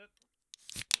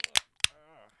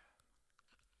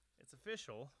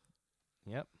official.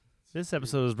 Yep. This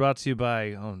episode is brought to you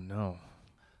by,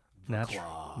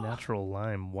 Natural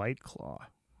Lime White Claw.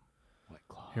 White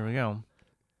Claw. Here we go.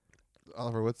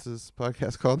 Oliver, what's this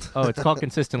podcast called? Oh, it's called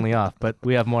Consistently Off, but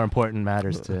we have more important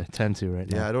matters to tend to right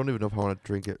Yeah, now. I don't even know if I want to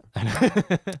drink it.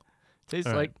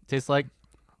 Tastes like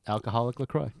alcoholic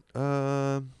LaCroix.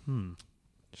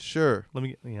 Sure. Let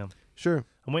me get, Sure.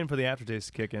 I'm waiting for the aftertaste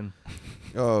to kick in.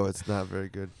 Oh, it's not very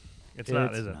good. It's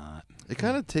not, is it? Not. It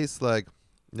kind of tastes like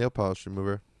nail polish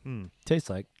remover. Tastes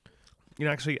like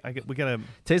Actually, we got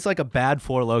tastes like a bad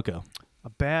Four Loko. a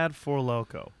bad Four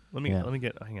Loko. Let me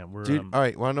get. Hang on. We're Dude, all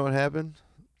right, want to know what happened?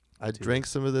 I drank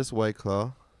some of this White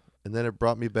Claw, and then it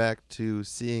brought me back to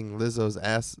seeing Lizzo's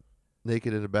ass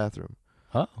naked in a bathroom.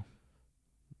 Oh.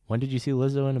 When did you see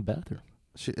Lizzo in a bathroom?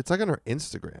 It's like on her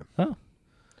Instagram. Oh.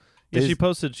 Yeah, They-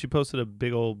 she posted a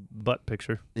big old butt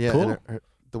picture. Yeah, Cool. and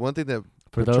the one thing that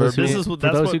For perturbed those me- who,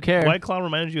 That's those what who care. White Claw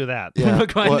reminded you of that. Yeah.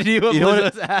 Reminded you of you know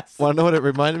what Lizzo's ass. Want to know what it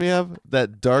reminded me of?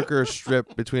 That darker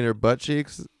strip between her butt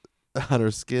cheeks on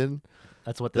her skin.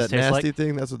 That's what this That tastes nasty like.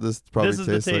 thing. That's what this probably This is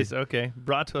the tastes taste. Okay,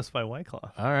 brought to us by White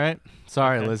Claw. All right.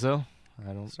 Sorry, Okay. Lizzo.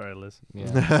 I don't. Sorry, Liz.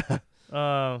 Yeah.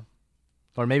 like.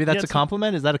 Or maybe that's a it's a-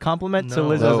 compliment. Is that a compliment to No,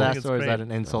 Lizzo's I think ass, it's or is great. that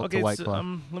an insult Okay, to White Claw?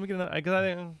 let me get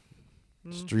another.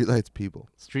 Streetlights people.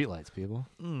 Streetlights, people.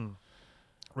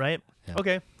 Right. Yeah.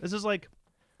 Okay. This is like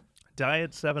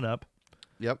Diet 7-Up.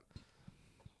 Yep.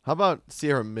 How about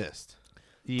Sierra Mist?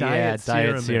 Yeah, Diet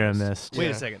Sierra Mist. Mist. Wait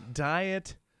Yeah. a second.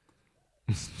 Diet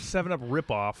 7-Up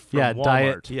ripoff from Yeah,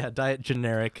 Walmart. diet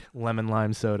generic lemon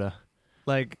lime soda.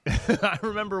 Like I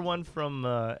remember one from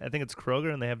I think it's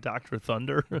Kroger, and they have Dr.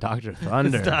 Thunder. Dr.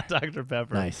 Thunder. It's not Dr.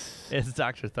 Pepper. Nice. It's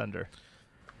Dr. Thunder.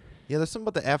 Yeah, there's something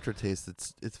about the aftertaste.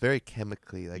 It's very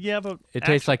chemically. Like Yeah, but It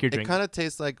tastes like you're it drinking. kind of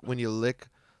tastes like when you lick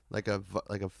like a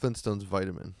Flintstones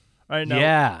vitamin. All right, now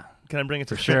Yeah. can I bring it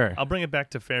to For sure. I'll bring it back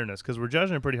to fairness because we're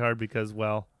judging it pretty hard because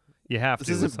you have This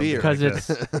to. isn't with something beer. like Because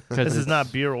this. This is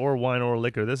not beer or wine or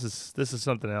liquor. This is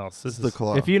something else. This The is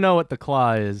claw. If you know what the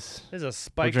claw is, This is a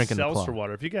spiked drinking the seltzer Claw.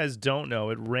 water. If you guys don't know,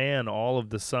 it ran all of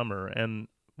the summer, and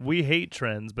we hate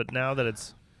trends. But now that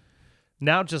it's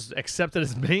just accepted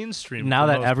as mainstream, now for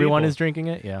that most everyone people, is drinking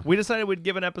it, yeah. we decided we'd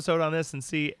give an episode on this and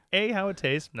see how it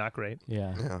tastes, not great,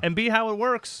 Yeah. yeah. and how it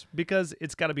works because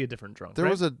it's got to be a different drunk. There right?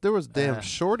 was a damn Ah.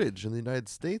 shortage in the United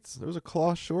States. There was a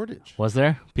claw shortage. Was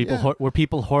there? People Yeah. were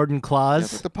people hoarding Yeah, claws?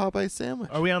 it's like the Popeye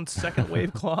sandwich. Are we on second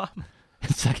wave claw?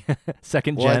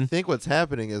 second Well, I gen. think what's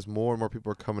happening is more and more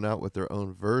people are coming out with their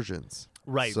own versions.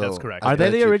 Right, So, that's correct. I Are they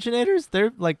bet the you- originators?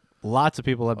 They're like lots of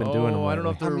people have been doing them. I don't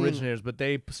know if lately. they're I mean- originators, but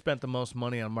they spent the most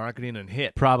money on marketing and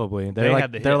hit. Probably. They They're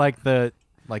had the they're hit.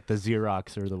 like the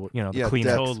Xerox or the the Yeah, clean.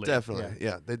 Totally. definitely.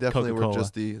 Yeah, they definitely were Coca-Cola.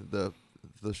 just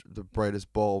the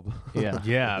brightest bulb. Yeah.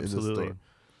 Yeah, in the absolutely. store.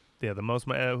 Yeah, the most.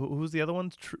 Who's the other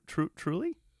one?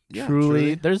 Truly? Yeah,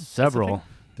 Truly, there's the several.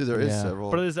 Dude, there is Yeah.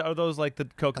 several. But are those like the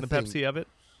Coke and I the think- Pepsi of it?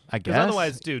 I Because guess.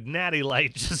 otherwise, dude, Natty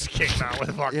Light just came out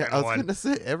with fucking Yeah, I was one. gonna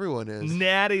say everyone is.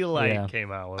 Natty Light Yeah.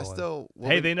 came out with I one. still. well,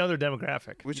 Hey, we- they know their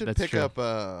demographic. We should That's pick true. up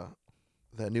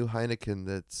that new Heineken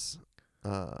that's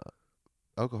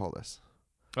alcoholless.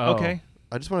 Oh. Okay.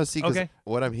 I just want to see because Okay.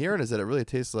 what I'm hearing is that it really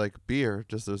tastes like beer,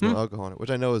 just there's no alcohol in it, which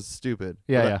I know is stupid.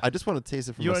 Yeah, but yeah. I just want to taste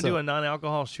it for You want to myself. do a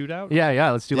non-alcohol shootout?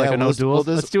 Yeah. Let's do like Yeah, a no we'll duels.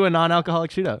 just- Let's do a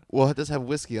non-alcoholic shootout. We'll just have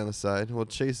whiskey on the side and we'll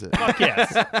chase it. Fuck yes.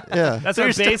 yeah. That's So our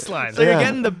you're still- baseline. So you're Yeah.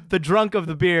 getting the drunk of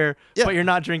the beer, Yeah. but you're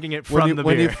not drinking it When from you, the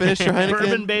when beer. you finish your Heineken,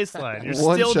 Bourbon baseline. You're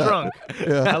One still shot. drunk.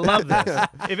 yeah. I love this.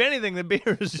 If anything, the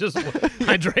beer is just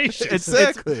hydration.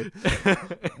 Exactly.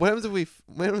 what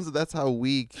happens if that's how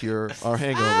we cure our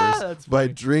hangovers that's by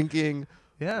funny. drinking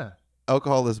yeah.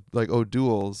 alcohol like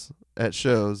O'Doul's at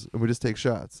shows and we just take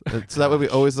shots. And so that way we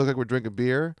always look like we're drinking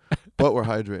beer, but we're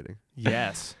hydrating.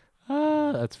 Yes.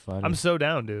 That's funny. I'm so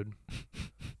down, dude.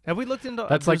 Have we looked into?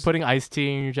 That's like there's- putting iced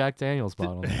tea in your Jack Daniels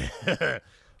bottle.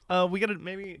 we gotta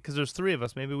maybe because there's three of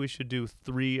us. Maybe we should do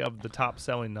 3 of the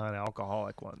top-selling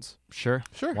non-alcoholic ones. Sure.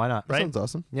 Sure. Why not? That Right? sounds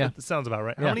awesome. Yeah. That sounds about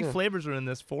right. How Yeah. many Yeah. flavors are in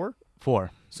this? 4.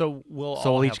 4. So we'll So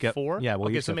all we'll have each get 4. yeah, we'll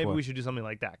okay, each so get maybe 4. we should do something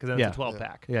like that because then Yeah. it's a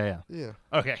 12-pack. Yeah. Yeah.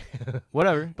 Okay,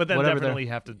 Whatever. but then Whatever definitely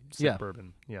have to sip Yeah.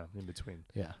 bourbon. Yeah, in between.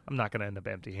 Yeah. I'm not gonna end up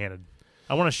empty-handed.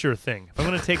 I want a sure thing. If I'm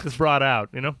gonna take this broad out,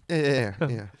 Yeah.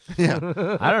 Yeah.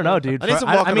 I don't know, dude. I need some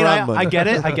walking mean, around money. I get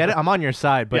it. I'm on your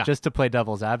side, but Yeah. just to play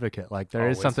devil's advocate, like there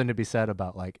is Always. something to be said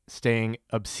about like staying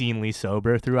obscenely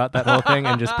sober throughout that whole thing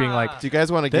and just being like, Do you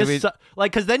guys want to give me? this,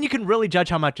 like, because then you can really judge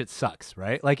how much it sucks,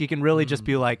 right? Like you can really just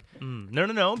be like,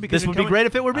 no. Because this you're would be coming- great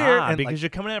if it were beer, Ah, and because like, you're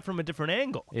coming at it from a different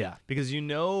angle. yeah, Because you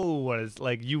know what it's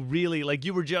like. You really like.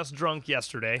 You were just drunk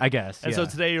yesterday. I guess. And yeah. so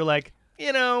today you're like,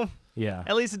 yeah, Yeah.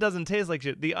 At least it doesn't taste like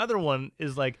shit. The other one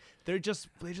is like they just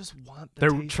want the They're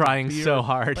taste of trying beer. so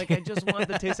hard. Like I just want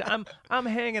the taste. I'm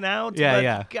hanging out. Yeah, but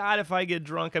yeah. God, if I get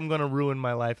drunk, I'm gonna ruin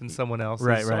my life and someone else's.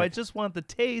 Right, So right. I just want the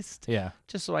taste, Yeah.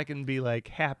 just so I can be like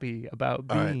happy about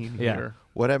All right. being Yeah. here.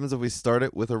 What happens if we start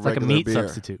it with a It's like a regular meat beer?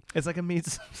 substitute. It's like a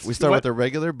meat. We start What? with a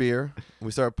regular beer. We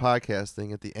start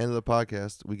podcasting. At the end of the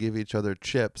podcast, we give each other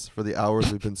chips for the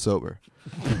hours we've been sober.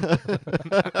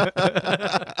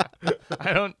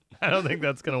 I don't think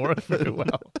that's gonna work very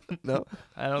well. No,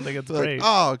 I don't think it's Like, great.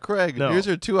 oh, Craig, No. here's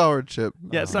your 2-hour chip.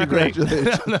 Yeah, it's not great.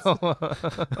 Congratulations. No.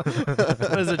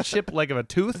 What is a chip like of a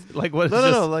tooth? Like what? Is No,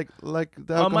 just no, like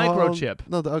the a alcohol. microchip.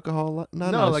 No, the alcohol.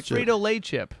 No, like chip. Frito-Lay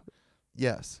chip.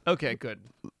 Yes. Okay, good.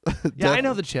 Yeah, I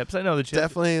know the chips. I know the chips.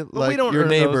 Definitely we like don't your earn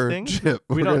those neighbor things. chip.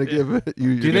 We We're don't- gonna give it.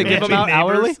 You. Do they you're give gonna them out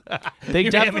hourly? They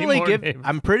You're handing definitely more give. neighbors.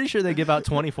 I'm pretty sure they give out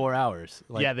 24 hours.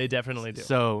 Like, Yeah, they definitely do.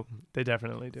 So They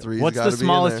definitely do. Three's what's gotta the be in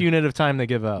smallest there. unit of time they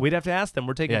give out? We'd have to ask them.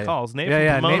 We're taking Yeah, calls. Nate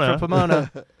yeah, from Nate Pomona. from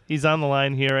Pomona. He's on the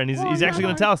line here, and he's Oh, actually yeah,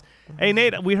 going to tell us. Hey,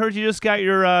 Nate, we heard you just got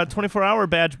your 24-hour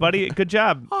badge, buddy. Good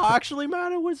job. Oh, actually,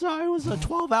 man, it was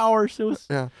 12 hours. It was.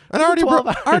 Yeah. And I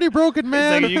already broke it,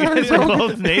 man. It's like, you I already guys are broke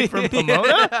both Nate from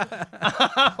Pomona?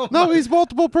 it. No, he's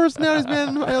multiple personalities,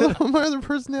 man. My other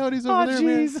personalities over there,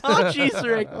 man. Oh, jeez,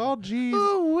 Rick. Oh, jeez.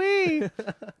 Ooh-wee.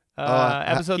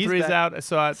 Episode he's 3 is back. out. I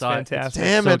saw it. It's Saw it. It's fantastic.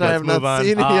 Damn So it, good. I have Let's move not on.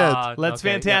 seen it yet. Let's Okay,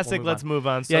 yeah, fantastic. we'll move Let's on. move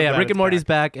on. So Yeah, glad Rick and it's Morty's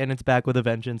back, and it's back with a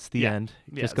vengeance. The Yeah. end.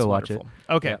 Yeah, Just it's go watch wonderful.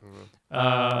 Okay.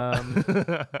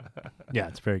 Yeah,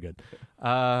 it's very good.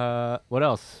 What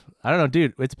else? I don't know,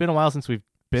 dude. It's been a while since we've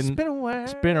been. It's been a while.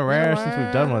 It's been a rare since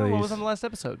we've done one of What these. was on the last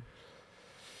episode?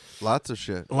 Lots of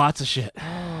shit. Lots of shit.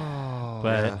 Oh,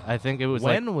 But yeah. I think it was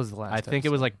when was the last? I think it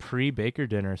was like pre-Baker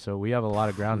dinner, so we have a lot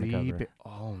of ground to cover.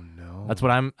 Oh no. That's what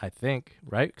I think,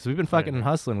 right? Because we've been fucking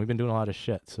hustling. We've been doing a lot of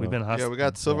shit. So. we've been hustling. Yeah, we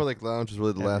got Silver Lake Lounge is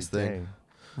really the every last thing. day.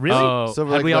 Really? Oh,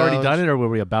 Silver had Lake we already Lounge. done it, or were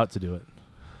we about to do it?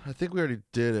 I think we already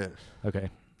did it. Okay.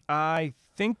 I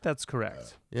think that's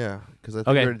correct. Yeah, because I think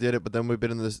Okay. we already did it, but then we've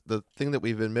been in this. The thing that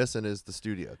we've been missing is the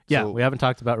studio. Yeah, So we haven't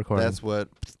talked about recording. that's what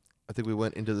I think we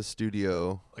went into the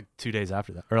studio. like 2 days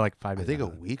after that, or like 5 I days. think a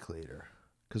after that. week later,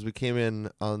 because we came in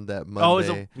on that Oh, it was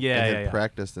Monday yeah, and yeah, had yeah.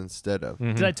 practiced instead of.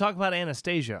 Mhm. Did I talk about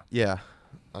Anastasia? Yeah,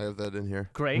 I have that in here.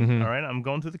 Great. Mhm. All right, I'm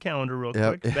going through the calendar real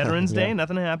Yep. quick. Veterans Yeah. Day,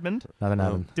 nothing happened. Nothing No.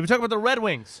 happened. Did we talk about the Red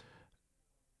Wings?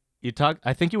 You talked.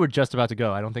 I think you were just about to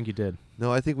go. I don't think you did.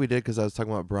 No, I think we did because I was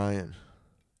talking about Brian.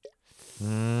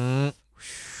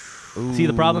 See,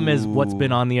 the problem is what's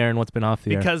been Ooh. on the air and what's been off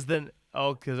the air. Because then,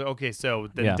 so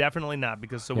then Yeah. definitely not,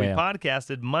 because we Yeah.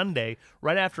 podcasted Monday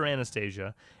right after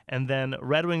Anastasia, and then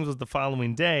Red Wings was the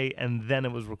following day, and then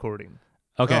it was recording.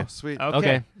 Okay. Oh, sweet.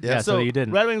 Okay. Yeah. So, you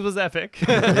didn't. Red Wings was epic.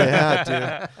 Yeah,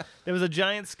 dude. There was a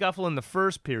giant scuffle in the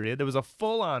first period. There was a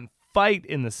full-on fight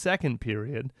in the second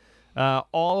period.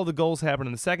 All of the goals happened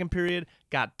in the second period.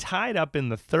 Got tied up in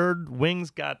the third.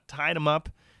 Wings tied them up.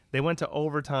 They went to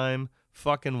overtime.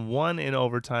 Fucking won in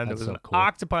overtime. That's there was so an cool.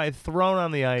 octopi thrown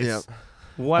on the ice. Yep.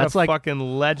 What That's a like fucking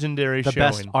legendary the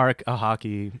showing. best arc a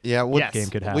hockey Yeah, Yes. game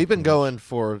could have. we've been pretty much. going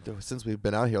for since we've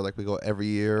been out here. Like we go every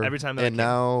year. Every time that I and came.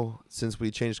 now since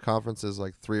we changed conferences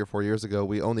like 3 or 4 years ago,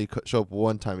 we only show up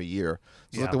one time a year.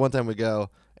 So Yeah. like the one time we go,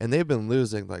 and they've been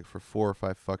losing like for 4 or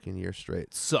 5 fucking years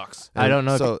straight. Sucks. I don't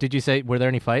know. So, Did you say were there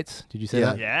any fights? Did you say Yeah.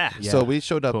 that? Yeah. Yeah. So we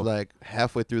showed up Cool. like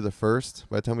halfway through the first.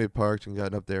 By the time we parked and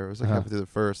got up there, it was like Uh-huh. halfway through the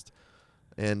first,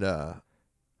 and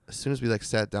as soon as we like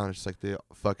sat down, it's just like they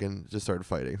fucking just started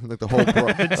fighting. Like the whole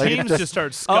The like, teams just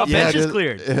start Oh, scuffling. Yeah, benches just-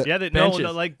 cleared. Yeah, no,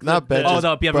 benches. like Not the, benches. Oh,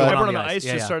 no, yeah, but- everyone on the ice. ice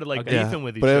Yeah, just yeah. started like Okay. beefing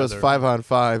with each But other. it was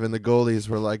 5-on-5, and the goalies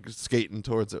were like skating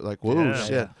towards it, like whoa Yeah.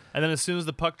 shit. And then as soon as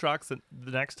the puck drops the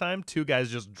next time, two guys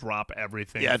just drop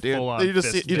everything. Yeah, dude. Full on You just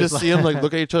see, fist you bump. just see them like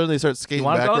look at each other and they start skating You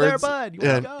want to backwards. go there, bud? You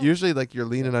want And to go? usually like you're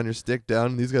leaning on your stick down,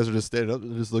 and these guys are just standing up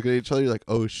and just looking at each other. You're like,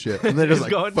 oh shit, and they're just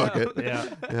It's like, going fuck down. it. Yeah.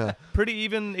 Yeah. Pretty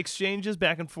even exchanges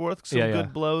back and forth. Some Yeah, yeah.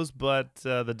 good blows, but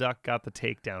the Duck got the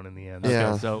takedown in the end. Yeah.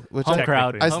 Okay, so Which home I-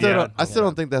 crowd. I Home still Yeah. don't. I still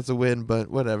don't think that's a win, but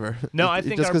whatever. No, I It-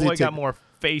 think just our 'cause he boy got took- more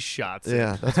face shots. in.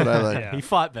 Yeah, that's what I like. Yeah. He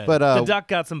fought better. But The Duck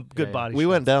got some good yeah. body we shots.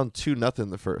 went down 2-0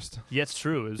 the first. Yeah, it's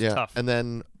true. It was Yeah, tough. and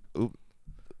then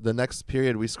the next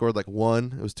period we scored like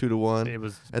 1. It was 2-1, It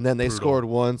was. and then they brutal. scored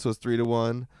 1, so it was 3-1.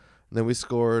 And then we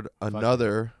scored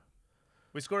another,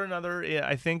 We scored another. Yeah,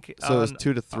 I think. so it was on-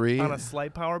 2-3. on a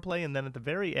slight power play, and then at the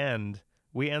very end,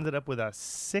 we ended up with a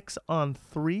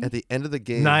 6-on-3. At the end of the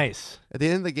game, nice. At the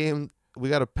end of the game, we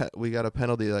got a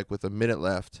penalty like with a minute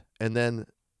left, and then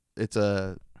it's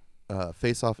a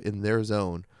face off in their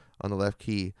zone on the left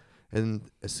key, and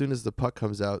as soon as the puck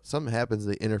comes out, something happens.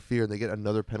 They interfere and they get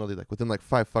another penalty like within like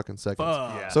 5 fucking seconds.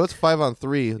 Yeah. So it's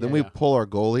 5-on-3. Then Yeah, we yeah. pull our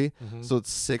goalie, so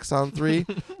it's 6-on-3.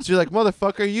 So you're like,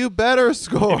 motherfucker, you better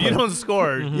score. If you don't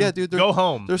score, yeah, dude. go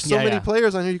home. There's so Yeah, many yeah.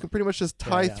 players on here. You can pretty much just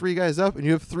tie yeah. 3 guys up, and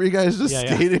you have 3 guys just Yeah,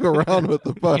 yeah. skating around with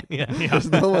the puck. Yeah. There's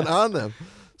no one on them.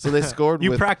 So they scored.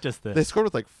 You with, practiced this. They scored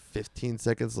with like 15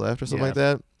 seconds left or something Yeah. like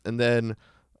that, and then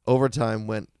overtime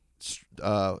went.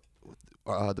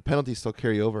 The penalties still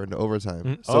carry over into overtime.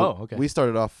 Mm. So Oh, okay. we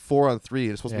started off 4-on-3.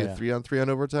 It's supposed to Yeah, be a yeah. 3-on-3 on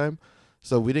overtime.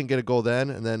 So we didn't get a goal then,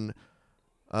 and then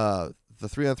the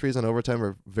 3-on-3s on overtime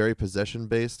are very possession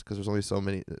based because there's only so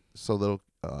little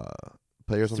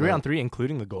players. 3-on-3,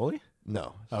 including the goalie.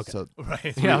 No. Okay. So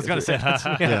Right. Yeah, I was gonna say that's,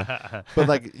 Yeah. But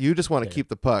like you just want to Yeah. keep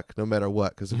the puck no matter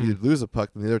what, because if you lose a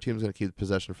puck, then the other team's going to keep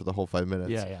possession for the whole 5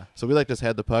 minutes. Yeah, yeah. So we like just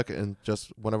had the puck, and just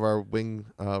one of our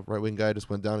right wing guy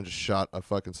just went down and just shot a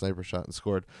fucking sniper shot and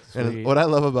scored. Sweet. And what I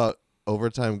love about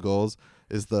overtime goals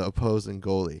is the opposing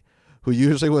goalie, who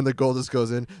usually when the goal just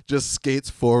goes in, just skates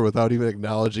forward without even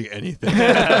acknowledging anything.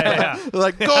 Yeah. They're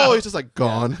like, goal! He's just like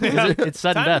gone. It's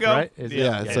sudden Time to death, go. right? Is it?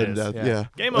 Yeah, it's it sudden is. death. Yeah. Yeah.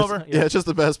 Game That's- over. Yeah, it's just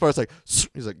the best part. It's like,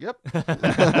 he's like, yep.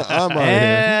 I'm on here.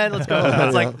 And let's go.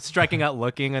 It's like striking out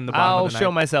looking in the bottom I'll of the show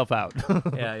ninth. myself out.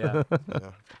 Yeah, yeah. Yeah.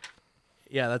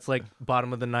 Yeah, that's like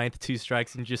bottom of the ninth, 2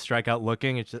 strikes, and just strike out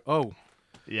looking. It's just, all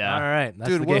Yeah. right. That's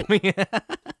Dude, the what-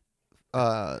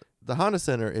 game. The Honda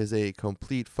Center is a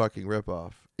complete fucking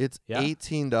ripoff. It's Yeah?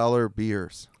 $18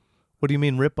 beers. What do you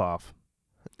mean rip off?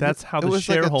 That's how It the was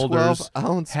like a shareholders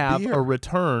 12-ounce have beer. a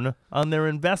return on their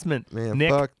investment. Man,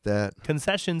 Nick, fuck that.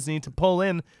 concessions need to pull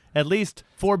in at least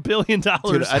 $4 billion Dude,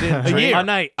 I didn't a drink- year. A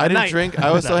night. I a didn't night. drink.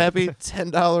 I was so happy.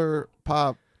 $10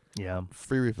 pop, Yeah.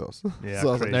 free refills. Yeah, So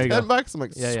I was crazy. There like, you go. $10. I'm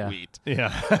like, Yeah, yeah. sweet.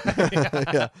 Yeah.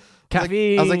 Yeah.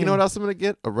 Caffeine. I was like, you know what else I'm gonna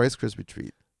get? A Rice Krispie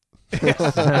treat. For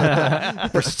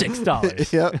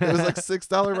 $6. Yeah, it was like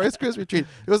 $6 Rice Krispie treat.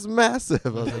 It was massive. I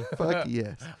was like, fuck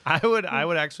yes. I would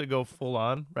actually go full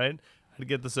on, right? I'd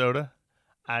get the soda.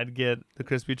 I'd get the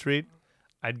crispy treat.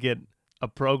 I'd get a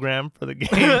program for the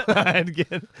game. I'd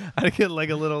get like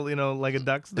a little, like a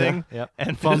Ducks thing. Yep.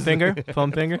 And Foam just- finger.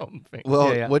 Foam finger. Foam finger. Well,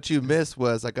 Yeah, yeah. what you missed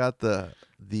was I got the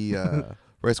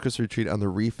Rice Krispie treat on the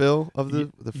refill of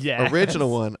the Yes. original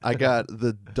one. I got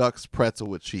the Ducks pretzel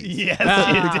with cheese. Yes,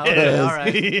 Ah, you did. all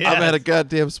right. Yes. I'm at a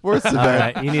goddamn sports event. All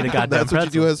right. You need a goddamn That's what you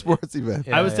do pretzel. at a sports event.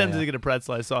 Yeah, I was yeah, tempted yeah. to get a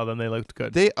pretzel. I saw them. They looked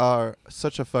good. They are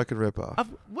such a fucking ripoff.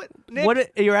 What? Nick?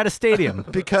 What? You're at a stadium.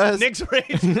 Because Nick's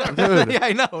rage. dude, Yeah,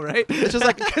 I know, right? it's just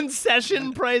like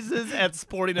Concession prices at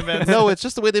sporting events. no, it's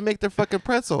just the way they make their fucking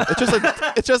pretzel.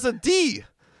 It's just a D.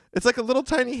 It's like a little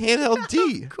tiny handheld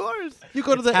D. Of course. You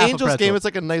go to the half a Angels pretzel. game, it's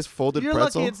like a nice folded You're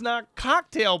pretzel. lucky it's not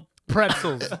cocktail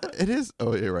pretzels. It is.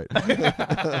 Oh, you're right.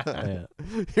 Yeah.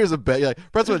 Here's a bag, like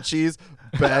pretzel with cheese,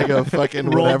 bag of fucking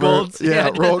Rolled whatever. golds? Yeah,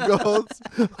 Yeah. rolled golds.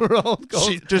 Rolled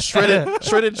gold. Just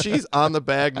shredded cheese on the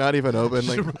bag, not even open.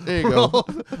 Like there you go.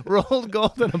 Rolled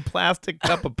gold in a plastic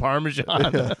cup of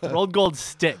Parmesan. Rolled gold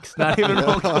sticks, not even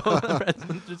rolled gold.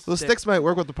 Just The sticks might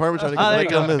work with the Parmesan. You Oh, can there like you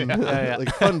go. them and Yeah, yeah.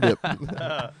 like fun dip.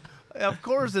 Of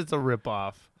course, it's a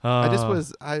ripoff. I just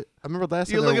was. I remember last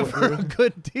You're time. looking for a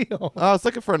good deal. I was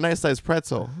looking for a nice sized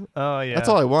pretzel. Oh yeah, That's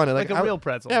all I wanted. like a I- real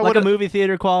pretzel. Yeah, like a would've- movie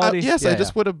theater quality. yes, Yeah, I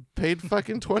just would have paid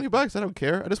fucking $20. I don't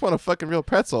care. I just want a fucking real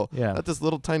pretzel. Yeah. Not this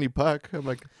little tiny puck. I'm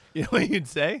like, You know what you'd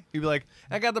say? You'd be like,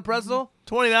 "I got the pretzel,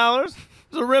 $20.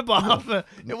 It's a ripoff.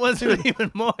 It wasn't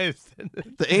even moist."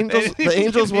 the Angels. They The didn't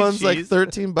Angels give me one's like cheese.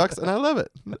 $13, and I love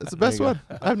it. It's the best you go. one.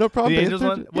 I have no problem. The paying Angels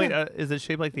 13 one. Wait, yeah. is it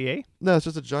shaped like the A? No, it's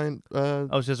just a giant. Oh,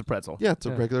 it's just a pretzel. Yeah, it's a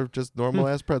Yeah. regular, just normal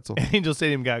ass pretzel. Angel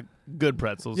Stadium got good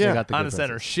pretzels. Yeah. They got the on good the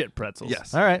center, pretzels. shit pretzels.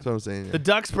 Yes, All right. that's what I'm saying. yeah. The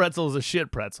Ducks pretzel is a shit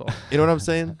pretzel. You know what I'm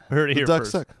saying? Heard it The here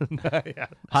Ducks first. suck. Yeah.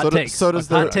 Hot so, takes. so does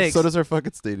Hot their. takes. So does their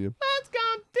fucking stadium. Let's go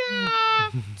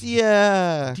down.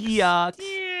 Yeah. Diak.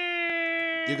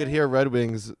 You could hear Red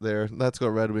Wings there. Let's go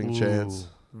Red Wing chants.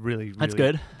 Really, That's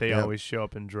really- good. They Yeah. always show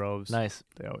up in droves. Nice.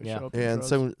 They always Yeah. show up in And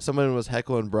droves. someone was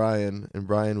heckling Brian, and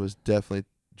Brian was definitely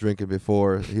drinking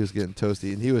before. He was getting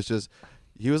toasty, and he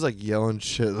was like yelling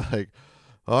shit like,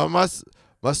 "Oh, must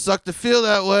suck to feel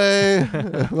that way."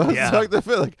 Must Yeah. suck to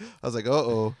feel like. I was like,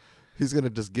 "Uh-oh." He's gonna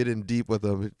just get in deep with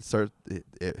them.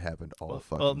 It happened all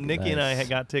fucking. Well, Nikki and I Nice. had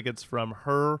got tickets from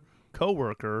her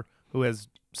coworker who has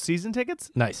season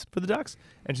tickets Nice. for the Ducks,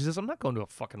 and she says, "I'm not going to a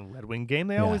fucking Red Wing game.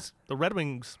 Yeah. The Red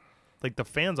Wings, like the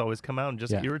fans always come out and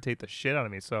just Yeah. irritate the shit out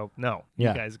of me. So no, Yeah.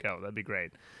 you guys go. That'd be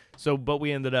great." So, but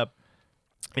we ended up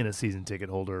in a season ticket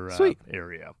holder Sweet.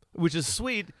 area, which is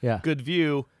sweet. Yeah. Good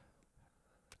view.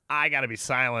 I got to be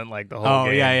silent like the whole Oh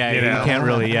game. yeah, yeah. you You know? can't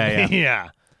really. Yeah, yeah. yeah.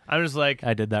 I'm just like,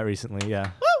 I did that recently.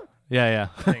 Yeah. Yeah, yeah.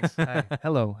 Thanks. Hi.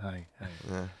 Hello. Hi. Hi.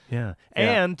 Yeah. Yeah.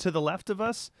 Yeah. And to the left of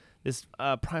us, this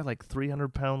probably like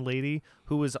 300-pound lady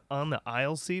who was on the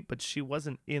aisle seat, but she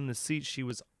wasn't in the seat. She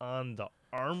was on the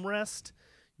armrest,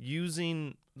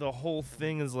 using the whole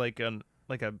thing as like a.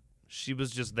 She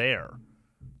was just there,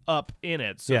 up in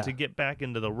it. So Yeah. to get back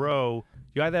into the row,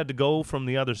 you either had to go from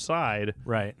the other side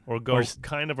Right. or go Or s-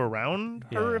 kind of around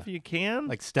Yeah, her yeah. if you can.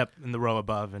 Like step in the row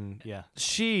above and yeah.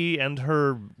 She and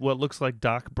her what looks like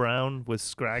Doc Brown with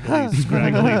scraggly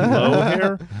low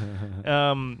hair.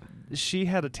 She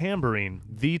had a tambourine,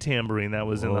 the tambourine that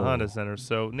was in the Whoa. Honda Center.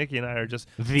 So Nikki and I are just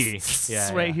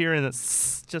Yeah, right yeah. here in the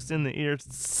just in the ear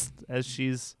as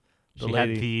she's the She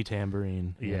lady. had the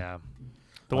tambourine. Yeah,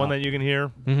 the Wow. one that you can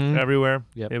hear Mhm. everywhere.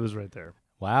 Yep. It was right there,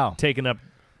 Wow. taking up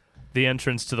the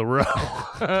entrance to the row.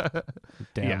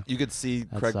 Damn. Yeah. You could see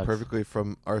That Craig sucks. perfectly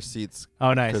from our seats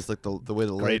Oh, nice. because like the way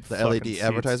the Great the fucking LED seats.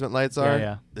 advertisement lights Yeah, are,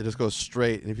 yeah. they just go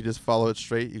straight. And if you just follow it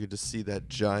straight, you could just see that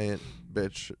giant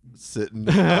bitch sitting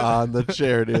on the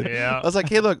chair, dude. Yeah. I was like,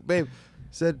 hey, look, babe,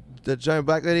 said that giant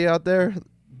black lady out there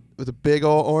with a big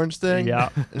old orange thing. Yeah.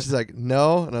 And she's like,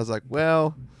 no. And I was like,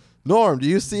 well, Norm, do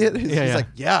you see it? She's Yeah, yeah.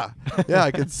 like, yeah, I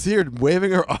could see her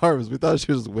waving her arms. We thought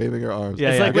she was waving her arms. Yeah,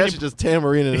 It's yeah. like when I you- guess she just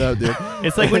tambourining it out, dude.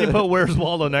 It's like when you put Where's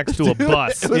Waldo next to a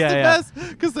bus. It was Yeah, the yeah. best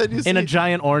because then you see In a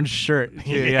giant orange shirt.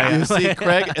 Yeah. you see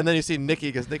Craig, and then you see Nikki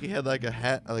because Nikki had like a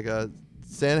hat, like a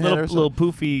Santa hat or little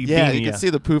something. poofy Yeah, beanie. you can see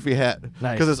the poofy hat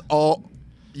Nice. because it's all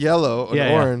yellow and Yeah,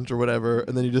 yeah. orange or whatever,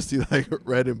 and then you just see like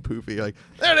red and poofy, like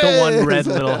there it The one is! red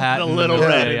little hat. the and little yeah,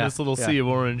 red yeah, and this little yeah. sea of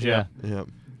orange. Yeah. Yeah,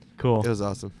 Cool. it was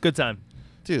awesome, Good time.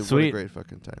 dude. What a Sweet. great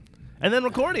fucking time. And then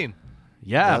recording.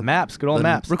 Yeah, Yeah. maps. Good old Then-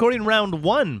 maps. Recording round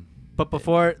 1. But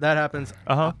before that happens,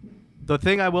 Uh-huh. the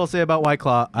thing I will say about White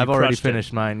Claw, I've already crushed it.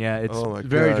 finished mine. Yeah, it's Oh my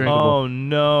very God. drinkable. Oh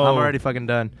no. I'm already fucking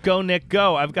done. Go Nick,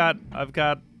 go. I've got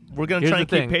we're going to Here's try the and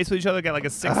keep thing. pace with each other. Got like a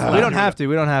 6 We don't have to.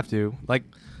 We don't have to. Like,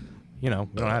 we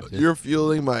don't have to. You're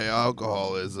fueling my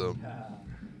alcoholism.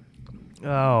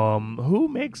 Who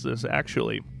makes this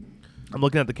actually? I'm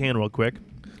looking at the can real quick.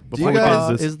 Do Before you we guys-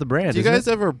 do this. is the brand. Do you isn't guys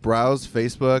it? ever browse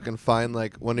Facebook and find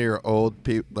like one of your old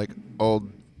old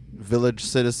village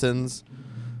citizens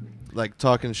like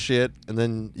talking shit, and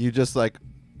then you just like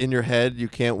in your head you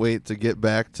can't wait to get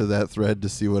back to that thread to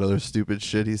see what other stupid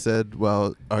shit he said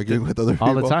while arguing with other people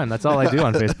all the time? That's all I do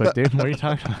on Facebook, dude. What are you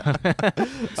talking about?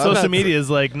 Social not- media is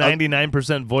like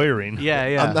 99% voyeuring. yeah,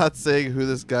 yeah. I'm not saying who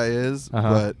this guy is,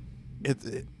 Uh-huh. but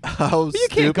how You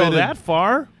can't go stupid that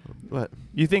far. What?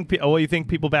 You think you think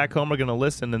people back home are going to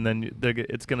listen, and then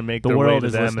it's going to make The their way world to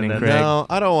is them, listening, and then Craig. No,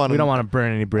 I don't want we to. don't want to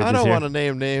burn any bridges I don't here. want to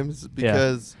name names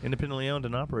because independently owned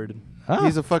and operated Oh,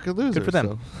 he's a fucking loser. for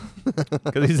them.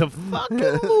 because he's a fucking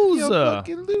You're a loser.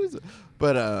 fucking loser.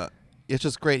 But it's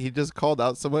just great. He just called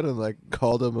out someone and like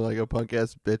called him like a punk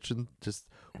ass bitch and just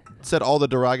said all the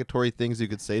derogatory things you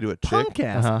could say to a chick. Punk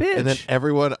ass Uh-huh. bitch. And then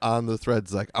everyone on the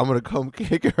thread's like, I'm gonna come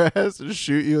kick your ass and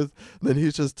shoot you. And then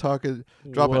he's just dropping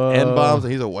Whoa. N bombs,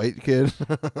 and he's a white kid.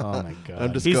 Oh my god.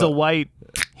 I'm just he's go- a white.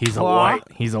 He's a Claw. white.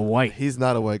 He's a white. He's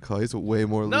not a white claw. He's a way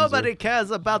more loser. Nobody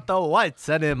cares about the whites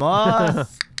anymore.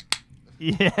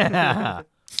 Yeah.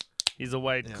 He's a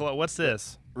white. What's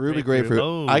this? Ruby Grapefruit.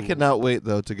 grapefruit. I Oh. cannot wait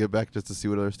though to get back just to see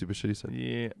what other stupid shit he said.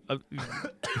 Yeah.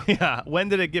 Yeah. When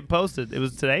did it get posted? It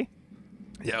was today.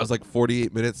 Yeah, it was like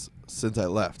 48 minutes since I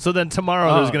left. So then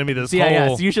tomorrow there's going to be this yeah, whole.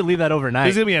 yeah. So you should leave that overnight.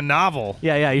 There's going to be a novel.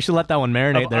 Yeah, yeah. You should let that one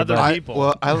marinate Of there, other bro.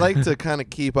 people. I like to kind of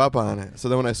keep up on it. So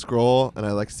then when I scroll and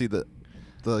I like see the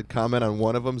comment on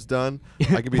one of them's done,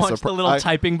 I can be Watch the surprised. little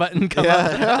typing button come Yeah,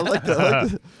 up. I like to,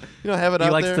 have it He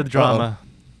out likes there. the drama.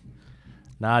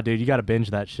 Nah, dude, you gotta binge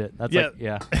that shit. That's Yeah. like,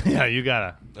 yeah, Yeah, you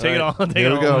gotta take it All all. right, Take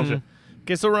here it we all. go.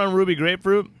 Okay, so we're on Ruby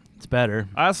Grapefruit. it's better.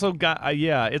 I also got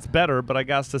yeah, it's better, but I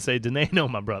got to say Deneno,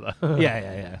 my brother. yeah,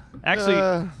 yeah, yeah. Actually,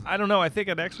 Uh. I don't know. I think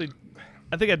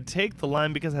I'd take the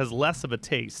lime because it has less of a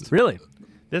taste. Really?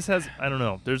 This has I don't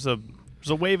know. There's a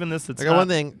wave in this that's I got not, one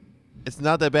thing. It's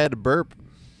not that bad to burp.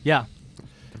 Yeah.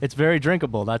 It's very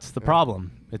drinkable. That's the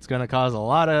problem. It's gonna cause a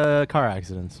lot of car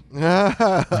accidents.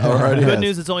 Already Good has.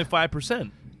 news, it's only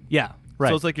 5%. Yeah. Right.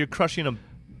 So it's like you're crushing a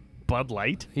Bud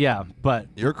Light. yeah, but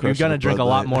You're crushing gonna a drink Bud a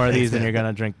lot Light. more of these than you're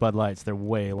gonna drink Bud Lights. They're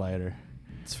way lighter.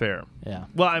 It's fair. Yeah.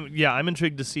 Well, I'm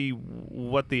intrigued to see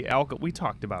what the alcohol. We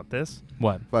talked about this.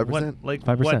 What? 5%. What like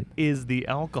 5%. what is the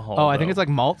alcohol? Oh, I think though? it's like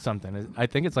malt something. I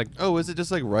think it's like Oh, is it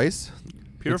just like rice?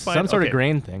 purified. it's some sort okay. of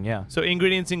grain thing. Yeah. So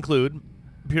ingredients include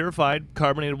purified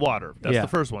carbonated water. That's Yeah. the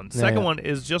first one. Yeah, Second yeah. one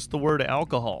is just the word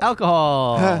alcohol.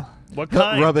 Alcohol. What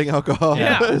kind? Rubbing alcohol.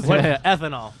 Yeah. What-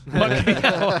 Ethanol.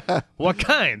 What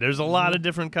kind? There's a lot of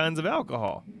different kinds of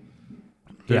alcohol.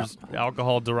 There's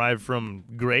alcohol derived from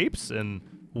grapes and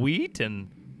wheat and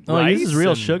Oh, rice it uses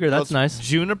real and sugar. That's Well, nice.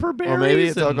 juniper berries. Or maybe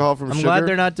it's and- alcohol from I'm sugar. glad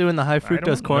they're not doing the high don't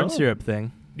fructose corn know. syrup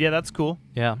thing. Yeah, that's cool.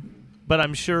 Yeah. But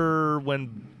I'm sure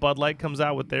when Bud Light comes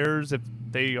out with theirs, if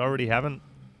they already haven't,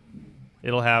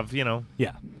 it'll have,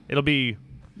 Yeah. it'll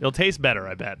tace better,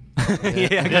 I bet.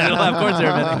 yeah, because it'll have corn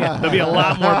syrup in it. Yeah. There'll be a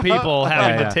lot more people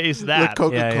having Yeah. to taste The that.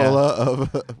 Coca-Cola of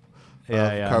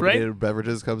Yeah. carbonated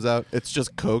beverages comes out. It's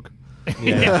just Coke.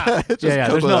 Yeah. It's just Yeah,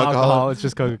 Coke there's with no alcohol. It's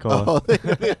just Coca-Cola.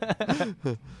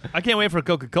 Oh, I can't wait for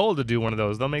Coca-Cola to do one of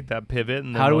those. They'll make that pivot.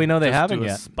 And then How do they'll we know they just haven't do a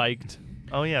yet? Spiked.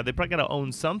 Oh, yeah. They probably got to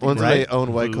own something. Once right? they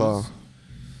own White Claw. Booze.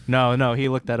 No, he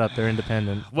looked that up. They're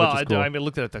independent. Well, which is cool. I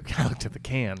looked at the I looked at the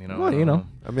can. Well, I don't you know.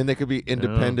 I mean, they could be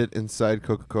independent inside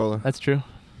Coca-Cola. That's true.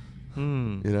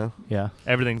 Hmm. You know? Yeah,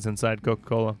 Everything's inside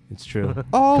Coca-Cola. it's true.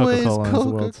 Always Coca-Cola owns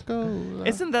the world. Coca-Cola.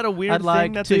 Isn't that a weird I'd thing?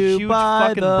 like That's a to huge buy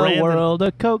fucking the brand. and world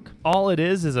of Coke. all it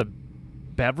is a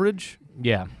beverage.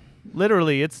 Yeah,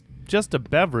 Literally, it's just a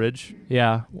beverage.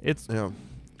 yeah. It's Yeah.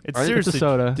 it's Are they- It's a seriously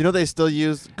soda. Do you know they still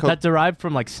use Coke? That derived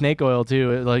from like snake oil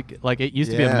too. Like it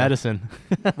used to be a Yeah. medicine.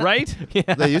 right.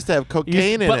 yeah. They used to have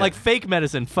cocaine in but it. like fake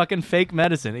medicine, fucking fake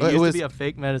medicine. It Well, it used was- to be a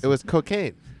fake medicine. It was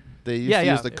cocaine. They used Yeah, to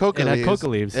yeah. use the coca It had leaves. coca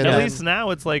leaves. and At then- least now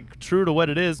it's like true to what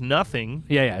it is. Nothing.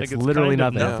 yeah, yeah. Like It's literally kind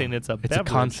of nothing. nothing. It's a It's beverage.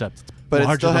 a concept. It's But it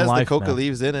larger still than has the life coca now.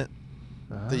 leaves in it.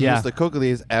 They Yeah. use the coca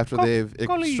leaves after they've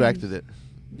Coca leaves. extracted it.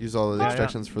 Use all the Yeah, yeah.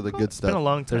 extractions for the good It's been a stuff.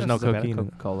 long time. There's no since I've had cocaine in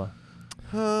it. Coca-Cola.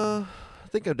 I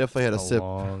think I've definitely had a sip.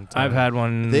 Long time. I've had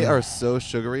one. They are so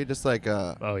sugary, just like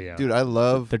Oh yeah. dude, I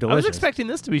love They're I was delicious. expecting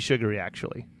this to be sugary,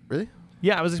 actually. really.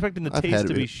 Yeah, I was expecting the I've taste had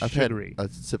to be it. I've had sugary. a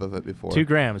sip of it before. 2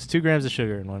 grams. 2 grams of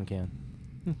sugar in one can.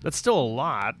 That's still a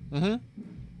lot, Mm-hmm.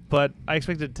 but I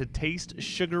expected it to taste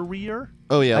sugarier.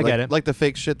 Oh yeah, I like, get it. like the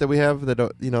fake shit that we have that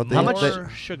don't, they, How much- More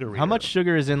sugary? How much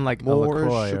sugar is in like a More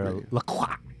LaCroix or sugary. a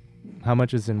LaCroix? How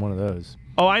much is in one of those?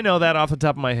 Oh, I know that off the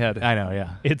top of my head. I know,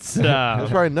 yeah. It's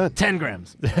That's probably nuts. 10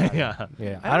 grams. yeah.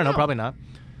 Yeah, I I don't know. know. Probably not.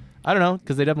 I don't know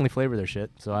because they definitely flavor their shit.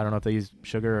 So I don't know if they use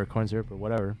sugar or corn syrup or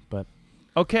whatever. But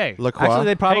Okay. LaCroix. actually,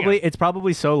 they probably on. it's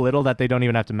probably so little that they don't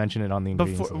even have to mention it on the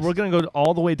ingredients Before, list. we're gonna go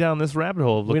all the way down this rabbit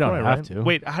hole of We don't LaCroix, have right? to.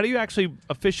 Wait, how do you actually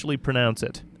officially pronounce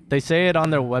it? They say it on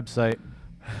their website.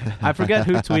 I forget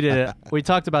who tweeted it. We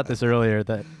talked about this earlier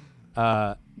that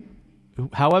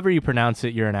however you pronounce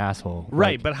it, you're an asshole.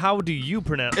 Right, Like, but how do you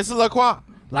pronounce? It's a La Croix.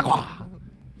 LaCroix.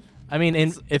 I mean,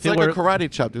 if It's it like were a karate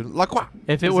chop, dude. La Croix.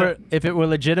 if it Is were if it were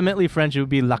legitimately French, it would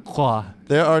be LaCroix.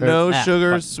 There are no Ah,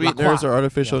 sugars, fuck. La sweeteners, Croix. or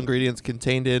artificial Yeah. ingredients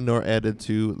contained in nor added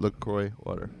to LaCroix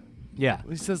water. Yeah,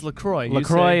 He says LaCroix. You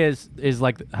LaCroix say- is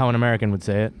like how an American would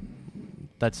say it.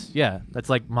 That's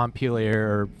like Montpelier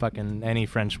or fucking any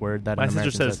French word that My an sister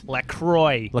American says says.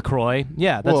 LaCroix. LaCroix.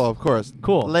 Yeah, that's Well, of course.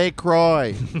 cool.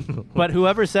 LaCroix. But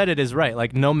whoever said it is right.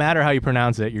 Like no matter how you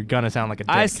pronounce it, you're gonna sound like a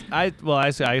dick.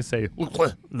 I say.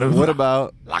 What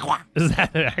about Is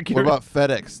that accurate? what about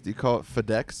FedEx? Do you call it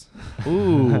FedEx?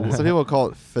 Ooh. Some people call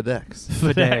it FedEx.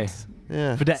 FedEx.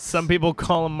 Yeah. FedEx. Some people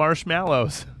call them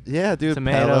marshmallows. Yeah, dude.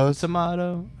 Tomato. Palos.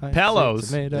 Tomato. I say Palos.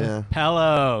 Tomato. Yeah.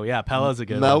 Palo. Yeah, Palo's a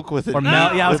good Milk one. with an Or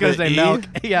milk. Yeah, I was with gonna an say E? milk.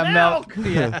 Yeah, milk. Milk.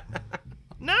 Yeah.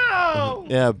 No.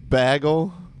 Yeah,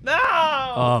 bagel. No.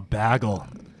 Oh, bagel.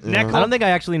 Yeah. I don't think I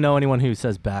actually know anyone who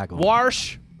says bagel.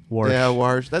 Warsh. Warsh. Yeah,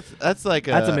 Warsh. That's like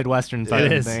That's a Midwestern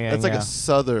type is. thing. That's like yeah. a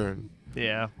southern,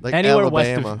 Yeah. like Anywhere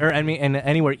Alabama. west of, or I mean, and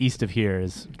anywhere east of here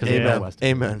is because they're Amen. west.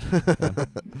 Amen.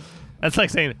 That's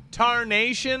like saying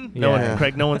tarnation. No Yeah. one,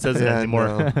 Craig. No one says that Yeah, anymore.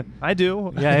 no. I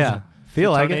do. Yeah, yeah.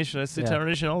 Feel like it. tarnation. I say Yeah.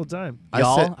 tarnation all the time.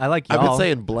 Y'all. I like y'all. I've been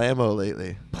saying blammo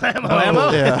lately.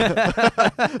 Blammo.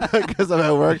 Yeah, because I'm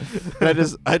at work, and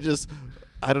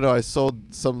I don't know. I sold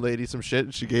some lady some shit,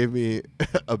 and she gave me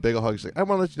a big hug. She's like, "I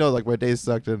want to let you know, like my day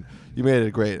sucked, and you made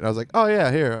it great." And I was like, "Oh yeah,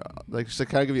 here." Like, she said,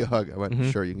 "Can I give you a hug?" I went,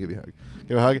 Mhm. "Sure, you can give me a hug." Give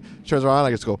me a hug. She turns around, I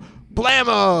just go,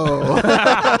 "Blammo!"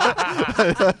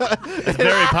 It's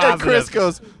very And positive. Chris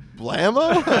goes,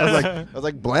 "Blammo?" I was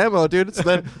like, "Blammo, dude." So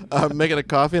then I'm making a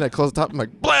coffee, and I close the top. I'm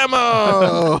like,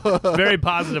 "Blammo!" Very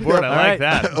positive word. I All like right.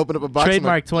 that. Open up a box. I'm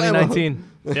Trademark like, 2019.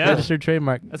 Yeah. Registered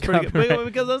trademark. That's pretty good. Copyright. Wait,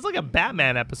 because that's like a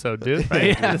Batman episode, dude. Right?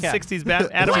 Yeah, the yeah. 60s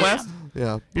Adam West.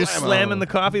 Yeah. You're Blammo. slamming the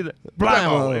coffee. Blammo.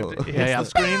 Blammo. It hits Yeah, yeah. the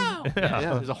screen.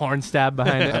 Yeah. There's a horn stab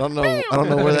behind I it. don't know. I don't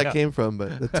know where Yeah. that came from,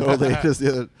 but it totally just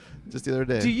the other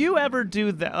day. Do you ever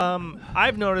do that?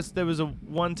 I've noticed there was a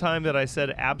one time that I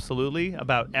said absolutely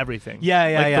about everything. Yeah,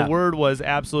 yeah, like yeah. The word was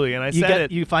absolutely, and I You said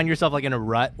it you find yourself like in a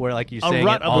rut where like you're a saying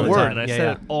rut it all of a the word, time. and I yeah, said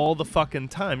yeah. it all the fucking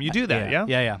time. You do that, yeah?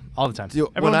 Yeah, all the time. Do you-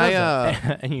 when Everyone I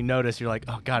does and you notice you're like,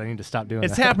 oh god, I need to stop doing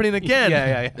It's that. happening again.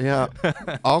 yeah.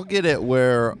 yeah, I'll get it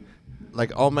where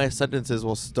like all my sentences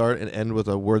will start and end with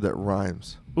a word that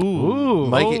rhymes. Ooh.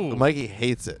 Mikey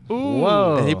hates it.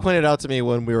 Whoa. And he pointed out to me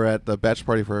when we were at the bachelor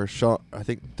party for Sean, I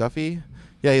think Duffy.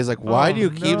 Yeah, he's like, why do you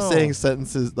keep saying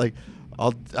sentences like,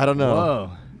 I don't know.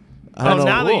 Whoa. I don't know.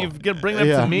 Now that you're bringing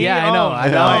it up to me? Yeah, I know, Oh, I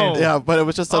no. know. Yeah, but it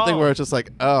was just something Oh. where it's just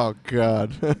like, oh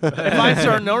god. If I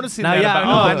start noticing Now, that yeah,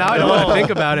 about now I don't want to think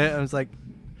about it. I was like,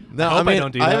 No, I hope I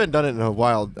don't do that. I haven't done it in a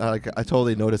while. I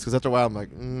totally noticed because after a while I'm like,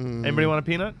 Anybody want a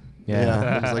peanut? Yeah.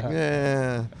 I'm just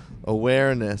like,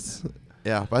 awareness.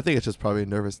 Yeah, but I think it's just probably a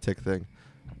nervous tick thing.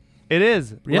 It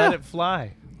is. Yeah. Let it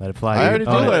fly. let it fly. I already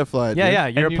Own do it. let it fly. Yeah, dude. yeah.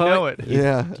 You're And a you poet. know it.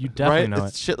 Yeah. You definitely right? know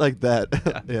It's it. shit like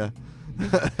that. Yeah.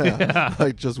 Yeah.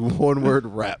 Like just one word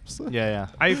raps. Yeah, yeah.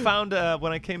 I found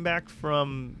when I came back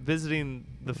from visiting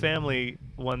the family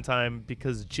one time,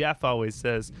 because Jeff always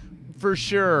says, for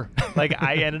sure. Like,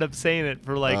 I ended up saying it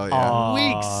for like Oh, yeah.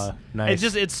 weeks.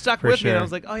 Nice. It stuck For with me. And I sure.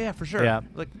 was like, oh yeah, for sure. Yeah.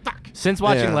 Like, fuck. Since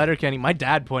watching Yeah. Letterkenny, my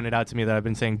dad pointed out to me that I've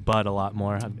been saying bud a lot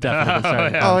more. I've definitely been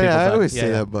starting to yeah. call Oh people yeah, I bud. always Yeah, say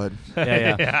yeah. that, bud.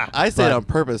 Yeah, yeah. I say it Bud. on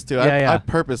purpose too. Yeah, yeah. I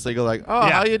purposely go like, oh,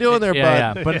 Yeah. how you doing there,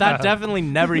 Yeah, bud? yeah. But that definitely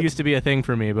never used to be a thing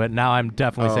for me. But now I'm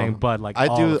definitely Oh. saying bud like I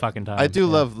all do the fucking time. I do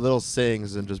Yeah. love little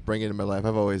sayings and just bring it in my life.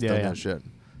 I've always Yeah, done yeah. that shit.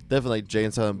 Definitely like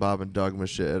Jane, Silent Bob, and Dogma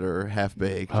shit, or Half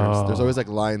Baked. There's Oh. always like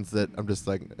lines that I'm just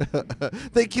like,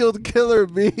 they killed Killer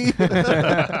Bee.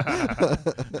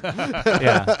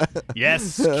 Yeah.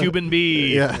 Yes, Cuban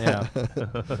B. Yeah.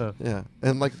 Yeah. Yeah.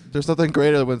 And like, there's nothing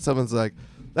greater than when someone's like,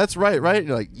 that's right, right? And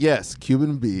you're like, yes,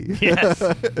 Cuban B. Yes.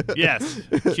 Yes,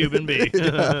 Cuban B.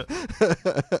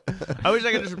 I wish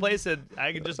I could just replace it.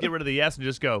 I could just get rid of the yes and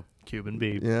just go Cuban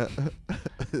B. Yeah.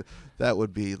 That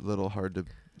would be a little hard to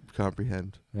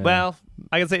comprehend. Yeah. Well,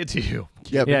 I can say it to you.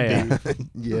 Yep. Yeah,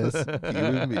 Yes,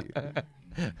 Cuban B.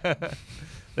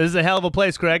 This is a hell of a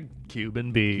place, Craig.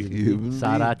 Cuban B. Cuban B.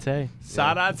 Sarate.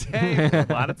 Sarate. A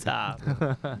lot of top.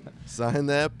 Sign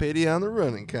that pity on the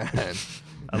running kind.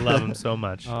 I love him so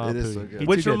much. Oh, It is so pretty- good.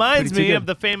 Which too good. reminds Pretty me too of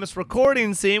good. the famous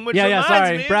recording scene, which Yeah, yeah. reminds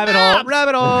Sorry. me of Rabbit hole. Maps.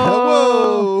 Rabbit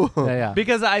hole. Whoa. Yeah, yeah.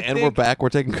 Because I And think we're back. We're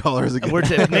taking colors again. We're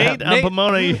Nate Nate.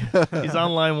 Pomona. He's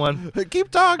on line one.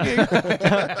 Keep talking.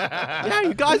 Yeah,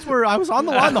 you guys were. I was on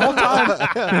the line the whole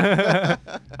time.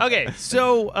 Okay,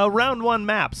 so round one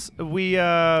maps. We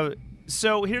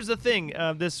so here's the thing.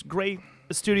 This great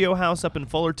studio house up in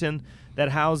Fullerton that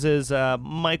houses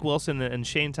Mike Wilson and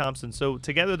Shane Thompson. So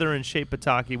together they're in Shape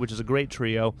Pataki, which is a great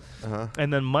trio. Uh-huh.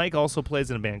 And then Mike also plays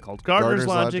in a band called Gardener's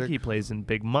Logic. He plays in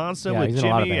Big Monster Yeah, with he's in a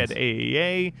lot of Jimmy at bands.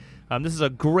 AAA. This is a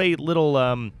great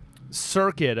little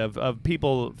circuit of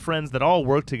people, friends that all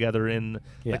work together in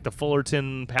Yeah. like the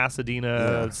Fullerton,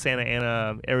 Pasadena, Yeah. Santa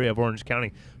Ana area of Orange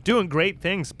County, doing great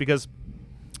things. Because,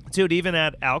 dude, even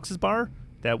at Alex's bar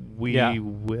that we Yeah.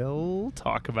 will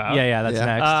talk about. Yeah, yeah. That's Yeah.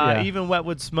 next. Yeah. Even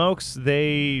Wetwood Smokes,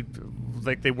 they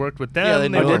worked with them. Yeah, they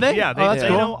know worked- them. Yeah, Oh, that's they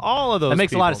cool. know all of those. That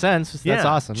makes a lot of people. sense. That's Yeah.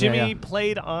 awesome. Jimmy Yeah, yeah.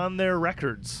 played on their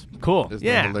records. Cool. Isn't that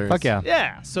Yeah. hilarious? Fuck yeah.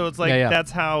 Yeah, so it's like Yeah, yeah. that's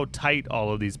how tight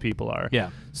all of these people are. Yeah.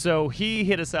 So he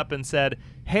hit us up and said,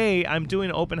 "Hey, I'm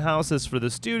doing open houses for the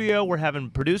studio. We're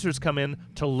having producers come in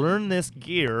to learn this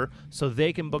gear so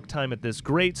they can book time at this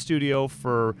great studio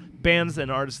for bands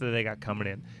and artists that they got coming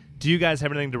in. Do you guys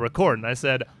have anything to record?" And I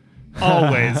said,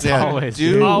 "Always." Yeah. Always,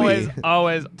 Do dude. Always, we?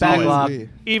 always, Backlog. always.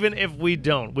 Even if we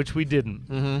don't, which we didn't.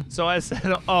 Mm-hmm. So I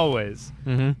said, always.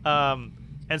 Mm-hmm.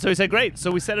 And so he said, great.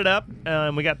 So we set it up,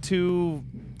 and we got two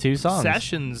 2 songs.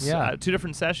 sessions, Yeah. 2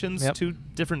 different sessions, Yep. 2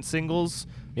 different singles,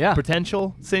 Yeah.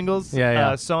 potential singles, Yeah,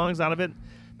 yeah. songs out of it.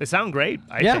 They sound great,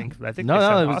 I Yeah. think. I think No, they no,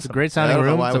 sound it was awesome. a great I sounding don't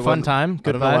know room. why It's a we fun wouldn't- time. I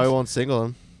Good don't know why we vibes. won't single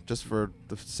them, just for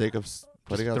the sake of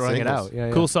putting out Throwing singles. it out. Yeah,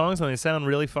 yeah. Cool songs, and they sound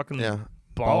really fucking Yeah.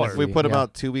 baller. If we put them Yeah.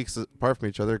 out 2 weeks apart from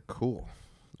each other, cool.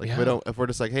 Like if we Yeah. don't, if we're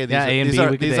just like, hey, these Yeah, A and B, we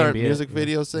could these A and aren't B it. music Yeah.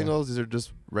 video singles. These are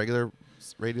just regular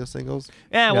radio singles.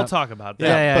 Yeah, we'll Yeah. talk about that.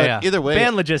 Yeah, yeah, but yeah. either way-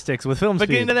 band logistics with film But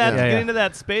speed. getting into that, Yeah. getting into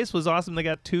that space was awesome. They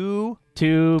got 2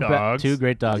 two dogs. 2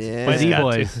 great dogs. Yeah. The But Z got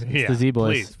boys. two- It's yeah, the Z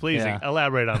boys. Please Yeah.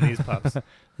 elaborate on these pups.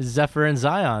 Zephyr and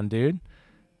Zion, dude.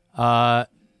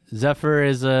 Zephyr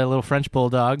is a little French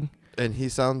bulldog, And he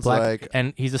sounds black, like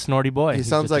and he's a snorty boy. he He's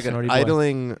sounds just like a an snorty boy.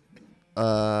 idling. He's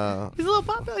a little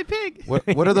potbelly pig.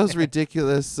 What are those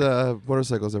ridiculous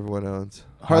motorcycles everyone owns?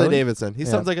 Harley Harley? Davidson. He Yeah.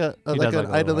 sounds like He like does an look like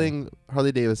a idling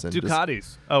Harley Davidson.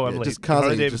 Ducatis. Oh, I'm Just, late. just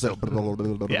constantly, Harley just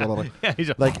Davidson. like, Yeah, he's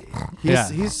a, like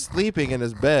Yeah. he's sleeping in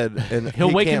his bed and He'll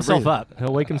he wake can't himself breathe. up.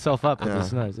 He'll wake himself up with Yeah. the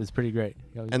snores. It's pretty great.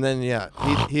 And then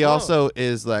he also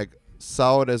is like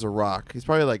solid as a rock. He's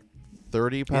probably like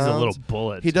 30 pounds. he's a little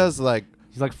bullet. He does like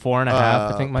He's like 4.5,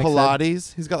 I think Mike said.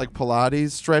 Pilates. He's got like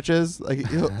Pilates stretches. Like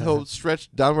he'll stretch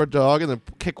downward dog and then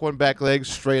kick one back leg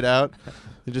straight out.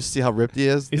 And just see how ripped he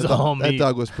is. He's that all that meat.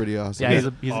 dog was pretty awesome. Yeah, he's a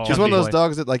Oh. He's chunky one of those boy.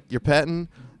 dogs that like you're petting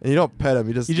and you don't pet him.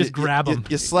 You just grab him.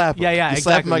 You slap him. Yeah, yeah, You exactly.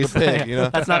 slap him like a pig. You know.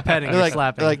 That's not petting. They're You're like,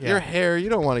 slapping. they're like yeah. your hair. You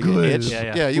don't want to get Good. itched.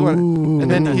 Yeah. You want. And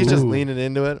then he's just Ooh. leaning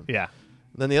into it. Yeah.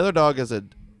 Then the other dog is a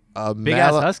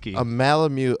Big-ass husky. a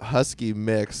Malamute husky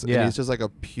mix. Yeah. And he's just like a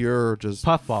pure just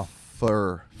Puffball.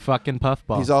 fur. Fucking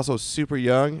puffball. He's also super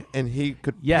young, and he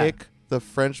could Yeah. pick the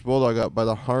French bulldog up by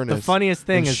the harness. The funniest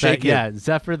thing and is that, shake it. yeah,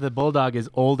 Zephyr the bulldog is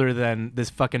older than this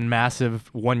fucking massive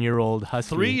 1-year-old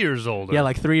husky. 3 years older. Yeah,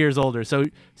 like 3 years older. So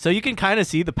you can kind of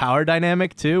see the power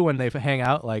dynamic too when they hang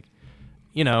out. Like,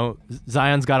 you know,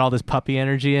 Zion's got all this puppy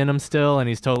energy in him still, and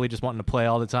he's totally just wanting to play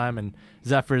all the time. And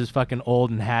Zephyr's fucking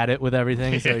old and had it with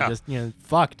everything. So he Yeah. just,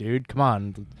 fuck, dude, come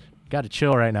on, got to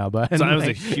chill right now, bud. Zion's a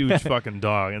Like- huge fucking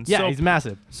dog, and yeah, so he's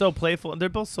massive. so playful. They're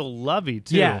both so lovey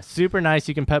too. Yeah, super nice.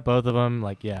 You can pet both of them.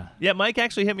 Like, yeah. Yeah, Mike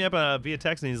actually hit me up via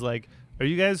text, and he's like, "Are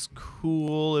you guys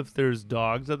cool if there's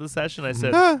dogs at the session?" I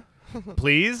said, Huh.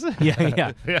 "Please."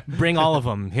 Yeah. Yeah. Bring all of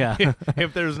them. Yeah.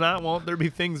 If there's not, won't there be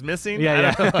things missing?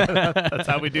 Yeah, I don't know. That's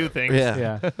how we do things. Yeah.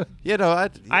 yeah. You know, I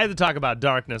had to talk about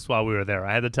darkness while we were there.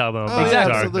 I had to tell them Oh, about yeah,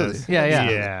 darkness. absolutely. Yeah.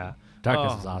 Yeah.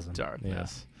 Darkness Oh, is awesome.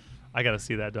 Darkness. I got to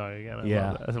see that dog again. I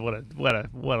Yeah. love that.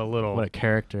 What a little What a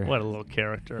character. what a little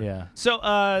character. Yeah.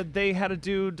 So they had a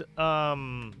dude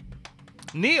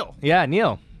Neil. Yeah,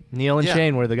 Neil and Yeah.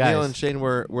 Shane were the guys. Neil and Shane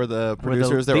were the Were the-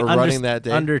 producers that the were running that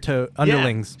day.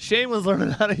 Underlings. Yeah. Shane was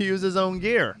learning how to use his own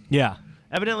gear. Yeah.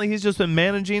 Evidently, he's just been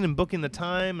managing and booking the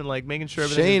time and like making sure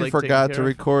everything. Shane like, forgot taken to care of.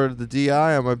 record the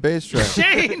DI on my bass track.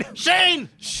 Shane.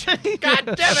 God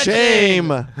damn it.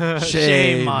 Shame.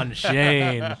 Shame on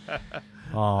Shane.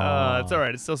 Oh, It's all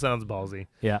right. It still sounds ballsy.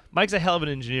 Yeah. Mike's a hell of an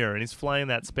engineer, and he's flying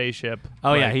that spaceship.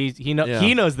 Oh yeah, like- he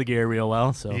Yeah. knows the gear real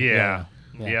well. So Yeah.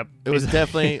 Yeah. Yep. It was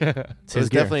definitely It's it was his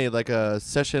gear. definitely like a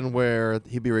session where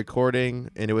he'd be recording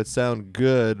and it would sound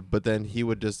good, but then he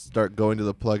would just start going to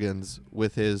the plugins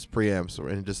with his preamps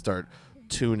and just start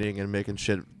tuning and making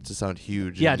shit to sound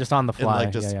huge. Yeah, and, just on the and fly.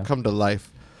 like just yeah. come to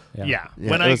life. Yeah. Yeah,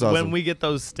 When it was when awesome. we get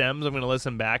those stems, I'm gonna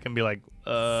listen back and be like,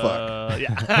 Fuck.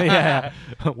 yeah. yeah.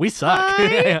 We suck.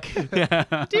 yeah. Do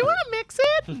you want to mix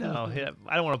it? No,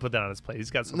 I don't want to put that on his plate.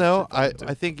 He's got some. No, shit to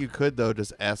I think you could though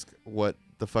just ask what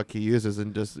the fuck he uses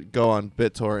and just go on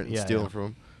BitTorrent and Yeah, steal yeah. them from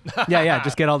him. yeah.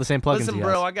 Just get all the same plugins. Listen, you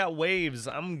bro, guys. I got Waves.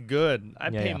 I'm good. I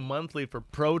Yeah, pay yeah. monthly for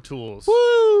Pro Tools.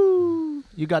 Woo!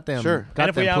 You got them. Sure. Got And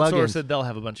if we them outsource plugins. it, they'll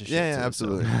have a bunch of shit. Yeah, too, so,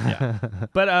 absolutely. yeah.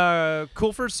 But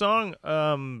cool first song.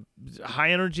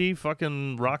 High energy,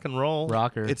 fucking rock and roll.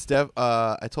 Rocker. It's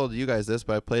I told you guys this,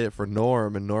 but I played it for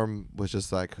Norm and Norm was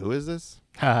just like, "Who is this?"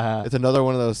 It's another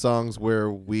one of those songs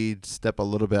where we step a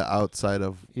little bit outside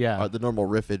of Yeah. the normal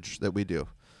riffage that we do.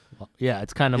 yeah,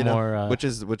 it's kind of You know, more which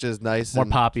is nice. more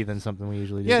and- poppy than something we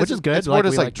usually do. Yeah, which it's, is good. It's more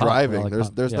just we like pop, we driving. like There's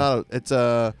pop. there's yeah. not.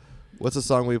 It's what's a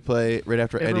song we play right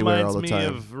after It Anywhere reminds all the me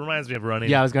time? reminds me of running.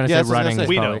 Yeah, I was gonna Yeah, say that's what I was running. gonna is say.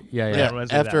 We probably- know. Yeah, Yeah, yeah. it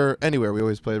reminds me of after Anywhere, we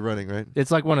always played Running, right? It's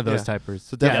like one of those Yeah. typers.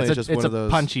 So definitely yeah, it's just a, one it's of a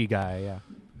those- punchy guy. Yeah.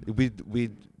 We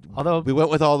Although we went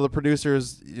with all the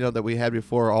producers, that we had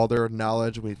before, all their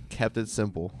knowledge. We kept it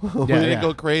simple. we Yeah, didn't yeah.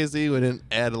 go crazy. We didn't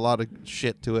add a lot of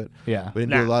shit to it. yeah. We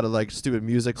didn't do Nah. a lot of like stupid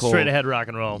musical. Straight ahead rock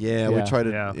and roll. Yeah, we Yeah. tried to.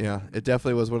 Yeah. Yeah, it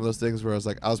definitely was one of those things where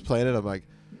I was playing it. I'm like,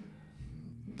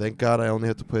 thank God I only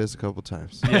have to play this a couple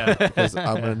times. Yeah. Because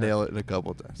I'm gonna nail it in a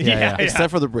couple times. Yeah, yeah.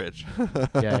 Except for the bridge.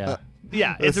 Yeah.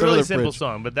 Yeah, Let's it's a start really with the simple bridge.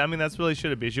 song, but that's really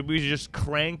should it be. Should we just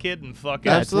crank it and fucking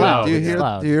Yeah, it's Absolutely. loud. Do you It's hear?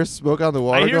 loud. Do you hear smoke on the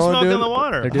water? I hear going, smoke dude? in the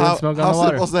water. They're doing smoke on how the water.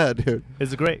 simple's that, dude?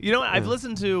 It's great. You know, I've Yeah.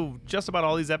 listened to just about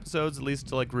all these episodes, at least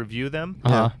to like review them.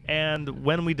 Uh-huh. And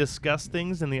when we discuss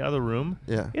things in the other room,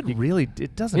 Yeah.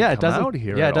 it doesn't Yeah, come it doesn't. out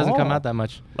here. Yeah, at it doesn't come all. out that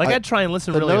much. Like I- I try and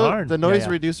listen The, really no- hard. the noise Yeah,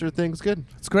 yeah. reducer thing's good.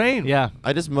 It's great. Yeah.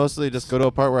 I just mostly just go to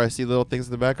a part where I see little things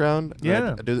in the background. and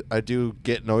Yeah. I do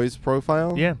get noise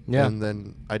profile. Yeah. Yeah. And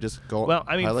then I just go. Well,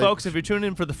 I mean, like- folks, if you're tuning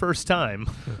in for the first time,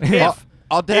 Au- if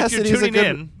Audacity is a tuning good.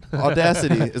 in-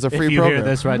 Audacity is a free if you program. hear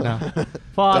this right now,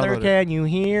 Father, Download it. can you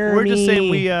hear we're me? just saying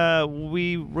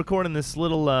we record in this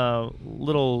little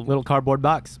little cardboard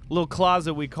box. little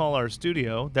closet we call our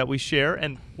studio that we share,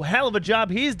 and hell of a job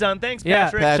he's done. Thanks, Yeah.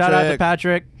 Patrick. Shout out to Patrick.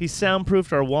 Patrick. He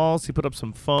soundproofed our walls. He put up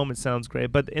some foam. It sounds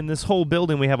great. But in this whole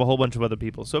building, we have a whole bunch of other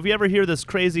people. So if you ever hear this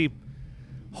crazy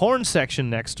horn section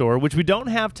next door, which we don't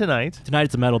have tonight, Tonight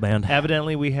it's a metal band.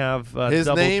 evidently we have His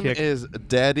double name kick. is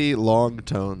Daddy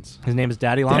Longtones. His name is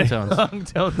Daddy Longtones.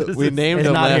 Longtones. We named it's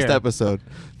him not last here. episode.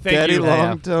 Thank Daddy you. Yeah,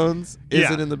 yeah. Longtones Yeah.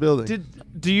 isn't in the building.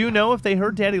 Do you know if they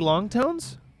heard Daddy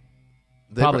Longtones?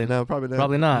 Probably no, probably not.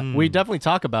 Probably not. Mm. We definitely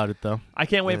talk about it though. I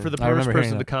can't wait Yeah. for the I first remember hearing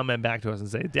person to that. comment back to us and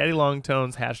say, Daddy Long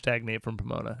Tones, #Nate from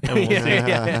Pomona. And we'll Yeah, see.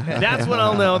 yeah. That's when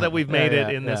I'll know that we've made Yeah,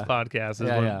 it in this yeah. podcast is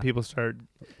Yeah, when yeah. people start,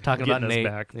 Talking Getting about us Nate.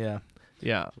 back. Yeah.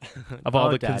 yeah, of all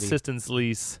Dog the daddy.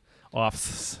 consistently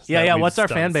offs. Yeah, that yeah. we've What's our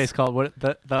fan stunts. base called? What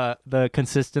the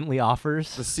consistently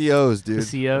offers? The COs, dude.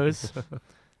 The COs.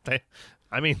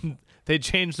 I mean, they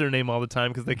change their name all the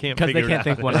time because they can't Because figure they can't it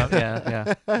think out. one up. Yeah,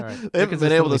 yeah. All right. They haven't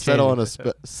been able to settle on a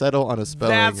consistently settle on a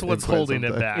spelling. That's in what's quite holding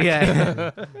some it time. back.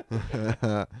 Yeah.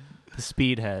 The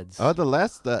speedheads. Oh, the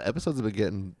last episodes have been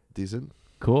getting decent.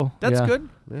 Cool. That's yeah. good.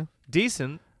 Yeah.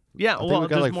 Decent. Yeah, I think well, we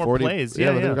got there's like more 40 plays. Yeah, Yeah,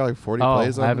 I think yeah. we got like 40 Oh,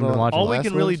 plays. I haven't been watching All we last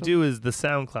can one or really something. do is the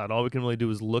SoundCloud. All we can really do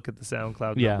is look at the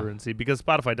SoundCloud Yeah. number and see, because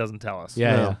Spotify doesn't tell us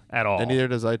Yeah, No. yeah. at all. And neither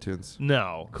does iTunes.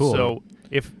 No. Cool. So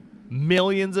if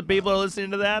millions of people are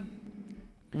listening to that,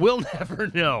 we'll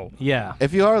never know. Yeah.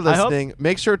 If you are I hope- listening,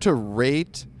 make sure to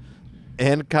rate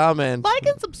and comment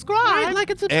and subscribe. Like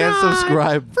and and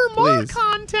subscribe for more please.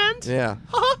 content. Yeah.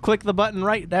 Click the button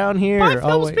right down here. Buy Oh,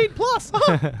 Film wait. Speed Plus.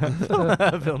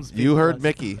 Film Speed You heard Plus.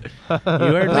 Mickey. You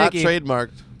heard Not Mickey.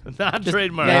 trademarked. Not Just-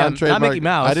 trademark. Yeah, Non-trademarked. not Mickey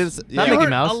Mouse. I didn't. Not Not You Mickey heard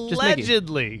Mouse, just Mickey.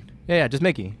 allegedly. Yeah, yeah. Just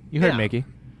Mickey. You heard Yeah. Mickey.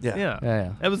 Yeah. Yeah. Yeah,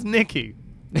 yeah. It was Nikki.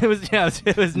 It was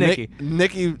it was Nicky.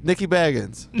 Nicky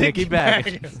Baggins. Nicky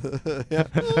Bag. Yeah.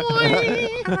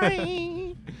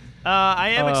 I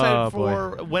am Oh, excited boy.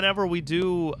 for whenever we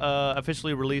do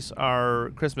officially release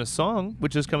our Christmas song,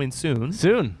 which is coming soon.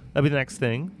 Soon. That'll be the next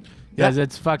thing. Yeah. Guys,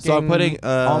 it's fucking So I'm putting,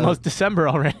 almost December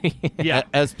already. Yeah.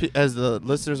 As the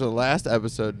listeners of the last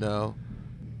episode know,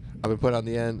 I've been putting on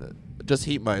the end just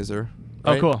Heat Miser.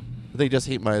 Oh, right? cool. I think just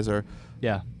Heat Miser.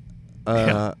 Yeah.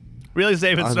 Really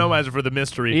saving I'm- Snow Miser for the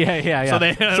mystery. Yeah, yeah, yeah. So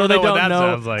they don't know what that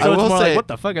sounds like. So I it's will more say, like, what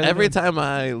the fuck? Are they every doing? time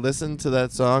I listen to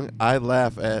that song, I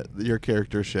laugh at your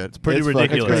character shit. It's pretty fucking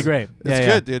ridiculous. It's pretty great. It's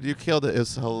Yeah, good, dude. You killed it.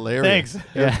 It's hilarious. Thanks.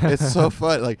 Yeah. It's so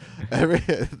fun. Like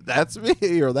that's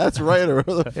me or that's right or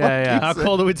whatever the fuck. Yeah, yeah. you How say.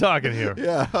 cold are we talking here?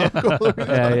 Yeah. How cold are we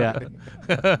Yeah, talking?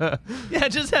 yeah. Yeah,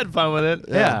 just had fun with it.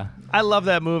 Yeah. I love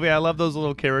that movie. I love those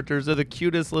little characters. They're the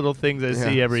cutest little things I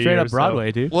see every Straight year. up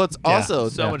Broadway, dude. Well, it's So, also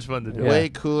so Yeah. much fun to do. Yeah. way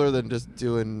cooler than just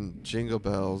doing Jingle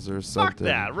Bells or something. Fuck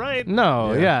that, right?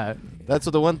 No, Yeah. Yeah. That's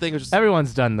what the one thing was just.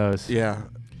 Everyone's done those. Yeah.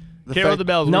 Carol of the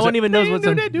Bells. No was one it- even knows what's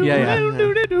on- Yeah, Yeah,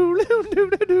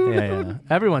 yeah. yeah.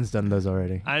 Everyone's done those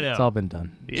already. I know. It's all been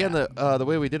done. Yeah, and the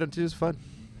way we did them too is fun.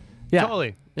 Yeah.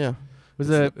 Totally. Yeah.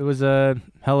 It was a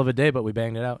hell of a day, but we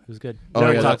banged it out. It was good. Oh, We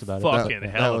already yeah, talked that about it. Fucking That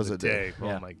hell was of a a day. day. Oh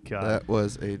Yeah. my god. That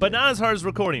was a. But day. not as hard as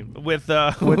recording with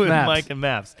With Maps. Mike and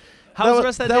Maps. How that was was the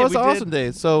rest of that that day? was We an did- awesome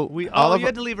day. So We all of you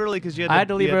had to leave early because you had. I had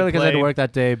to leave early because I had to play. work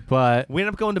that day, but We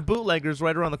ended up going to Bootleggers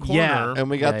right around the corner. Yeah. and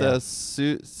we got Yeah, yeah.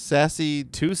 the sassy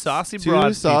Two saucy Two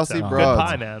broads. saucy pizza. broads. Good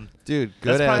pie, man. dude.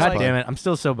 That's Good ass. probably God like- damn it, I'm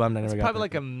still so bummed I never It's got probably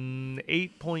that. like a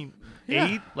 8.8,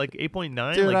 Yeah. like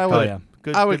 8.9. Dude, like I good, would- yeah.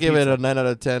 good, I would good give pizza. it a 9 out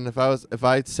of 10 if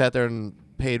I sat there and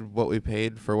paid what we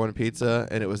paid for one pizza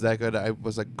and it was that good. I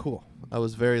was like, cool. I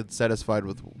was very satisfied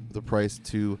with the price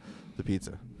to the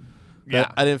pizza. Yeah.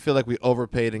 I didn't feel like we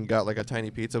overpaid and got like a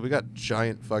tiny pizza. We got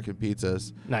giant fucking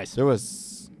pizzas. Nice. There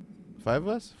was 5 of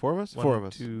us, 4 of us, 4 of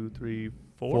us, 2, 3, 4.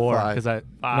 Four, Five. because I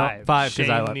Five. no, 5 because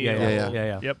I Shane left. Yeah, Neal. yeah, yeah,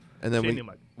 yeah. Yep. and then Shane we Neal,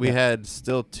 Mike. we Yeah. had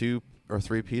still 2 or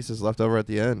 3 pieces left over at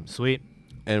the end, Sweet.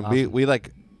 and Awesome. we like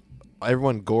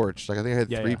everyone gorged. Like I think I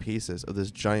had Yeah, 3 yeah. pieces of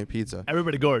this giant pizza.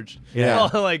 Everybody gorged. Yeah.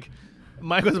 Well, like,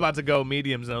 Mike was about to go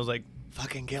mediums, and I was like,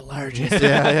 fucking get largest.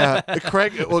 yeah.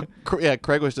 Craig,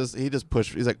 Craig was he just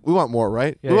pushed. He's like, we want more,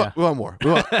 right? Yeah, we, yeah. Want, we want more.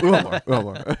 We want more. We want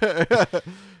more.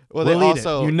 Well, they We'll eat it.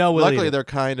 also, You know we'll luckily eat it. they're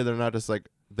kind and they're not just like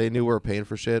they knew we were paying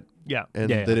for shit Yeah. and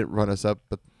Yeah, yeah. they didn't run us up,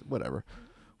 but whatever.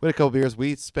 We had a couple beers.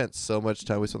 We spent so much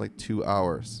time. We spent like 2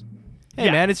 hours. Hey,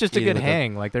 Yeah. man, it's just a Eating good with them.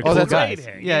 hang. Like, they're Oh, cool that's guys. great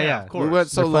hang. Yeah, Yeah, yeah. of course. We went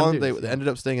so They're fun long they dudes, yeah. ended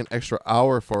up staying an extra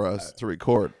hour for us to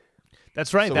record.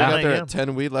 That's right. So that we got night, there yeah. at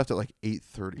 10. We left at like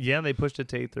 8:30. Yeah, they pushed it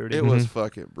to 8:30. It was Mhm.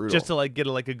 fucking brutal. just to like get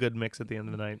a good mix at the end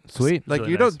of the night. Sweet. Like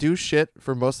really you nice. don't do shit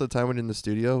for most of the time when you're in the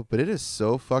studio, but it is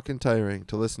so fucking tiring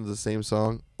to listen to the same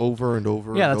song over and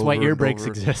over. Yeah, and that's why over ear and breaks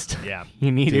over. exist. Yeah.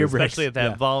 You need Dude, ear breaks. Especially at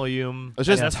that Yeah. volume. It's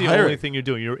just and that's the tiring. only thing you're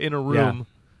doing. You're in a room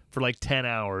for like 10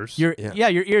 hours. Your Yeah.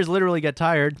 your ears literally get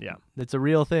tired. yeah. It's a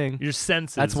real thing. Your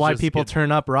senses. That's why just people get-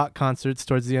 turn up rock concerts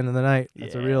towards the end of the night.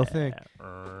 That's a real thing.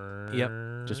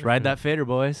 Yeah. Just ride that fader,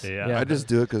 boys. Yeah. I just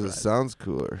do it because it sounds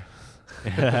cooler.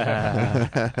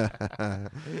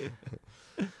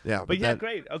 Yeah, But yeah, that-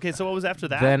 great. Okay, so what was after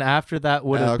that? Then after that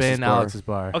would have Alex's been Bar. Alex's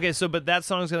Bar. Okay, so but that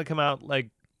song's gonna come out like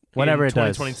Whenever in it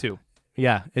does. 2022.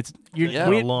 Yeah, it's you. Yeah.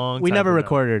 we A long we time never from now.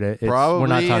 recorded it. It's, Probably we're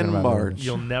not talking in about March. it.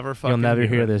 You'll never fucking You'll never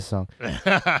hear it. this song.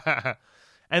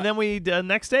 And then we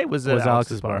next day was at was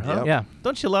Alex's Bar. Bar. Huh? Yep. Yeah,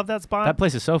 Don't you love that spot? that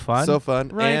place is so fun. So fun.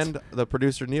 Right. And the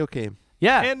producer Neil came.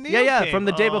 yeah, And Neil yeah, came. from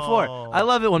the day before. Oh. I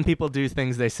love it when people do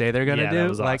things they say they're gonna Yeah, do. that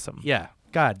was like, awesome. yeah,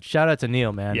 God, shout out to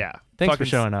Neil, man. Yeah. thanks Fucking for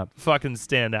showing up. Fucking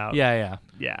stand out. Yeah.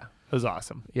 Yeah. It was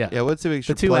awesome. Yeah. Let's see if we The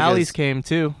should two plug alleys his- came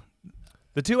too.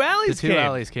 The two alleys The two came.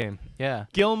 alleys came. Yeah.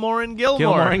 Gilmore and Gilmore.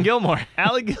 Gilmore and Gilmore.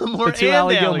 Allie Gilmore The two and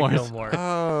Allie Allie Gilmores. Gilmore.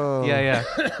 Oh.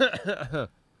 Yeah.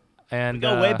 And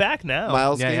Go way back now.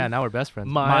 Miles Yeah, came? yeah. Now we're best friends.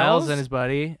 Miles and his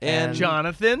buddy and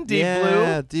Jonathan, Deep yeah,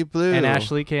 Blue. Deep Blue. and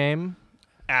Ashley came.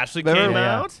 Ashley Remember- came Yeah,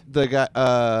 yeah. out. The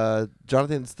guy,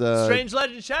 Jonathan's the. Strange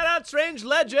Legend. Shout out Strange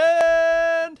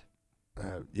Legend.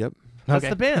 Yep. That's Okay.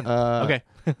 the band. Okay.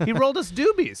 He rolled us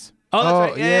doobies. Oh, that's Oh,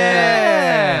 right.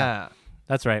 yeah.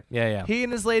 That's right. Yeah. He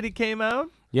and his lady came out.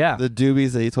 Yeah. The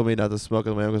doobies that he told me not to smoke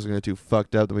them. My uncles were going to too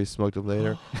fucked up. Then we smoked them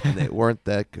later, and they weren't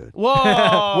that good. Whoa.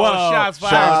 Whoa. Shots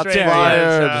fired. Shots Strange fired.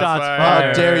 Legend. Shots How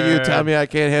fired. dare you tell me I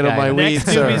can't handle Yeah, my yeah. weed,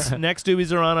 Next sir? next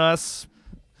doobies are on us,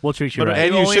 We'll treat you But right.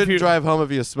 And you Only if shouldn't you- drive home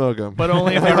if you smoke them. but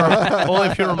only if you only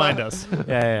if you remind us.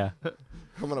 Yeah.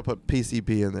 I'm gonna put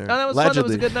PCP in there. Oh, that was fun. That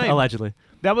was a good night. Allegedly.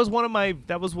 That was one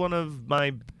of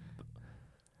my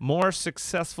more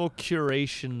successful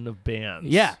curation of bands.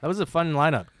 Yeah, that was a fun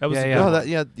lineup. That was yeah, a yeah. good No, one.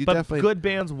 you But definitely. good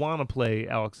bands want to play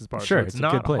Alex's Bar. Sure, so it's it's a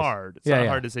good not place. hard. It's Yeah, not yeah.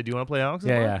 hard to say, do you want to play Alex's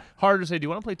Yeah, Bar? yeah. Harder to say, do you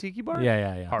want to play Tiki Bar?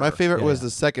 Yeah. Harder. My favorite Yeah, was yeah.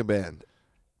 the second band.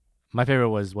 My favorite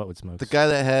was What Would Smoke. The guy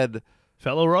that had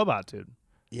Fellow Robot, dude.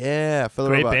 Fellow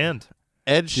Great Robot. band.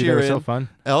 Ed Dude, they were Sheeran, so fun.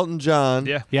 Elton John,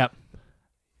 Yeah. Yep.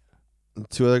 and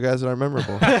two other guys that are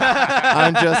memorable.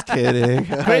 I'm just kidding.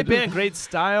 Great band, great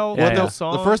style. Yeah, good yeah. The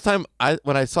songs. first time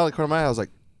when I saw the corner of my eye, I was like,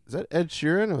 "Is that Ed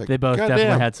Sheeran?" I'm like, They both "God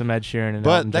definitely damn." had some Ed Sheeran and But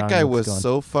Elton that John guy looks was going.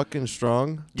 so fucking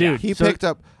strong, Dude, He so- picked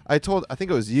up. I think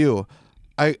it was you.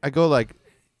 I go like,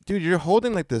 dude, you're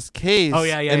holding like this case. Oh,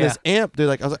 yeah, and this amp, dude.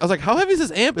 Like I was like, how heavy is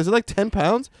this amp? Is it like 10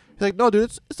 pounds? He's like, no, dude,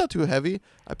 it's not too heavy.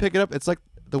 I pick it up. It's like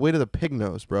the weight of the pig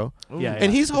nose, bro. Ooh. Yeah,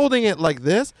 And he's holding it like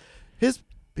this.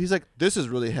 He's like, this is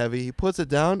really heavy. He puts it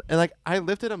down, and like I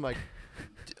lift it. I'm like,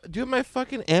 do you have my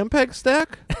fucking Ampeg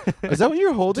stack? Is that what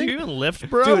you're Do holding? you even lift,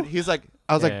 bro? Dude, he's like,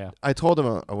 I was Yeah, like, yeah. I told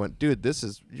him, I went, dude,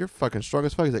 you're fucking strong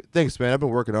as fuck. He's like, thanks, man. I've been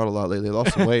working out a lot lately. I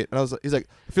lost some weight. And I was like, he's like,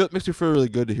 it makes me feel really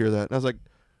good to hear that. And I was like,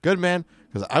 good, man.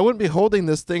 Because I wouldn't be holding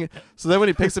this thing. So then when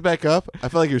he picks it back up, I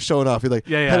felt like he was showing off. He like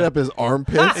Yeah, yeah. headed up his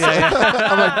armpits.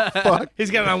 I'm like, fuck. He's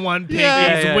got it on one pinky.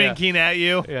 Yeah. He's Yeah. winking at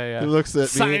you. Yeah. He looks at me.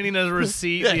 Signing a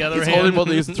receipt the other He's hand. holding both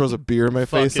of these and throws a beer in my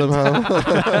face Fucking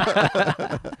somehow.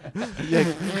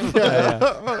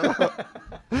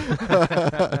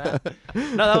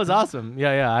 No, that was awesome.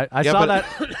 Yeah. I Yeah, saw but-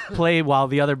 that play while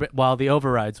the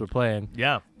overrides were playing.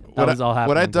 Yeah. That was all happening.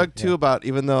 What I dug too Yeah. about,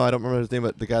 even though I don't remember his name,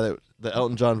 but the guy the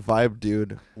Elton John vibe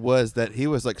dude was that he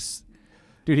was like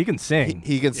Dude, he can he, sing.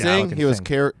 he can Yeah, sing. can He was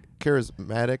sing.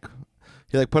 charismatic.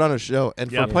 He like put on a show,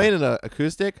 and Yeah. for playing an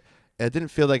acoustic, it didn't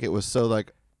feel like it was so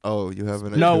like, oh, you have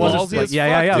an No, it acoustic. wasn't. Ballsy Like, as yeah.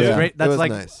 fuck, It was dude. great. It That's was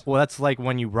like nice. well, that's like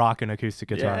when you rock an acoustic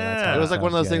guitar. That's Yeah. how It was like one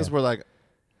of those sounds. things where like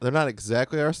they're not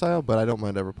exactly our style, but I don't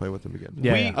mind ever playing with them again.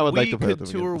 Yeah, we yeah. I would we like to play could with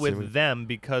them again, tour assuming. with them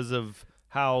because of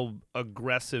how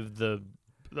aggressive the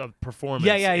performance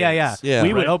Yeah. is. Yeah.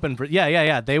 We would Right? open for.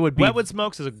 Yeah. They would be. Wetwood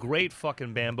Smokes is a great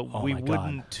fucking band, but Oh we my God.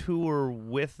 wouldn't tour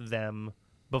with them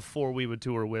before we would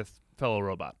tour with Fellow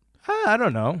Robot. I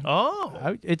don't know.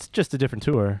 Oh, It's just a different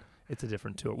tour. it's a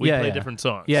different tour. We Yeah, play yeah. different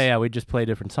songs. Yeah. We just play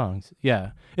different songs.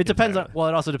 Yeah. It depends on. Entirely. Well,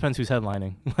 it also depends who's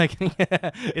headlining. Like.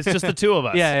 It's just the two of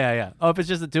us. Yeah. Oh, if it's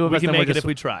just the two of We us, can then make we're it just. if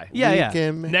we try. Yeah, We yeah.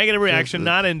 can make Negative reaction, it.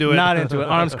 not into it. Not into it.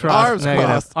 Arms crossed. Arms negative.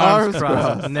 crossed. Arms Arms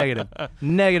crossed. crossed. Negative.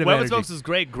 Negative Wetwood energy. Smokes is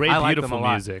great, great, I like them beautiful a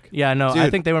lot. music. Yeah, no, I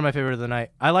Dude. think they were my favorite of the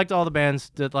night. I liked all the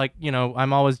bands that, like,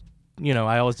 I'm always,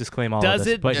 I always disclaim all Does of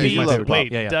this. it but Yeah, he's beat? my love favorite. pop.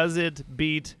 Wait, Yeah. does it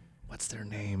beat? What's their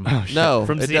name? Oh, shit. No,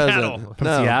 From it Seattle. doesn't. From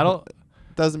No, Seattle?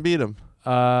 doesn't beat him.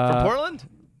 From Portland?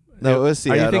 No, it was Are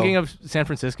Seattle. you thinking of San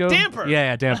Francisco? Damper.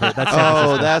 Yeah, Damper. That's San Oh,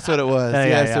 Francisco. that's what it was. Yeah,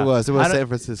 Yes, yeah. it was. It I was don't- San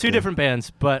Francisco. Two different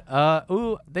bands, but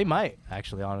they might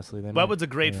actually, honestly. They might. Wetwood's a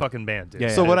great Yeah. fucking band, dude. Yeah,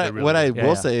 So yeah, what They I really what I are. Yeah, will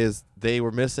yeah. say is they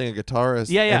were missing a guitarist.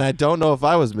 Yeah, yeah. And I don't know if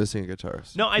I was missing a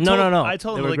guitarist. No, I No, told, no. I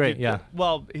told They him were like, great, yeah.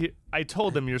 Well, I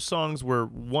told them your songs were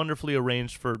wonderfully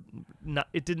arranged for. Not,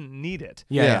 it didn't need it.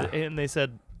 Yeah, Yeah. And they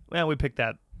said, well, we picked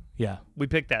that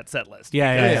set list.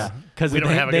 yeah. because Because we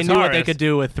don't have a they knew what they guitarist. could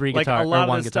do with three Like guitars a lot or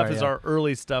one of this guitar. stuff is yeah. our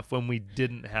early stuff when we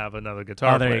didn't have another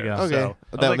guitar Oh, there you player. go. Okay, So, I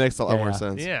was that like, makes a lot more yeah.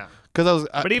 sense. Yeah, Because I was.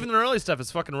 but even the early stuff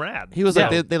is fucking rad. he was Yeah.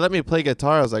 like, they let me play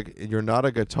guitar. I was like, you're not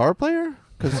a guitar player?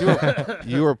 Because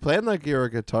you were playing like you're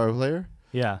a guitar player.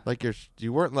 Yeah. Like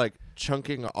you weren't like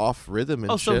chunking off rhythm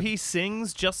and Oh, shit. so he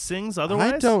just sings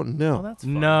otherwise? I don't Oh, know. that's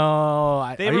fun.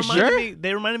 No. They are you reminded sure? me.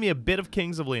 They reminded me a bit of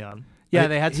Kings of Leon. Yeah,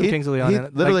 they had some Kings of Leon. He in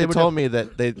it. literally they were told me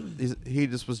that he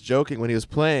just was joking when he was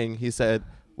playing. He said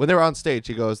when they were on stage,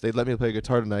 he goes, "They let me play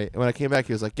guitar tonight." And when I came back,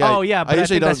 he was like, "Yeah, Oh yeah, but I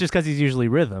usually think that's don't." just because he's usually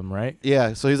rhythm, right?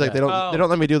 Yeah, so he's like, Yeah. they don't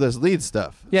let me do this lead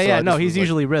stuff. Yeah, So yeah. I No, just he's was like,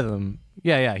 usually rhythm.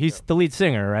 Yeah. He's the lead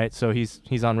singer, right? So he's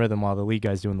on rhythm while the lead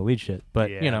guy's doing the lead shit. But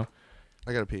Yeah. you know,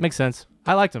 I gotta pee. makes sense.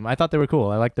 I liked them. I thought they were cool.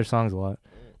 I liked their songs a lot.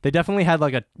 They definitely had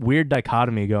like a weird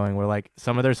dichotomy going where like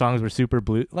some of their songs were super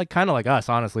blue, like kind of like us,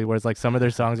 honestly. Whereas like some of their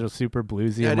songs are super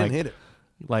bluesy Yeah, I and didn't like hate it.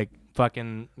 like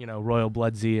fucking Royal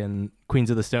Bloodsy and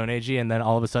Queens of the Stone Agey, and then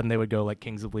all of a sudden they would go like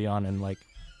Kings of Leon and like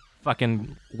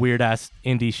fucking weird ass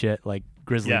indie shit like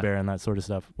Grizzly Yeah. Bear and that sort of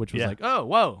stuff, which was Yeah. like, oh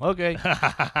whoa, okay.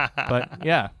 But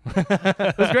yeah,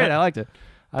 it was great. I liked it.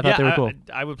 I thought they were cool.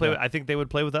 I would play. Yeah. I think they would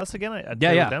play with us again. I'd Yeah,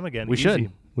 play yeah. with them again. We Easy.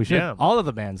 should. We should. Yeah. All of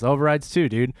the bands, the Overrides too,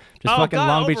 dude. Just Oh, fucking God,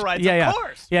 Long Beach. Overrides, Yeah, of yeah.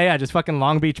 course. Yeah. Just fucking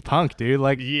Long Beach punk, dude.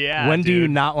 Like, Yeah, when do you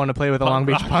dude. not want to play with a Long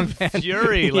Beach punk band?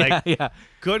 Fury, yeah, like yeah,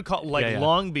 good call, like Yeah, yeah.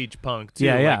 Long Beach punk too.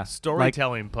 Yeah, yeah. Like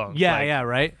storytelling punk. yeah, like, yeah.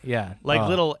 Right. Yeah. Like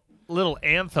Oh. little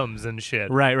anthems and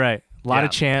shit. Right. A lot Yeah.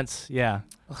 of chants. Yeah,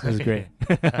 it was great.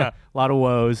 A lot of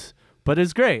woes, but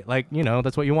it's great. Like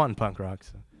that's what you want in punk rock.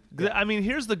 So. I mean,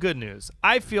 here's the good news.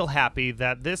 I feel happy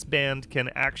that this band can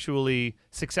actually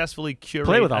successfely curate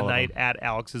Play with a all of night at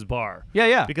Alex's Bar. Yeah,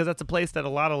 yeah. Because that's a place that a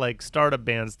lot of like startup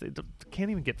bands they can't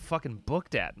even get fucking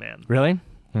booked at, man. Really?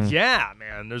 Hmm. Yeah,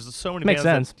 man. There's so many Makes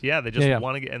bands sense. that they just Yeah, yeah.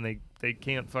 want to get and they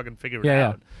can't fucking figure it Yeah, yeah.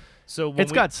 out. So when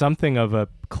It's got something of a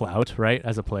clout, right,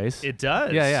 as a place. it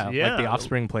does. yeah. Like the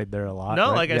Offspring played there a lot. No,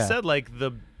 right? like I Yeah. said, like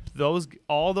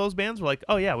all those bands were like,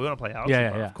 oh yeah, we want to play Alex's Yeah,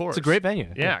 Bar, yeah. of course. It's a great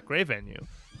venue. Yeah, great venue.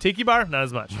 Tiki Bar, not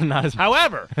as much. Not as much.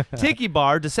 However, Tiki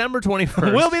Bar, December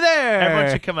 21st. We'll be there.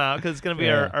 Everyone should come out because it's going to be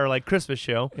Yeah. our like Christmas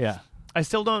show. Yeah. I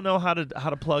still don't know how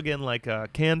to plug in like a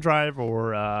can drive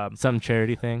or Some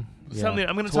charity thing. Yeah. something.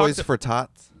 I'm going to talk Toys to for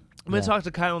Tots. I'm going to Yeah. talk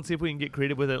to Kyle and see if we can get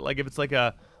creative with it. Like if it's like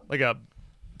a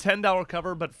 $10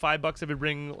 cover, but $5 if you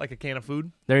bring like a can of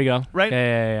food, There you go. Right?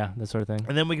 Yeah. That sort of thing.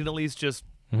 and then we can at least just.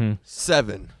 Mm-hmm.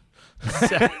 7.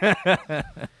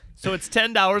 So it's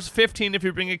 $10, $15 if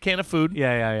you bring a can of food.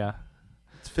 Yeah.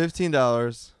 It's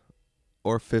 $15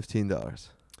 or $15.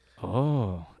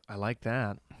 Oh. I like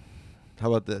that. How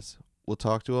about this? We'll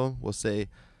talk to them. We'll say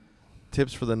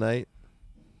tips for the night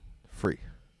free.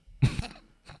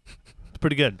 It's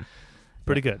pretty good.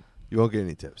 Pretty good. You won't get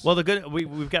any tips. Well, the good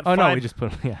we've got Oh five. no, we just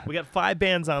put yeah. We got 5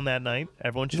 bands on that night.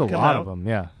 Everyone should There's a come lot out. of them.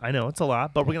 Yeah. I know it's a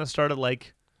lot, but we're gonna start at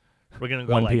we're gonna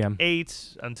go 1 like p.m.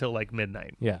 8 until like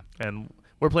midnight, Yeah. and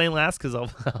we're playing last because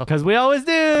Because we always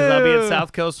do. I'll be at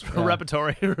South Coast Yeah.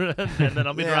 Repertory, and then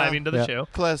I'll be Yeah. driving to the Yeah. show.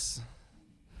 Plus,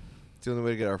 it's the only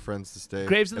way to get our friends to stay.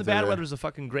 Graves in the if they're Bad there. Weather is a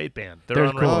fucking great band. They're They're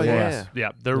on cool, Rebel yeah. Force.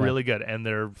 Yeah, they're Yeah. really good, and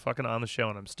they're fucking on the show,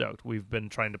 and I'm stoked. We've been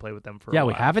trying to play with them for Yeah, a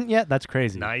we while. haven't yet. That's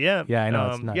crazy. Not yet. Yeah, I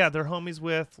know, it's nuts. Yeah, they're homies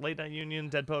with Late Night Union,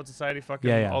 Dead Poet Society, fucking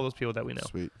Yeah. all those people that we know.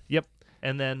 Sweet. Yep.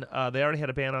 And then they already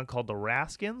had a band on called the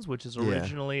Raskins, which is Yeah.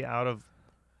 originally out of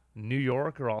New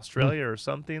York or Australia or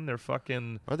something. They're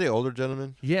fucking Aren't they older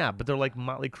gentlemen? yeah, but they're like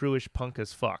Motley Crue-ish punk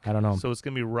as fuck. I don't know. So it's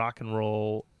gonna be rock and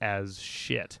roll as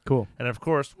shit. Cool. And of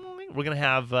course, we're gonna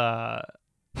have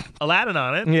Aladdin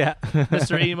on it. Yeah.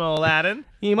 Mr. Emo Aladdin.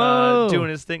 Emo. Doing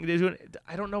his thing.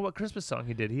 I don't know what Christmas song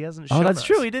he did. He hasn't Oh, shown that's us.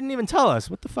 true. He didn't even tell us.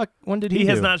 What the fuck? When did he He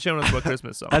has do? not shown us what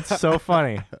Christmas song. That's so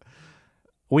funny.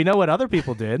 We know what other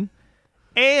people did.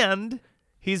 And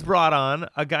he's brought on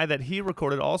a guy that he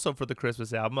recorded also for the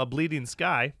Christmas album, A Bleeding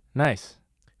Sky, Nice.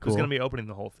 who's Cool. going to be opening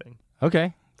the whole thing.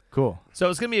 Okay. Cool. So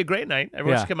it's going to be a great night.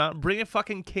 Everyone Yeah. should come out and bring a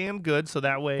fucking canned good so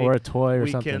that way Or a toy or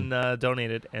we something. can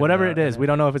donate it. And, Whatever it is. We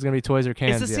don't know if it's going to be toys or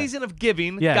cans It's the yet. season of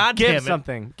giving. Yeah. God give damn it.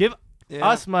 something. Give Yeah.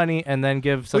 us money and then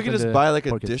give We something could just to buy like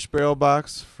a poor kids. dish barrel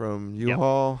box from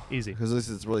U-Haul. Easy. Because at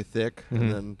least it's really thick. Mhm.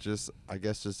 And then I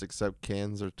guess just accept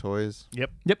cans or toys.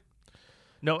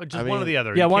 No, just I one or mean- the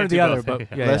other. Yeah, You one can't or the do other, both.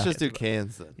 but yeah, Let's yeah. just do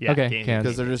cans then. Yeah, Okay, cans. cans.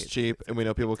 Because they're just cheap and we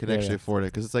know people can Yeah, actually yeah. afford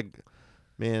it. Because it's like,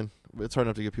 man, it's hard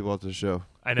enough to get people out to the show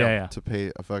I know. Yeah. to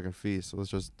pay a fucking fee. So let's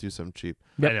just do something cheap.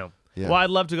 Yep. I know. Yeah. Well, I'd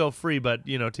love to go free, but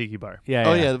Tiki Bar. Yeah.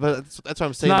 Oh yeah, but that's what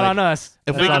I'm It's saying. not like, on us.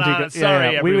 if That's we on can- Tico- Not on-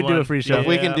 sorry, we would do a everyone. free show. if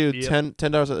we can do Yeah.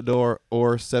 $10 at the door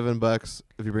or $7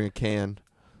 if you bring a can,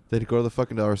 then go to the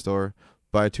fucking dollar store,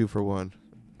 buy 2 for $1,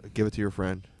 give it to your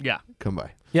friend, Yeah. come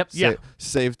by. Yep. Yeah.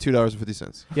 Save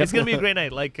 $2.50. Yep. It's gonna be a great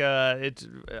night. Like it's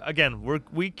again,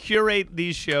 we curate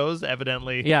these shows.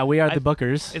 Evidently, Yeah, we are I- the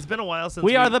bookers. It's been a while since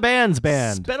We are the It's band's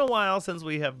band. been a while since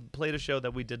we have played a show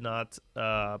that we did not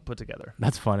put together.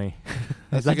 That's funny.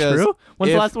 That's Is that because true?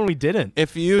 When's the if- last one we didn't?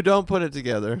 If you don't put it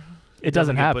together, It doesn't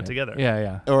doesn't get happen. put together.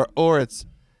 Yeah, yeah. or it's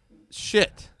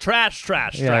shit. Trash.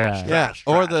 Yeah.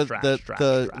 Or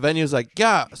the venue's like,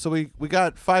 yeah. So we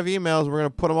got 5 emails. We're gonna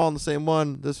put them all in the same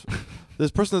one. This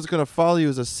person that's gonna follow you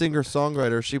is a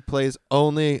singer-songwriter. She plays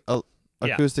only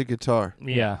acoustic guitar.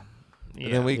 Yeah.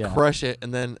 And then we crush it,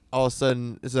 and then all of a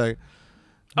sudden it's like,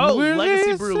 oh,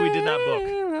 Legacy Brew we did not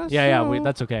book. Yeah.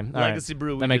 That's okay. All Legacy right.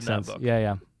 Brew we That makes did not sense. book.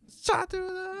 Yeah. shot through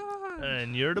the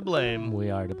And you're to blame. We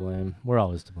are to blame. We're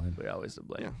always to blame. We're always to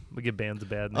blame. Yeah. We give bands a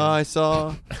bad name. I saw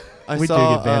We do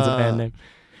give bands a bad name.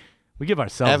 We give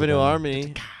ourselves Avenue a bad name.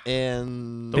 Army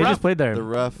and They just played there. the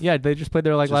Rough. Yeah, they just played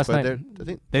there like just last played night. there. I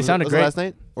think They was sounded it great. last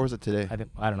night or was it today?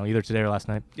 I don't know, either today or last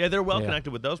night. Yeah, they're well Yeah. connected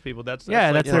with those people. That's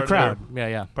Yeah, like that's their part of crowd.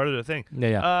 Yeah. part of their thing.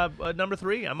 Yeah. Number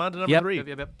 3. I'm on to number Yep. 3.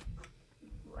 Yep.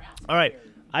 All right.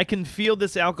 I can feel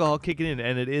this alcohol kicking in,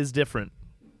 and it is different.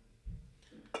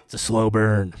 It's a slow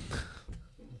burn.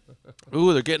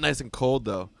 Ooh, they're getting nice and cold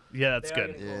though. Yeah, that's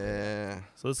good. Yeah.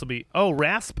 So this will be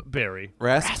raspberry.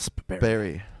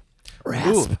 Raspberry.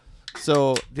 Ooh.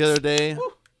 So the other day,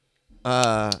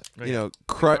 you know,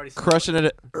 crushing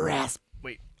it.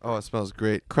 Wait. Oh, it smells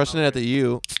great. Crushing it at the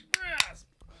U.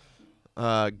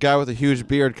 Guy with a huge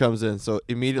beard comes in, so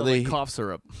immediately Like cough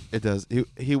syrup. it does.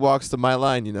 He walks to my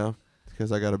line, you know,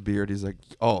 because I got a beard. He's like,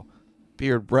 "Oh,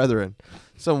 beard brethren."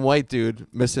 Some white dude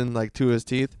missing like 2 of his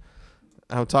teeth.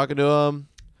 I'm talking to him.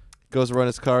 Goes to run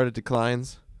his card. It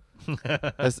declines.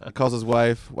 Calls his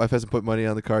wife. Wife hasn't put money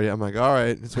on the card yet. I'm like, all right,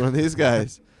 it's one of these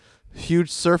guys.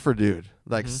 Huge surfer dude,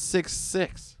 like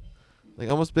 6'6", like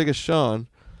almost big as Sean.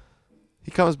 He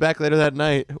comes back later that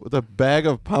night with a bag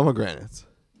of pomegranates.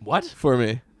 What? For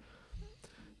me.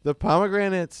 The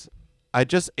pomegranates, I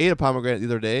just ate a pomegranate the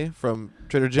other day from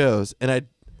Trader Joe's, and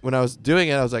when I was doing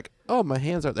it, I was like, oh, my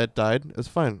hands aren't that dyed. It's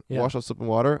fine. Yeah. Wash off soap and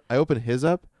water. I opened his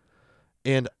up,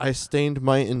 and I stained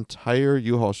my entire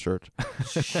U-Haul shirt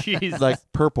Jeez. like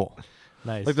purple.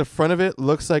 Nice. Like the front of it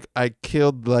looks like I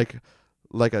killed like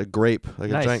a grape, like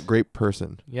Nice. a giant grape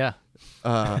person. yeah.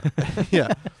 Yeah.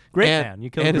 Great and, man. You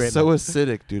killed and a great it's so man.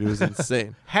 acidic, dude. It was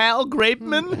insane. Hal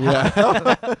Grapeman?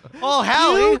 Yeah. Oh,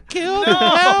 Hallie. killed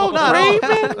No, not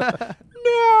Raven?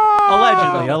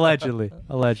 No.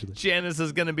 Allegedly. Janice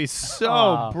is going to be so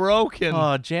Aw. broken.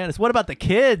 Oh, Janice. What about the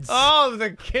kids? Oh,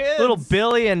 the kids. Little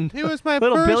Billy and He was my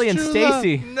little first Billy and true love.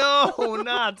 Stacy. No,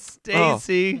 not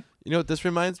Stacy. You know what this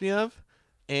reminds me of?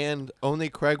 And only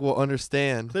Craig will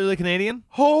understand. Clearly Canadian.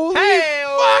 Holy Hey,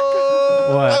 fuck!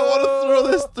 What? I want to throw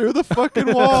this through the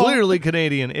fucking wall. Clearly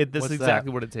Canadian. This What's is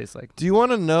exactly what it tastes like. Do you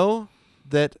want to know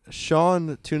that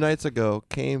Sean 2 nights ago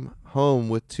came home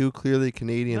with 2 Clearly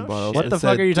Canadian No bottles? shit. What and the said,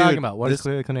 fuck are you talking "Dude, about? What is this-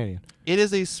 clearly Canadian? It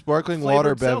is a sparkling Flavored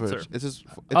water seltzer. beverage. It's just,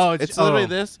 Oh, it's literally oh.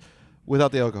 this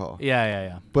without the alcohol.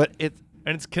 Yeah. But it,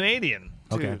 And it's Canadian.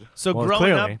 Okay. Dude. So Well,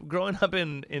 growing clearly. up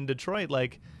in Detroit,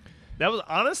 like that was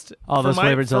honest. All for those my-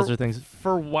 flavored for- seltzer things.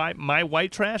 For my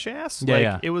white trash ass. Yeah, like,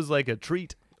 yeah. It was like a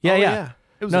treat. Yeah, Oh, yeah. yeah.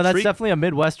 It was No, a that's treat. definitely a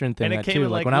Midwestern thing. And it that came too.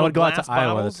 in Like like when I would go out glass to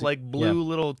Iowa, bottles, that's like blue yeah.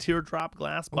 little teardrop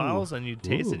glass bottles, and you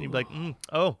taste it and you'd be like,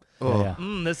 Oh, Yeah.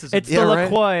 this is. It's Yeah, the right.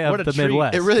 LaCroix What of a the treat.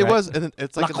 Midwest. it really right? was. And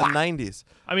it's like in the 90s.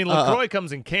 I mean, Lacroix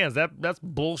comes in cans. That's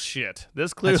bullshit.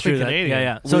 This clearly That's true. Canadian.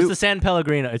 Yeah. So We- it's the San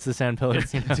Pellegrino. It's the San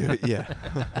Pellegrino Dude, yeah.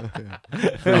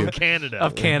 From Canada.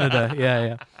 of Canada.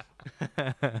 Yeah.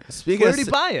 Speaking Where of, did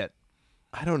he buy it?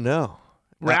 I don't know.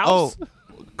 Ralph's?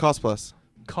 Oh, Cost Plus.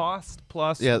 Cost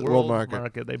Plus. Yeah, the World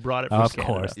Market. They brought it from Of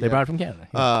Canada. course, they Yeah. brought it from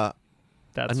Canada.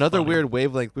 That's Another funny. weird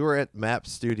wavelength. We were at Map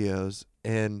Studios,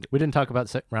 and We didn't talk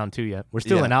about round 2 yet. We're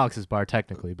still Yeah. in Alex's bar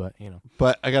technically, but you know.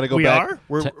 but I gotta go We back. are.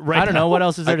 We're Te- right I don't know now. what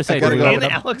else is there I to say. gotta Do we go. wrap In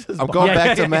it up? Alex's I'm bar. going Yeah,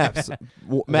 back yeah, to Maps.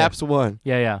 Maps 1.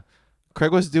 Yeah.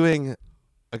 Craig was doing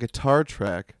a guitar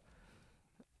track,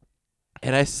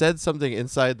 and I said something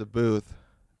inside the booth,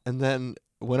 and then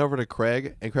went over to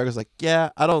Craig, and Craig was like, "Yeah,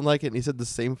 I don't like it," and he said the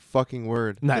same fucking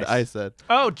word Nice. that I said.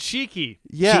 Oh, cheeky.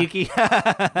 Yeah, Cheeky.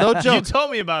 no You joke.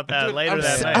 told me about that Dude, later I'm,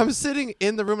 that si- night. I'm sitting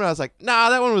in the room, and I was like, "Nah,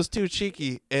 that one was too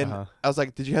cheeky." And Uh-huh. I was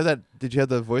like, "Did you have that? Did you have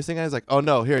the voicing?" I was like, "Oh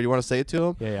no, here, you want to say it to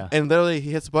him?" Yeah. And literally, he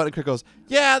hits the button, and Craig goes,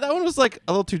 "Yeah, that one was like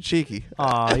a little too cheeky."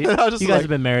 Aw, And I was just you guys like, have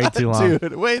been married too long.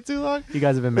 Dude, way too long. You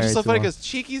guys have been Which married is so too funny long. because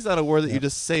cheeky's not a word that you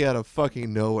just say out of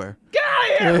fucking nowhere. Get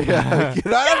out of here! Yeah, get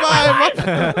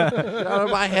out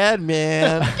of my head,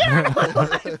 man.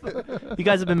 You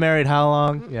guys have been married how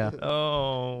long? Yeah.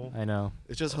 Oh. I know.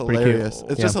 It's just pretty cute. hilarious.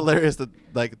 It's Yeah. just hilarious that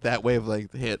like that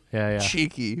wavelength hit. Yeah.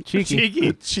 Cheeky. Cheeky.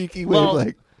 Cheeky. Cheeky Well,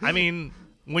 wavelength. I mean,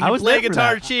 when I you was play there for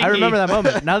guitar that. cheeky. I remember that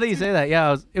moment. Now that you say that,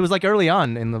 yeah, it was like early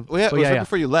on in the. Well, yeah, it oh, was yeah, right yeah.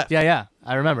 before you left. Yeah.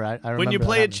 I remember. I remember. When you that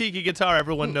play a happening. cheeky guitar,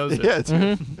 everyone knows it. Yeah, it's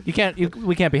You can't.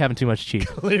 We can't be having too much cheek.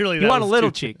 Clearly, You that want a was little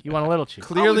too- cheek. You want a little cheek.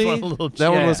 clearly want a little that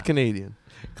one cheek. was Yeah. Canadian.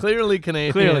 Clearly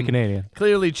Canadian. Clearly Canadian.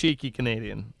 Clearly cheeky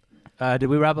Canadian. Did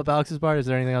we wrap up Alex's bar? Is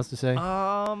there anything else to say?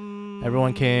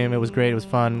 Everyone came. It was great. It was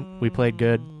fun. We played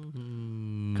good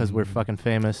because we're fucking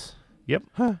famous. Yep.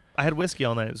 I had whiskey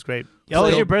all night. It was great. Oh, it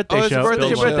was your birthday it's show. your It was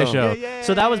birthday your birthday show. show.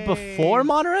 So that was before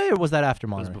Monterey, or was that after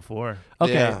It was Monterey? before.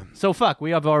 Okay. Yeah. So fuck.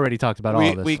 We have already talked about all We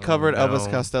of this. we covered no. Elvis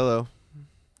Costello.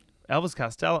 Elvis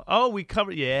Costello. Oh, we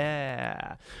covered.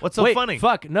 Yeah. What's so Wait, funny?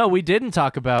 fuck. No, we didn't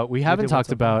talk about. We haven't did. What's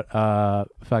talked so about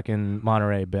fucking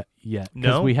Monterey yet. 'Cause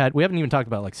No? we haven't even talked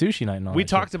about like sushi night and all We that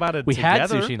shit. talked about it We had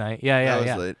together, sushi night. Yeah, yeah, That was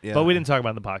yeah. late, yeah. but we didn't talk about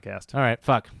it in the podcast. All right,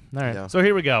 fuck. All right. Yeah. So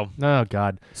here we go. Oh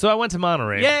God. So I went to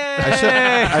Monterey. Yay!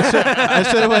 I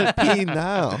should have went pee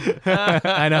now.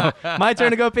 I know. My turn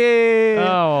to go pee.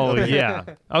 Oh yeah.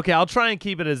 Okay, I'll try and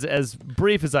keep it as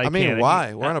brief as I can. mean,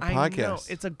 why? We're on a I know. podcast.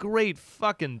 It's a great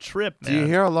fucking trip, man. Do you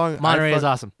hear how long Monterey I is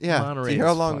awesome. Yeah. Monterey Do you hear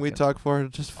how is long we fucking talk for?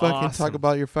 Just fucking awesome. talk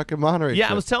about your fucking Monterey. Yeah, I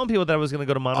trip. was telling people that I was going to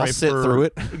go to Monterey. I'll sit for, through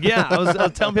it. Yeah, I was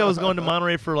telling people I was going to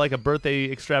Monterey for like a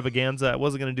birthday extravaganza. I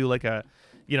wasn't going to do like a,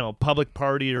 public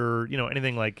party or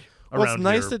anything like Well, around it's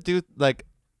nice here. to do like.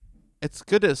 It's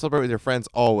good to celebrate with your friends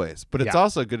always, but it's Yeah.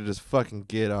 also good to just fucking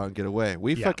get out and get away.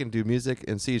 We Yeah. fucking do music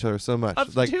and see each other so much. Oh,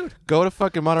 Like, dude. go to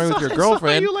fucking Monterey with I your saw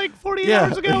girlfriend. you like 48 Yeah,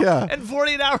 hours ago, yeah. and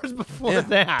 48 hours before Yeah,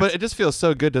 that. But it just feels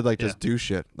so good to like Yeah. just do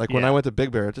shit. Like when Yeah. I went to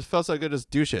Big Bear, it just felt so good to just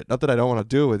do shit. Not that I don't want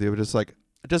to do it with you, but just like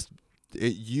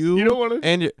you You don't wanna-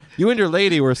 and you and your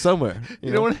lady were somewhere.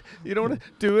 you don't want to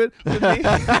do it with me.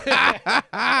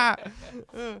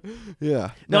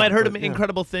 Yeah. No, I'd heard but, yeah.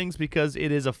 incredible things because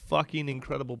it is a fucking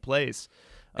incredible place.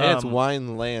 And it's Um,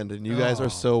 wine land, and you guys oh, are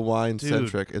so wine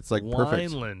centric. It's like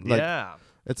perfect. Wineland, Like, yeah.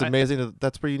 It's I- amazing that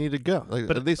that's where you need to go. Like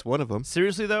But- at least one of them.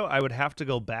 Seriously though, I would have to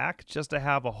go back just to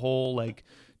have a whole like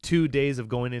 2 days of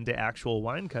going into actual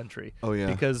wine country. Oh yeah.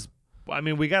 Because I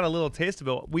mean, we got a little taste of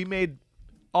it. We made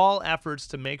all efforts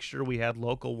to make sure we had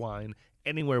local wine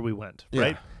anywhere we went, Yeah.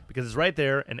 right? Because it's right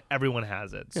there and everyone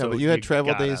has it. Yeah, so but you had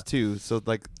travel gotta- days too, so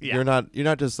like Yeah. you're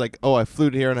not just like, oh, I flew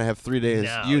here and I have 3 days.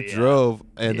 No, you yeah. drove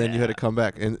and then you had to Yeah. come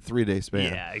back in 3 day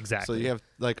span. Yeah, exactly. So you have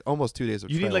like almost 2 days of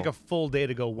You need travel. like a full day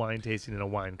to go wine tasting in a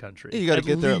wine country. You got to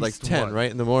get there at like least 10, one. right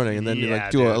in the morning, and then you Yeah,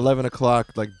 like do dude. a 11 o'clock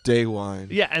like day wine.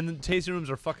 Yeah, and the tasting rooms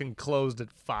are fucking closed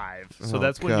at 5. So Oh,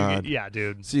 that's when you God. get, yeah,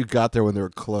 dude. So you got there when they were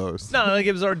closed. No, like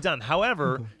it was already done.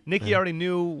 However, Nikki already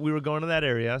knew we were going to that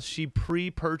area. She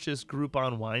pre-purchased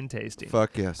Groupon wine tasting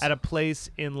Fuck yes. at a place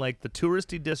in like the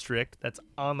touristy district that's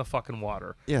on the fucking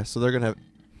water. Yeah, so they're gonna have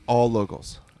all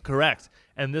locals. Correct.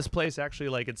 And this place actually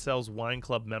like it sells wine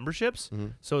club memberships. Mm-hmm.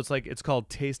 So it's like it's called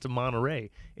Taste of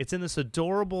Monterey. It's in this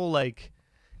adorable like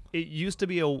it used to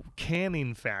be a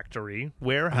canning factory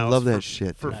warehouse love that for,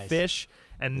 shit. for Nice. fish.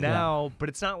 And now, but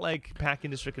it's not like Packing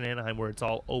District in Anaheim where it's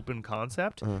all open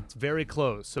concept. It's very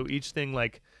closed. So each thing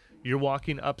like you're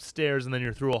walking upstairs and then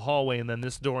you're through a hallway and then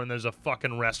this door and there's a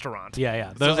fucking restaurant. Yeah, yeah.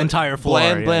 So The it's like entire floor.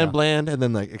 Bland, yeah, bland, yeah. bland, and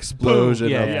then like explosion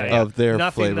Yeah, of, yeah, yeah. of their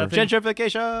Nothing, flavor. nothing.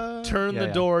 Gentrification. Turn Yeah, the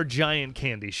yeah. door, giant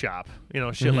candy shop.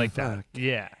 Shit like that. Fuck.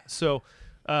 Yeah. So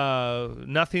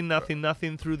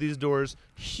nothing through these doors.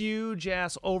 Huge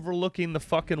ass overlooking the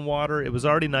fucking water. It was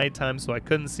already nighttime, so I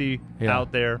couldn't see Yeah.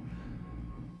 out there.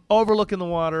 Overlooking the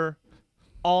water.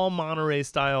 All Monterey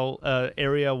style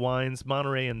area wines,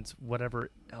 Monterey and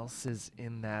whatever else is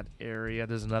in that area.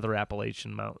 There's another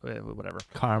Appalachian whatever.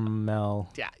 Carmel.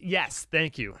 Yeah. Yes.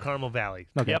 Thank you. Carmel Valley.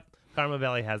 Okay. Yep. Carmel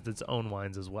Valley has its own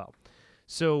wines as well.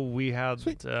 So we had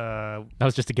That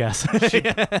was just a guess. yeah,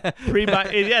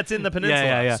 it's in the peninsula.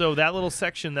 Yeah, yeah. So that little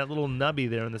section, that little nubby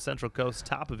there in the Central Coast,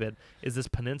 top of it is this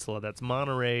peninsula. That's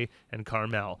Monterey and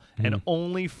Carmel, and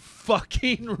only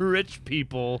fucking rich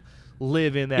people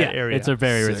live in that Yeah, area. it's a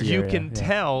very Sick. rich You area, can yeah.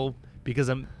 tell because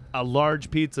a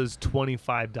large pizza is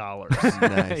 $25.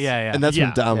 Nice. Yeah. And that's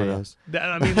Yeah. from Domino's.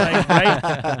 I mean,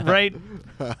 like, right.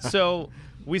 So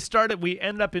we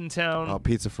ended up in town Oh,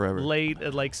 pizza forever. late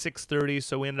at like 6:30,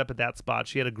 so we ended up at that spot.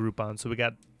 She had a Groupon, so we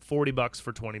got $40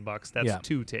 for $20. That's Yeah.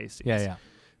 2 tastings. Yeah.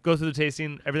 Go through the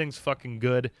tasting. Everything's fucking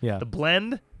good. Yeah. The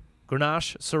blend,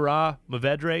 Grenache, Syrah,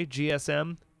 Mourvedre,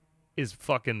 GSM, is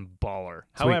fucking baller.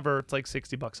 However, it's like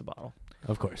 $60 a bottle.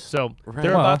 Of course. So Right.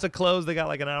 they're Well- about to close. They got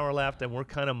like an hour left, and we're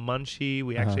kind of munchy.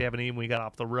 We actually haven't eaten. We got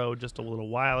off the road just a little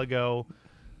while ago.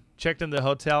 Checked into the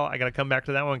hotel. I got to come back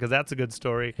to that one because that's a good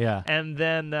story. Yeah. And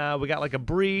then we got like a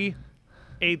brie.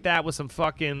 Ate that with some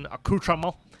fucking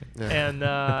accoutrement. Yeah.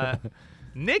 And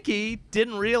Nikki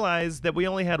didn't realize that we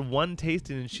only had 1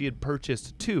 tasting and she had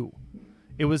purchased 2.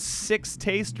 It was 6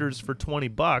 tasters for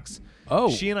 $20. Oh.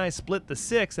 She and I split the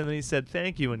 6, and then he said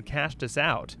thank you and cashed us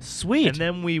out. Sweet. And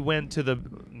then we went to the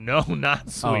not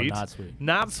sweet. not sweet.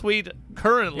 Not sweet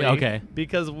currently. Yeah, okay.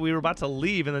 Because we were about to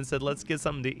leave and then said let's get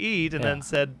something to eat and Yeah. then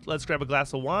said let's grab a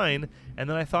glass of wine and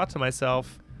then I thought to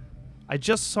myself I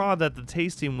just saw that the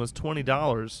tasting was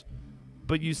 $20,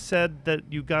 but you said that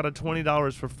you got a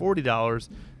 $20 for $40.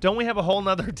 Don't we have a whole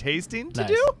nother tasting to Nice.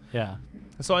 do? Yeah.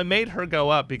 So I made her go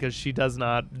up because she does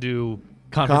not do.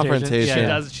 Confrontation.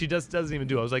 Yeah, yeah. She just doesn't even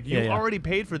do it. I was like, you Yeah, yeah. already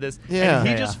paid for this. Yeah. And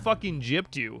he Yeah, just yeah. fucking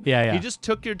gypped you. Yeah, yeah. He just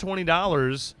took your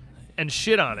 $20 and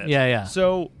shit on it. Yeah, yeah.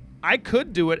 So I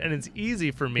could do it, and it's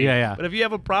easy for me. Yeah, yeah. But if you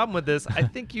have a problem with this, I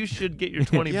think you should get your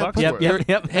 20 Yeah, bucks but worth.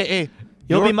 Yep. Hey,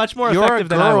 You'll be you're- much more you're a effective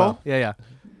than I girl. will. Yeah, yeah.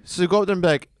 So you go up there and be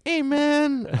like, "Hey,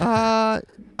 man, I was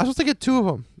supposed to get 2 of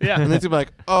them." Yeah. And then she'll be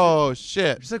like, "Oh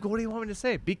shit." She's like, what do you want me to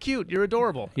say? Be cute. You're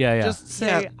adorable. Yeah, yeah. Just say,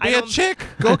 Yeah, I be a don't- chick.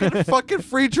 Go get fucking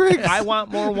free drinks. I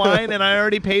want more wine, and I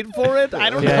already paid for it. I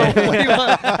don't Yeah, know. yeah, What do you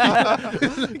want?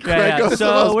 Yeah, yeah. goes the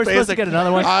So most we're supposed to basic, get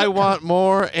another one. I want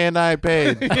more, and I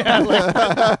paid. Yeah, like,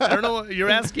 I don't know. You're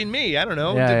asking me. I don't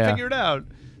know. Yeah, to yeah. figure it out.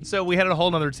 So we had a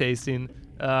whole nother tasting,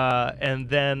 and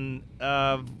then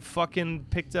fucking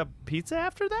picked up pizza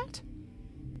after that.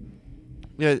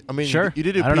 Yeah, I mean, Sure. you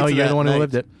did do I don't know. pizza You're that the one who night.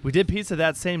 lived it. We did pizza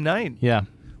that same night. Yeah.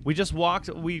 We just walked.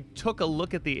 We took a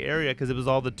look at the area because it was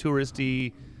all the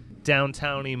touristy,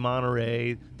 downtowny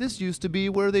Monterey. This used to be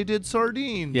where they did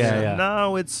sardines. Yeah, yeah.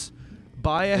 Now it's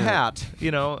buy a hat. You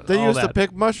know. They all used that. to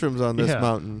pick mushrooms on this Yeah.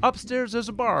 mountain. Upstairs, there's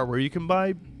a bar where you can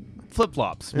buy flip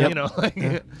flops. Yep. You know,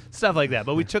 like stuff like that.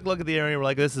 But we took a look at the area. We're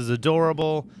like, this is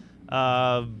adorable.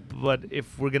 But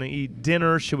if we're gonna eat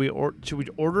dinner, should we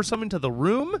order something to the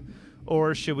room,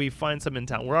 or should we find some in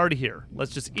town? We're already here.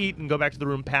 Let's just eat and go back to the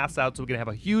room, pass out, so we can have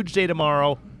a huge day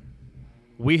tomorrow.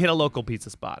 We hit a local pizza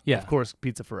spot. Yeah. Of course,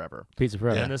 Pizza Forever. Pizza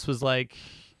forever. And this was like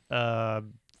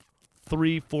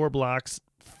 3-4 blocks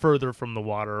further from the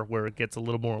water, where it gets a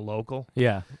little more local.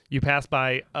 Yeah. You pass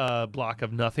by a block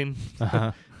of nothing,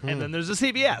 Uh-huh. and then there's a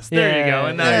CVS. There you go. Yeah,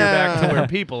 And now you're back to yeah. where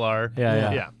people are.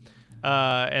 Yeah, yeah.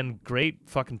 And great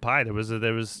fucking pie. There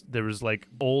was like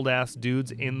old ass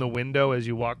dudes in the window as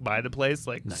you walk by the place,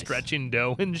 like Nice. stretching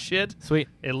dough and shit. Sweet.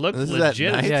 It looked This is at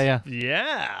legit. night? Yeah, yeah.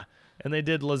 Yeah. And they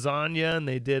did lasagna, and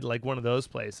they did like one of those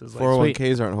places. Like,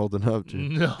 401ks aren't holding up,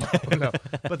 dude. no, no.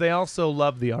 But they also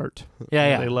love the art. Yeah,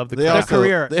 yeah. They love the They craft. also,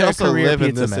 career- they they're also career live in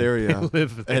pizza this men. area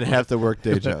Live and have to work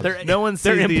day jobs. They're- No one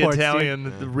they're sees the imports, dude.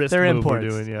 Italian the wrist They're move we're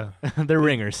imports. doing. Yeah. They're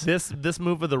ringers. This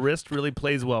move of the wrist really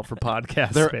plays well for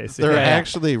podcast They're, space. they're Yeah.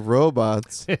 actually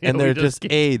robots, Yeah, and we they're just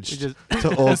just aged just-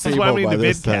 to old This is people why we by need the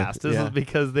this time. vidcast. This yeah. is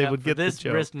because they Yeah, would for get this the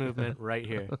joke. wrist movement right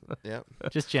here. Yep.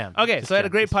 Just jam. Okay, Just so I had a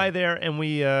jam, great just pie jam. there, and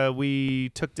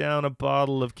we took down a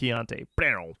bottle of Chianti.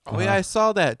 Oh yeah, I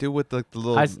saw that dude with the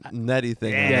little I s- netty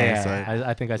thing Yeah, on Yeah, the yeah, side.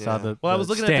 I think I saw Yeah. the, Well, I the was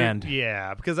looking stand. at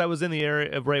the because I was in the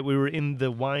area. Right, we were in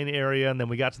the wine area, and then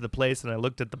we got to the place, and I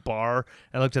looked at the bar,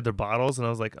 and I looked at their bottles, and I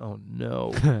was like, oh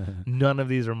no, none of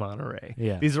these are Monterey.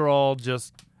 Yeah. These are all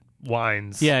just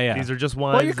wines. Yeah, yeah. These are just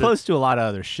wines. Well, you're that- close to a lot of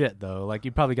other shit though. Like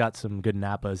you probably got some good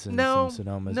Napas and No, some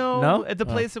Sonomas. no. At the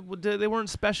Oh. place, they weren't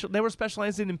special. They were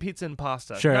specializing in pizza and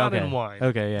pasta, Sure, not okay. in wine.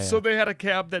 Okay, yeah, So yeah. they had a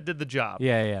cab that did the job.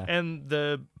 Yeah, yeah, And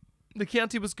the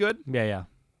Chianti was good, yeah,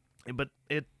 yeah. but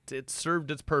it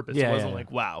served its purpose. Yeah, it wasn't yeah,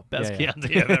 like, wow, best Yeah, yeah.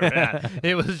 Chianti I've ever had.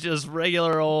 It was just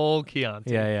regular old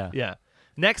Chianti. Yeah, yeah. Yeah.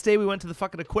 Next day we went to the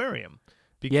fucking aquarium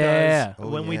because Yeah. Oh,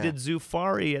 when we yeah. did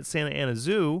Zoofari at Santa Ana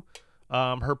Zoo,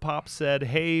 her pop said,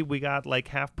 hey, we got like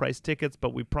half price tickets,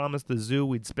 but we promised the zoo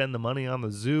we'd spend the money on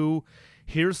the zoo.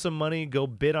 Here's some money. Go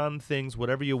bid on things.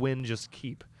 Whatever you win, just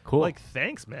keep. Cool. Like,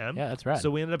 thanks, man. Yeah, that's rad.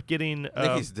 So we ended up getting. I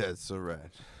think he's dead. So rad.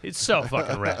 It's so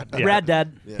fucking rad. Yeah. Rad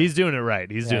Dad. Yeah. He's doing it right.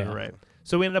 He's Yeah, doing yeah. it right.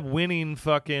 So we ended up winning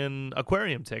fucking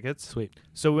aquarium tickets. Sweet.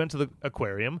 So we went to the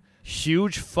aquarium.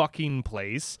 Huge fucking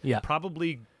place. Yeah.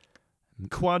 Probably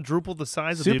quadruple the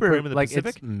size of the Super. aquarium in the Like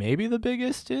Pacific. it's maybe the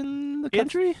biggest in the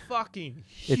country. It's fucking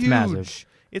huge. It's massive.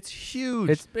 It's huge.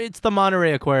 It's the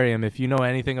Monterey Aquarium. If you know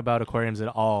anything about aquariums at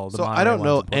all, the So Monterey I don't one's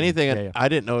know important. anything. Yeah, yeah. I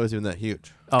didn't know it was even that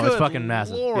huge. Oh, it's Good fucking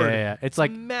massive. Lord. Yeah, yeah, yeah. It's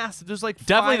like massive. There's like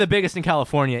definitely the five, biggest in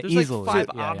California, There's easily. like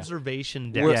 5 Yeah, yeah.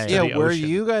 observation decks. Where, Yeah, to yeah. the where ocean.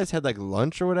 you guys had like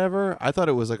lunch or whatever, I thought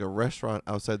it was like a restaurant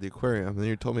outside the aquarium, and then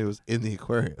you told me it was in the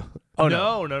aquarium. Oh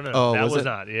no. no. Oh, that was was it?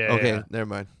 not. Yeah. Okay, yeah. never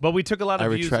mind. But we took a lot of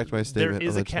I views. retract my statement, There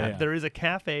is a allegedly. Yeah. there is a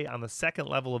cafe on the second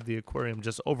level of the aquarium,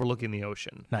 just overlooking the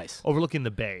ocean, Nice. overlooking the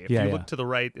bay. If Yeah, you yeah. look to the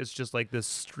right, it's just like this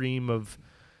stream of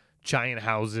giant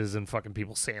houses and fucking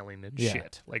people sailing and Yeah.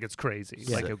 shit. Like it's crazy. It's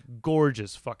Yeah. like a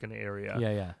gorgeous fucking area.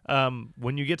 Yeah, yeah.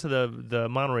 When you get to the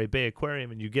Monterey Bay Aquarium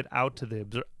and you get out to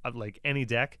the like any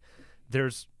deck,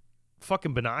 there's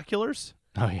fucking binoculars.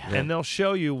 Oh yeah. And they'll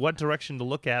show you what direction to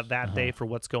look at that Uh-huh. day for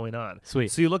what's going on.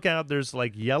 Sweet. So you look out, there's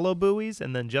like yellow buoys,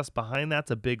 and then just behind that's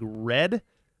a big red,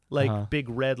 like Uh-huh. big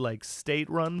red, like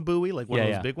state-run buoy, like one Yeah, of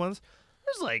those yeah. big ones.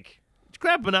 There's like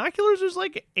grab binoculars. There's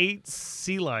like 8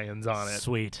 sea lions on it.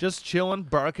 Sweet. Just chilling,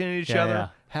 barking at each Yeah, other, yeah.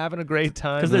 having a great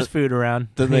time. Because there's food around.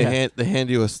 Then they Yeah. hand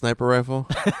you a sniper rifle.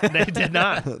 They did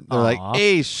not. They're like, Aw.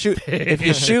 hey, shoot! If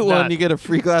you shoot Not. one, you get a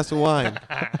free glass of wine.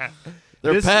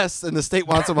 They're This- pests, and the state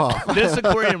wants them off. This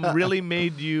aquarium really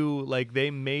made you like they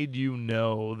made you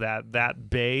know that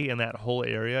bay and that whole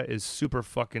area is super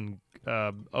fucking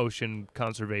ocean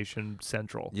conservation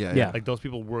central. Yeah. Like those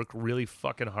people work really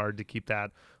fucking hard to keep that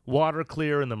water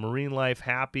clear and the marine life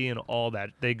happy and all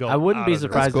that. They go. I wouldn't out be of their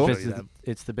surprised way cool. if to show you that.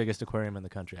 it's the biggest aquarium in the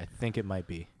country. I think it might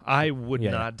be. I would Yeah,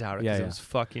 not doubt it yeah, because yeah. it was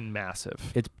fucking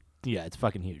massive. Yeah, it's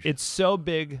fucking huge. It's so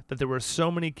big that there were so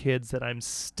many kids that I'm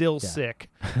still Yeah. sick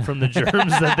from the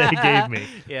germs that they gave me.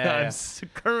 Yeah, I'm yeah.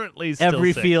 Currently still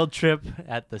Every sick. field trip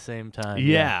at the same time.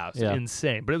 Yeah, it's yeah.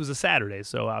 insane. But it was a Saturday,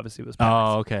 so obviously it was packed.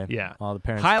 Oh, okay. Yeah. All the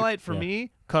parents. Highlight for yeah.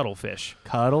 me, cuttlefish.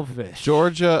 Cuttlefish.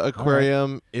 Georgia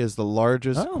Aquarium is the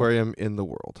largest Oh. aquarium in the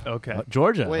world. Okay.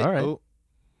 Georgia. Wait, All right. oh.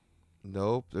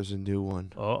 Nope, there's a new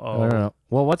one. I don't Uh-oh. know.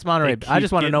 Well, what's Monterey? They I just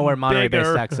keep want to know getting where Monterey Bay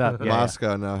bigger. stacks up. Yeah, yeah.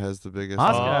 Moscow now has the biggest.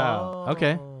 Moscow.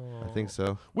 Okay. I think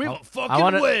so. We have I- a fucking I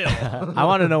wanna- whale. I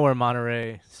want to know where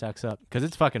Monterey stacks up because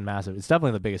it's fucking massive. It's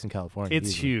definitely the biggest in California. It's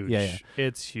easily. huge. Yeah,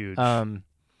 It's huge. yeah.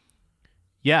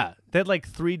 Yeah. They had like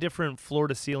 3 different floor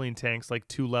to ceiling tanks, like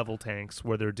 2 level tanks,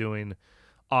 where they're doing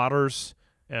otters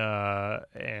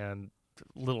and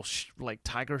little like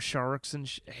tiger sharks and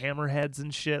hammerheads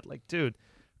and shit. Like, dude,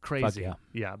 crazy.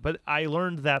 yeah. But I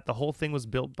learned that the whole thing was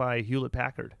built by Hewlett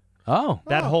Packard. Oh.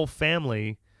 That whole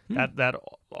family, Hmm. that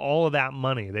all of that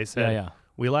money, they said, Yeah, yeah.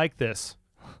 we like this.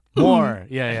 More.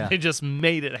 Yeah, yeah. They just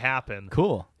made it happen.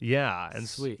 Cool. Yeah, and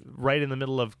Sweet. right in the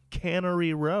middle of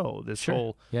Cannery Row, this Sure.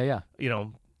 whole, Yeah, yeah.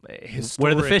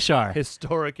 historic, Where the fish are.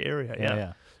 historic area. Yeah,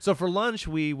 yeah. So for lunch,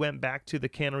 we went back to the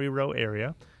Cannery Row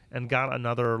area and got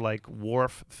another like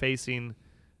wharf facing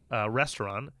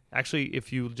restaurant. Actually,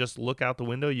 if you just look out the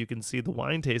window, you can see the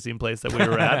wine tasting place that we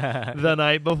were at the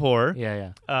night before.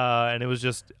 Yeah, yeah. And it was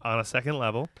just on a second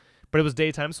level, but it was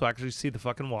daytime, so I actually see the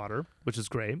fucking water, which is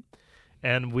great.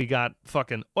 And we got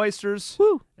fucking oysters.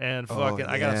 Woo. And Oh, fucking,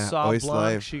 I got a yeah, Sauv Oyster Blanc.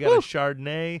 Life. She got a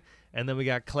Chardonnay, and then we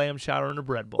got clam chowder and a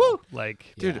bread bowl.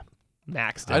 Like, Dude, Yeah.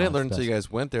 maxed I out. didn't learn that's until you guys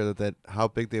went there that how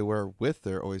big they were with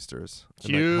their oysters.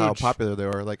 And, Huge. like, how popular they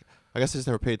were. Like, I guess I just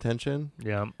never paid attention.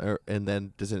 Yeah. And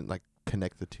then doesn't like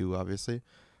connect the two, obviously.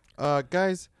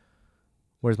 Guys,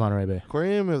 Where's Monterey Bay?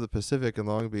 Aquarium of the Pacific in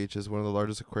Long Beach is one of the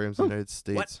largest aquariums in the United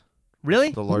States.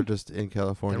 Really? The largest in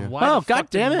California. And why Oh, the fuck God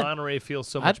damn did it. Monterey feel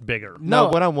so I- much bigger? No, No.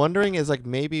 what I'm wondering is like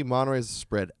maybe Monterey's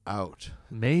spread out.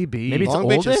 Maybe. Maybe it's Long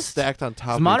Beach is oldest? stacked on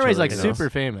top. of each Monterey's other, like you know? super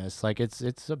famous. Like it's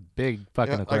a big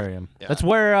fucking Yeah, like- aquarium. yeah. That's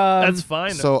where That's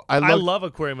fine. So I I looked- love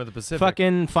Aquarium of the Pacific.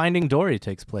 fucking Finding Dory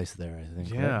takes place there. I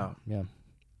think. right? Yeah. Yeah.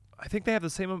 I think they have the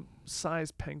same size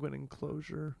penguin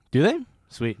enclosure. Do they?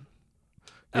 Sweet.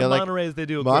 At Yeah, like, Monterey's they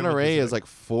do. Aquarium of the Monterey is Pacific. like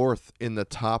 4th in the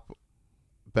top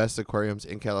best aquariums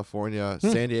in California. Hmm.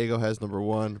 San Diego has number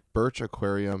 1, Birch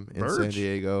Aquarium in San Birch?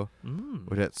 Diego, Mm.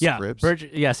 which has Yeah. scripts. Birch,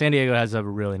 yeah. San Diego has a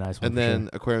really nice one. And for then sure.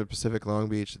 Aquarium of the Pacific, Long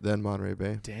Beach, then Monterey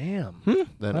Bay, Damn.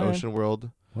 then All right. Ocean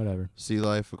World, Whatever. Sea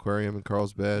Life Aquarium in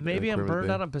Carlsbad. Maybe and I'm Aquarium of the burned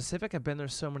Bay. out on Pacific. I've been there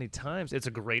so many times. It's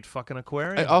a great fucking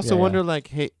aquarium. I also Yeah, wonder, like,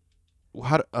 hey,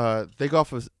 they go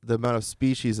off of the amount of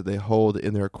species that they hold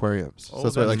in their aquariums. So Oh,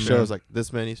 that's why it like that's shows true. like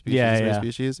this many species, Yeah, this many yeah.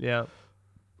 species. yeah.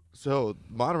 So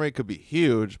Monterey could be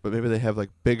huge, but maybe they have like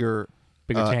bigger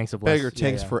Tanks of less. bigger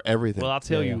tanks yeah. for everything. Well, I'll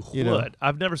tell Yeah, you, yeah. You know. what.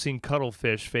 I've never seen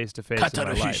cuttlefish face to face in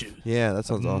my life. Yeah, that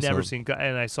sounds awesome. Never seen,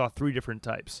 and I saw 3 different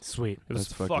types. Sweet. It was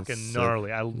That's fucking fucking sick.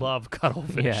 gnarly. I love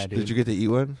cuttlefish. Yeah, dude. Did you get to eat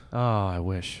one? Oh, I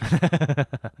wish.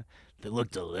 They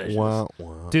look delicious. Wow,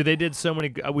 wow. Dude, they did so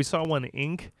many. We saw one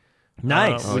ink.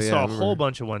 Nice. Oh, we yeah, saw I a whole remember.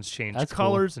 bunch of ones change That's cool.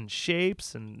 colors and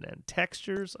shapes and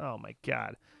textures. Oh my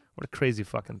god, what a crazy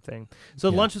fucking thing! So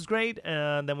Yeah. lunch was great,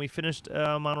 and then we finished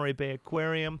Monterey Bay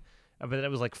Aquarium, but then it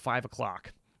was like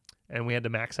 5:00, and we had to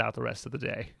max out the rest of the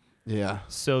day. Yeah.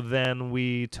 So then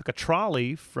we took a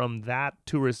trolley from that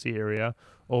touristy area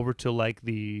over to like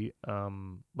the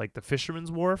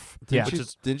Fisherman's Wharf. Yeah.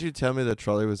 Didn't you tell me the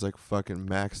trolley was like fucking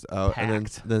maxed out, and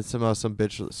Packed. then somehow some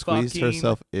bitch squeezed Fucking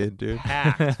herself in, dude?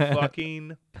 Packed,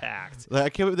 fucking packed. Like, I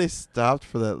can't believe they stopped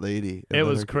for that lady. and It let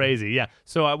was her go. crazy, yeah.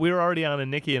 So we were already on, and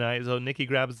Nikki and I. So Nikki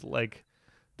grabs like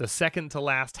the second to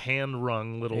last hand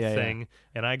rung little Yeah, thing,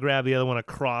 and I grab the other one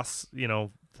across,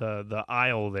 the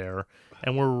aisle there,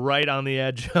 and we're right on the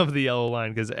edge of the yellow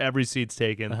line because every seat's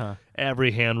taken, Uh-huh.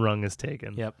 every hand rung is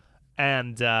taken. Yep.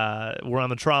 And we're on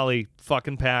the trolley,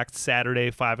 fucking packed.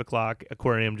 Saturday, 5:00,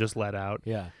 aquarium just let out,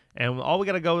 Yeah. and all we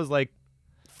gotta go is like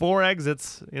 4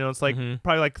 exits. It's like Mhm.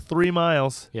 probably like 3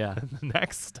 miles. Yeah. The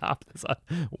next stop is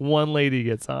one lady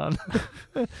gets on.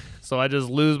 So I just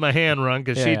lose my hand run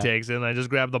because she Yeah. takes it, and I just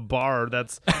grab the bar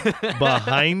that's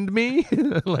behind me.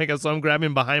 So I'm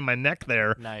grabbing behind my neck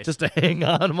there Nice. just to hang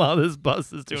on while this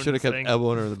bus is You doing should have its kept thing.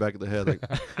 elbowing her in the back of the head. Like,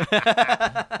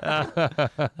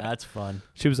 That's fun.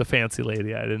 She was a fancy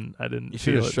lady. I didn't You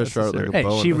should have feel it stretched her out like necessary. a Hey,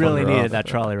 bow she and really thunder needed off. that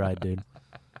trolley ride, dude.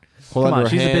 Hold Come onto on, her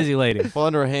she's hand, a busy lady. Hold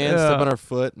under her hand, Yeah. step on her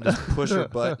foot, and just push her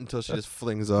butt until she just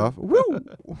flings off. Woo!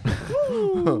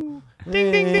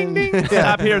 Ding, ding, ding, ding.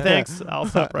 Stop here, thanks. I'll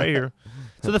stop right here.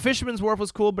 So the Fisherman's Wharf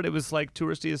was cool, but it was like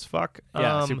touristy as fuck.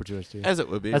 Yeah, super touristy. As it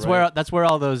would be. That's right? where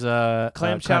all those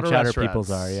Clam chowder peoples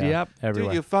are. restaurants. Yeah. Yep. Everywhere.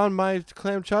 Dude, you found my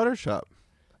clam chowder shop.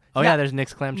 Oh Yeah. yeah, there's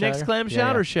Nick's Clam Chowder. Nick's Clam Yeah,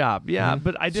 Chowder yeah. Shop. Yeah, Mhm.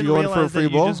 but I So didn't you going for a realize free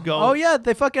that bowl? you just go. Oh yeah,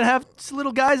 they fucking have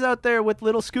little guys out there with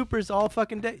little scoopers all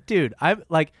fucking day. Dude, I'm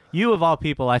like you of all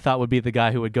people I thought would be the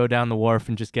guy who would go down the wharf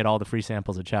and just get all the free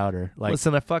samples of chowder. Like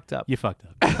Listen, I fucked up. you fucked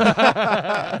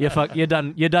up. you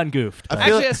done goofed. I but-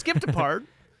 feel Actually, I skipped a part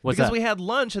What's because that? we had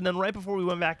lunch, and then right before we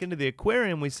went back into the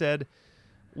aquarium, we said,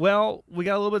 "Well, we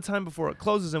got a little bit of time before it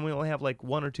closes, and we only have like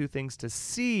 1 or 2 things to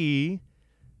see."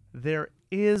 There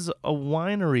is a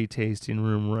winery tasting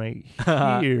room right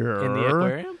here in the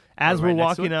aquarium? As Or we're right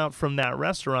next to walking it? out from that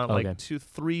restaurant, Okay. like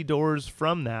 3 doors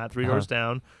from that, 3 doors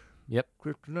down. Yep.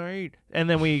 Kryptonite. And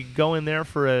then we go in there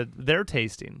for their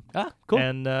tasting. Ah, cool.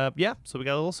 And so we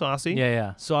got a little saucy. yeah,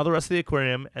 yeah. Saw the rest of the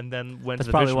aquarium, and then went That's to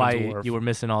the probably why Fisherman's Wharf. you were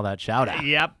missing all that chowder.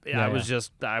 Yep. Yeah, I was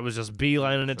just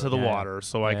beelining it to the Yeah, yeah. water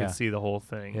so I Yeah, could yeah. see the whole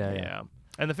thing. Yeah, yeah.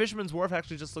 And the Fisherman's Wharf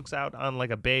actually just looks out on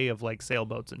like a bay of like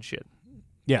sailboats and shit.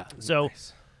 Yeah. So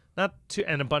not too,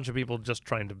 and a bunch of people just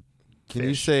trying to Can you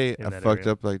fish say in I that fucked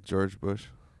area. up like George Bush?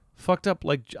 Fucked up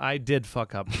like I did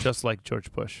fuck up just like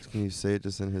George Bush. Can you say it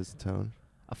just in his tone?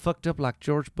 I fucked up like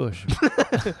George Bush.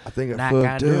 I think I Not fucked gonna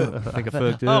up. do it. I think I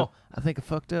fucked Oh, up. I think I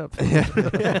fucked up.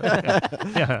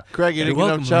 Yeah. Craig, you Hey, didn't get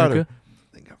welcome, enough chowder. America.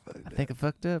 I think I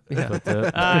fucked up. Yeah. Fucked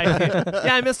up.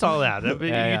 I missed all that. You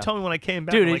yeah. told me when I came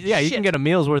back. Dude, I'm like, yeah, you shit. can get a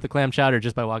meal's worth of clam chowder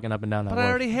just by walking up and down that But I wharf.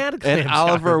 already had a clam And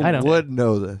chowder. Oliver I know. would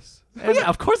know this. Oh, yeah,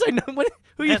 of course I know. Who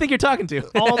do you And- think you're talking to?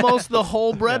 Almost the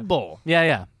whole bread bowl. Yeah,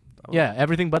 yeah. Yeah,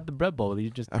 everything but the bread bowl. You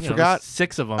just I you know, forgot- there's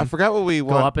 6 of them. I forgot what we Go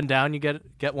want. up and down, you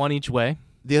get one each way.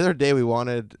 The other day we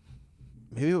wanted,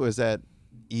 maybe it was at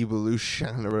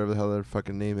Evolution or whatever the hell their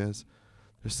fucking name is.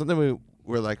 There's something we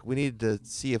were like, we need to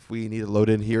see if we need to load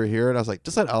in here or here. And I was like,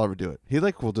 just let Oliver do it. He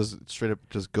like will just straight up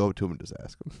just go up to him and just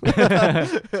ask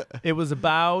him. It was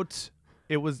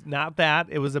not that.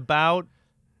 It was about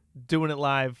doing it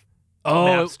live. Oh,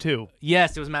 Maps too.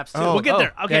 Yes, it was maps 2. Oh, We'll get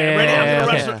there. Okay, yeah, ready? yeah, I'm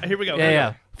gonna yeah, rush. Here we go. Yeah, here we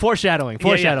yeah. go. Foreshadowing. Yeah, yeah.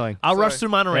 Foreshadowing. I'll rush Sorry. through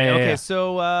Monterey. Yeah, yeah, Okay, yeah.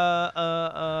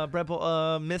 so bread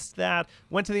bowl, missed that.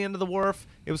 Went to the end of the wharf.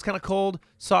 It was kind of cold.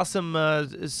 Saw some Well,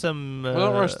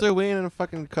 don't rush through. We ain't in a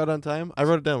fucking cut on time. I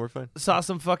wrote it down. We're fine. saw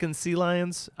some fucking sea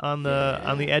lions on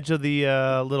the edge of the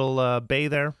little bay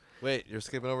there. Wait, you're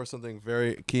skipping over something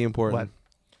very key important. What?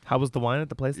 How was the wine at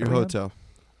the place? Your that we went? hotel.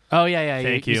 Oh, yeah, yeah.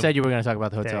 Thank you you. said you were going to talk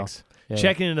about the hotel. Thanks. Yeah,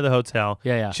 Checking into the hotel.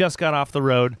 Yeah, yeah. Just got off the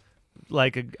road,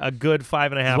 like a good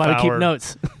 5.5 That's why we keep hour.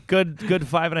 notes. Good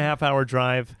 5.5 hour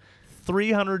drive.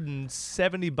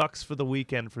 $370 for the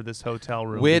weekend for this hotel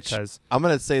room. Which because I'm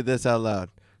gonna say this out loud.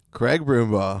 Craig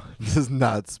Broombaugh does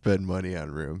not spend money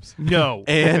on rooms, no,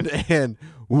 and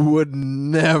would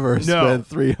never spend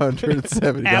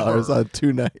 $370 Ever. on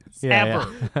 2 nights. Yeah,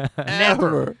 ever,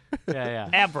 Ever. Yeah, yeah.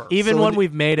 ever. Even So when when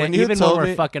we've made it, when you even when told we're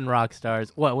me- fucking rock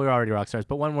stars. Well, we're already rock stars,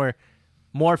 but when we're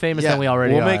more famous Yeah, than we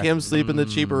already we'll are. make him sleep in the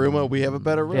cheaper room. We have a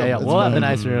better room. Yeah, yeah. It's We'll have the fine.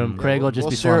 nice room. Craig will just We'll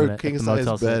be share slumming a it at king the size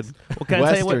Motel bed. 6. Well, can I tell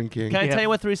you Western what? King. Can I Yeah. tell you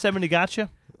what 370 got you?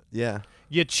 Yeah.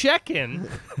 You check in,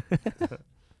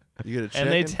 You get a check. and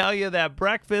they tell you that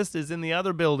breakfast is in the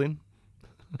other building,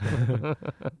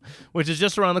 which is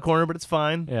just around the corner, but it's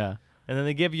fine. Yeah. And then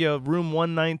they give you room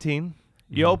 119.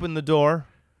 You Mhm. open the door,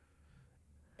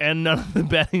 and none of the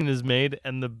bedding is made,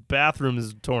 and the bathroom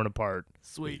is torn apart.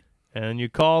 Sweet. And you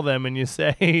call them and you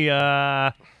say,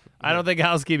 I don't think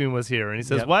housekeeping was here. And he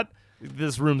says, Yep. what?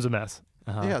 This room's a mess.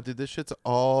 Uh-huh. Yeah, dude, this shit's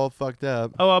all fucked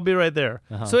up. Oh, I'll be right there.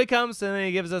 Uh-huh. So he comes and then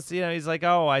he gives us, he's like,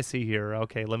 oh, I see here.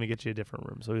 Okay, let me get you a different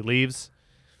room. So he leaves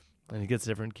and he gets a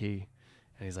different key.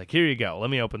 And he's like, here you go. Let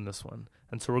me open this one.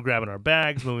 And so we're grabbing our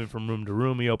bags, moving from room to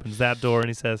room. He opens that door and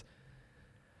he says,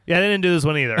 yeah, they didn't do this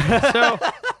one either. So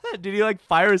Did he like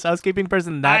fire his housekeeping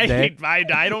person that day?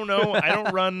 I don't know. I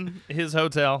don't run his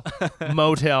hotel,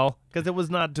 motel, because it was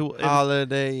not to. It was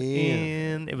Holiday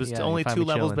Inn. It was Yeah, only you find 2 me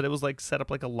levels, chilling. but it was like set up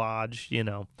like a lodge.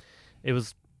 It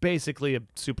was basically a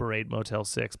Super 8 Motel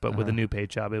 6, but with a Uh-huh. new paint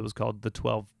job. It was called the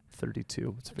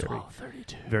 1232. It's very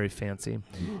 1232. very fancy.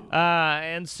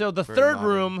 And so the third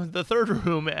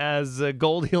room, as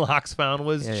Goldilocks found,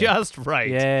 was just right.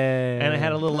 Yeah. And it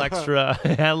had a little extra,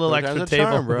 extra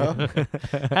table, charm, bro.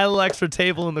 had a little extra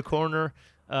table in the corner.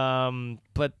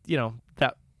 But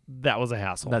that was a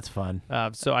hassle. That's fun.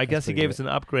 So I guess he pretty gave good. us an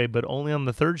upgrade, but only on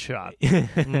the third shot.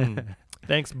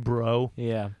 Thanks, bro.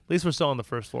 Yeah. At least we're still on the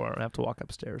first floor. I don't have to walk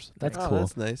upstairs. That's Oh, cool.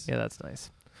 That's nice. Yeah, that's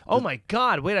nice. Oh my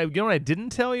God! Wait, you know what I didn't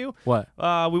tell you? What?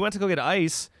 We went to go get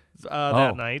ice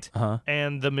that night, Uh-huh.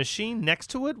 and the machine next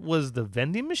to it was the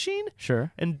vending machine.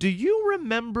 Sure. And do you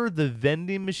remember the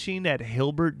vending machine at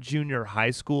Hilbert Junior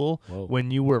High School Whoa.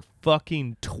 when you were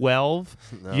fucking 12?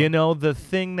 No. You know, the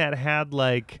thing that had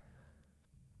like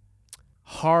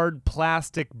hard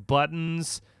plastic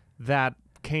buttons that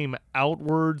came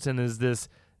outwards and is this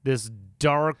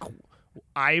dark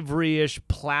ivory-ish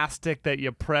plastic that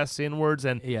you press inwards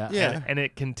and Yeah. Yeah. and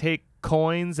it can take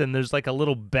coins, and there's like a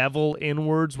little bevel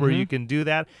inwards where you can do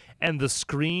that, and the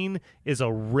screen is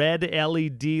a red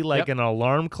LED like Yep. an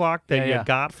alarm clock that you Yeah.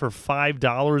 got for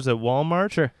 $5 at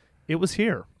Walmart. Sure. It was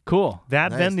here. Cool.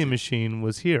 That Nice, vending dude. machine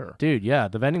was here. Dude, yeah.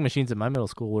 The vending machines at my middle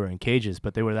school were in cages,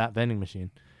 but they were that vending machine.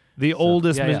 The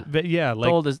oldest, yeah,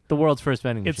 like the world's first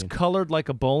vending it's machine. colored like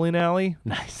a bowling alley.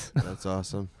 Nice. That's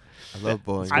awesome. I love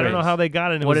bowling. I don't know great. how they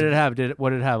got it. What did it have?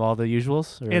 What did it have? All the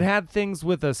usuals? Or? It had things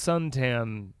with a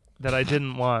suntan that I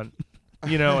didn't want.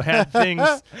 You know, it had things.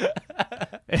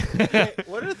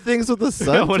 What are things with the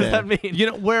sun? What does that mean? You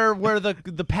know, where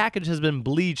the package has been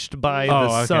bleached by the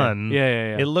okay. sun.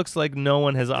 Yeah. It looks like no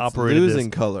one has It's operated losing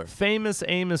this. color. Famous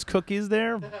Amos cookies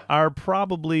there are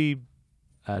probably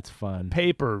That's fun.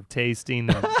 paper tasting,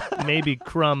 and maybe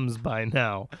crumbs by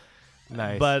now.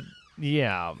 Nice. But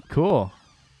yeah, cool.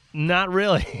 not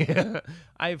really.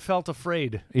 I felt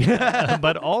afraid, Yeah.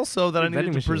 but also that I needed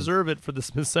Vending to machine. preserve it for the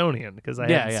Smithsonian because I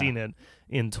Yeah, hadn't yeah. seen it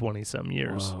in 20-some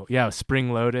years. Whoa. Yeah,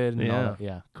 spring loaded and all Yeah. that.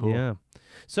 Yeah. Cool. Yeah.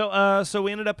 So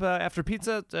we ended up after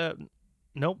pizza.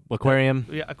 Nope. Aquarium,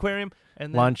 Yeah, aquarium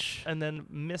and then, lunch. and then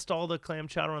missed all the clam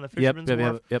chowder on the Yep. Fisherman's Yep.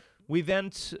 Wharf. Yep. We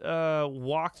then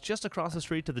walked just across the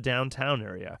street to the downtown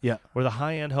area, Yeah. where the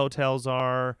high-end hotels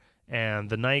are and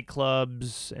the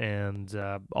nightclubs and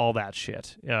all that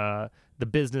shit. The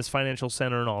business financial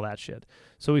center and all that shit.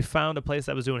 So we found a place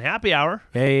that was doing happy hour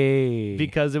Hey.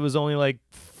 because it was only like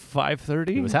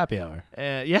 5:30. it was happy hour.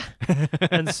 Yeah.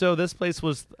 And so this place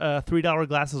was $3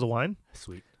 glasses of wine.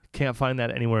 Sweet. Can't find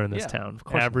that anywhere in this Yeah, town. of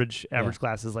course not. Average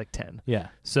glass is like 10. Yeah.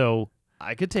 So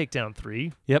I could take down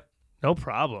 3. Yep. No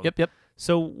problem. Yep.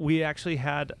 So we actually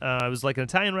had it was like an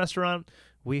Italian restaurant.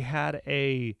 We had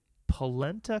a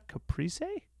polenta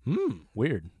caprese.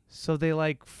 Weird. So they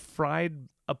like fried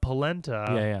a polenta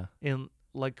Yeah. in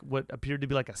like what appeared to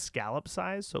be like a scallop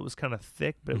size. So it was kind of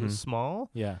thick, but it was small.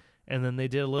 Yeah. And then they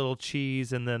did a little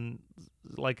cheese and then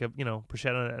like a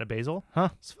prosciutto and a basil. Huh.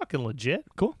 It's fucking legit.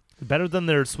 Cool. Better than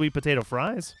their sweet potato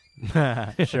fries.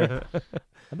 Sure.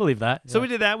 I believe that. So Yeah. we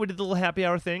did that. We did the little happy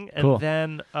hour thing, and Cool.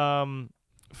 then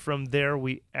from there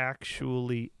we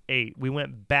actually ate. We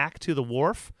went back to the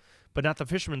wharf, but not the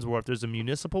Fisherman's Wharf. There's a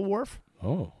municipal wharf,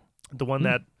 Oh. the one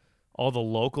that all the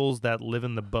locals that live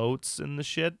in the boats and the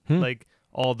shit, like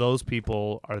all those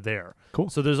people are there. Cool.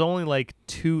 So there's only like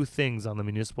 2 things on the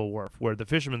municipal wharf, where the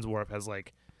Fisherman's Wharf has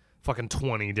like fucking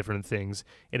 20 different things.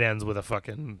 It ends with a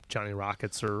fucking Johnny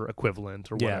Rockets or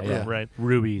equivalent or whatever, yeah. right?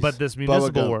 Rubies. But this Bubba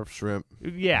municipal gum, wharf, shrimp,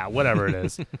 yeah, whatever it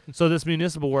is. So this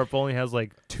municipal wharf only has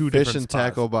like 2 fish different and spots.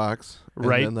 tackle box, and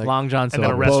Right. then, like, Long John and then a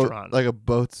Silver. rest- boat- restaurant. like a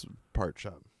boat's part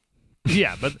shop.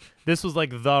 Yeah, but this was like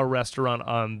the restaurant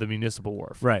on the municipal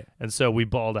wharf. Right. And so we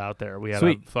balled out there. We had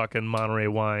Sweet. a fucking Monterey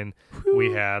wine.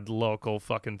 We had local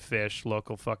fucking fish,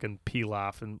 local fucking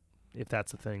pilaf, and if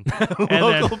that's a thing.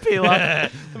 Local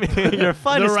pilaf. I mean, your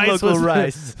finest rice local was-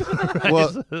 rice.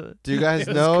 Well, do you guys It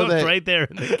was know cooked that right there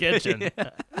in the kitchen?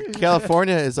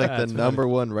 California is like the That's funny. number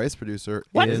 1 rice producer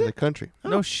What in is the country?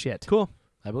 No shit. Cool.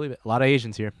 I believe it. A lot of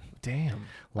Asians here. Damn.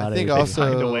 A lot I of think Asians.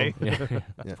 also Find a way. Yeah.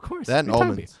 Yeah. Of course. that and What are you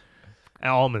talking almonds.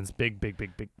 Almonds, big.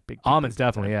 Almonds, big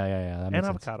definitely. time. Yeah. That And makes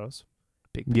sense. avocados.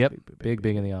 Big, Yep. Big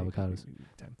in the avocados.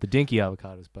 time. The dinky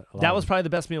avocados, but a lot That of was them. probably the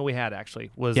best meal we had,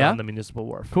 actually, was Yeah? on the municipal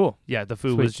wharf. cool. Yeah, the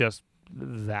food Sweet. was just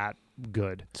that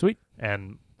good Sweet.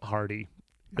 and hearty.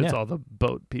 It's Yeah. all the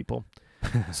boat people.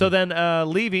 So then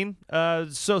leaving.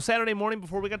 So Saturday morning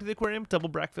before we got to the aquarium, double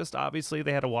breakfast. Obviously,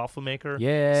 they had a waffle maker,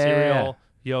 Yeah. cereal,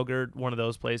 yogurt, one of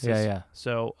those places. Yeah.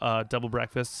 So double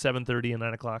breakfast, 7:30 and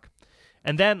 9 o'clock.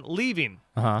 And then leaving.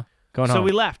 Uh huh. Going So home.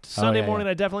 we left. Sunday yeah, morning,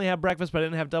 I definitely had breakfast, but I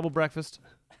didn't have double breakfast.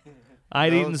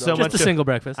 I'd No, eaten no. so Just much. a single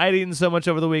breakfast. I'd eaten so much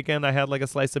over the weekend. I had like a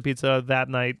slice of pizza that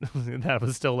night that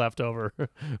was still left over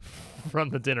from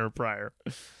the dinner prior.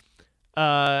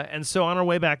 And so on our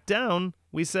way back down,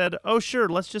 we said, "Oh, sure,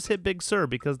 let's just hit Big Sur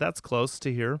because that's close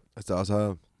to here." That's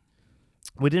awesome.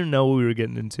 We didn't know what we were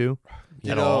getting into.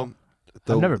 You At know, all.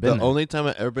 the, I've never been the there. only time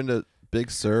I've ever been to Big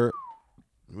Sur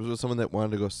was with someone that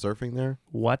wanted to go surfing there.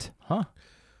 What? Huh?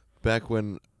 Back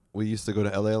when we used to go to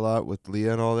LA a lot with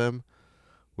Leah and all them.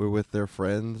 We were with their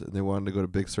friends, and they wanted to go to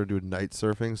Big Sur do night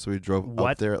surfing. So we drove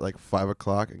What? up there at like 5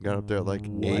 o'clock and got up there at like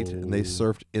 8, and they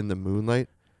surfed in the moonlight.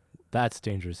 That's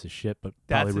dangerous as shit, but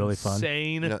That's probably really fun.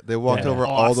 insane. Yeah, they walked Yeah. over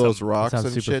all those Awesome. rocks Sounds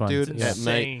and super shit, fun. dude. It's At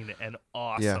night, insane and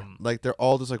awesome. yeah, like they're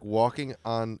all just like walking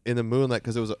on in the moonlight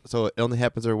because it was so it only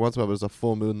happens every once in a while. But it was a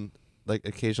full moon, like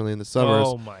occasionally in the summers.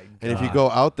 Oh my god. And if you go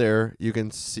out there, you can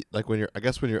see like when you're. I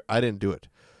guess when you're. I didn't do it.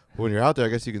 But when you're out there, I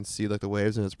guess you can see like the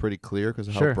waves and it's pretty clear because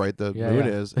of Sure. how bright the Yeah, moon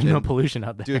yeah. is. There's no And, pollution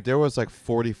out there. dude, there was like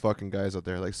 40 fucking guys out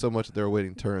there, like so much that they were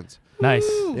waiting turns. Nice.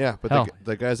 Yeah, but Hell.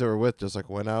 the guys that were with just like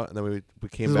went out and then we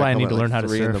came This is back why I home need at to like learn how to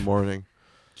 3 in the surf. morning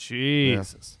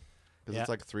Jesus. because Yeah. it's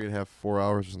like 3.5, 4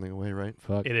 hours or something away, right?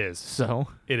 Fuck. It is. So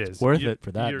It is. worth Your- it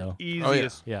for that, your though.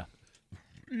 Easiest, yeah.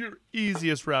 Your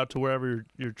easiest route to wherever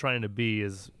you're trying to be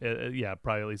is,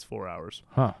 probably at least 4 hours.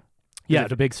 Huh. Yeah, if-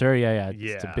 to Big Sur. Yeah.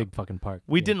 It's a Yeah. big fucking park.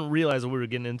 We Yeah. didn't realize what we were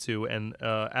getting into, and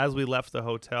as we left the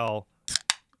hotel,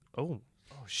 oh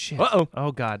shit. Uh-oh.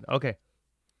 Oh god. Okay.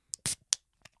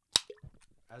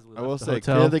 I will the say,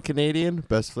 hotel. the Canadian,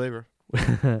 best flavor.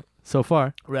 So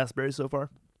far, Raspberry so far.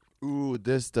 Ooh,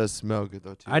 this does smell good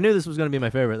though too. I knew this was gonna be my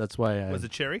favorite. That's why I Was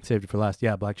it cherry? saved it for last.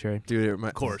 Yeah, black cherry. Dude, it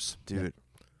Of course. dude,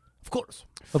 Of course.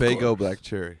 Of Fago black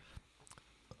cherry.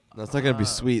 That's not gonna be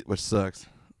sweet, which sucks.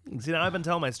 See, now I've been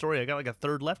telling my story. I got like a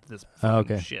third left of this. Oh,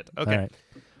 okay. Shit. All Okay. right.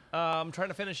 I'm trying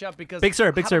to finish up because Big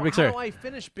Sur, Big how Sur, do- Big how Sur. do I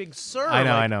finish Big Sur? I know.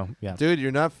 Like, I know. Yeah. Dude,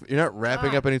 you're not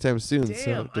wrapping God up anytime soon. damn,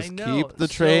 So I just know. keep the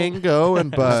So- train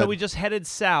going, bud. So we just headed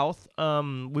south.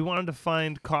 We wanted to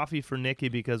find coffee for Nikki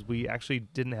because we actually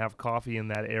didn't have coffee in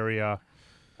that area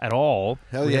at all.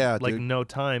 Hell We had, yeah, like dude. no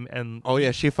time. And Oh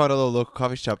yeah, she found a little local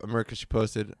coffee shop. I remember 'cause she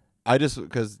posted. I just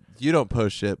because you don't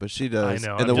post shit, but she does. I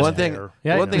know. And I'm the just one thing, there.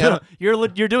 Yeah. one thing I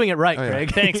don't, You're doing it right, Oh, yeah.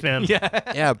 Craig. Thanks, man. yeah.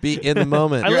 yeah, be in the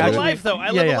moment. I live dude. a life though. I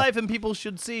Yeah, live yeah. a life, and people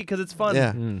should see because it's fun.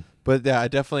 Yeah, Mm. but yeah, I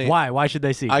definitely. Why? Why should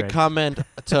they see? I Craig? comment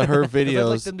to her 'Cause I'd like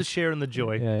videos. them to share in the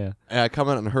joy. Yeah. I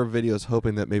comment on her videos,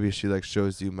 hoping that maybe she like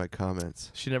shows you my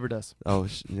comments. She never does. Oh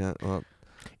yeah, well,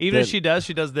 Even Then- if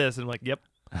she does this, and I'm like, yep,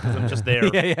 'cause I'm just there.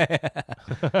 Yeah.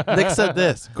 Nick said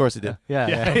this. Of course he did. Yeah.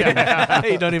 Yeah. Yeah.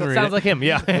 You don't even read Sounds it. like him.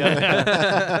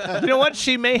 Yeah. You know what?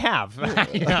 She may have.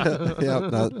 Yeah. Yeah.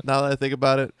 Now that I think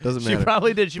about it, doesn't She matter.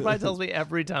 probably did. She probably tells me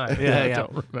every time. Yeah, I yeah.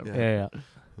 don't remember. Yeah.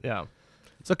 Yeah.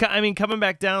 So coming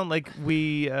back down, like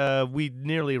we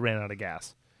nearly ran out of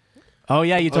gas. Oh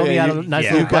yeah, you told me yeah, you had a you- nice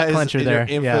yeah. little You butt guys clencher in there.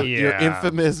 Your, Yeah. your Yeah.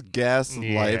 infamous gas lives.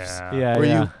 Yeah. Where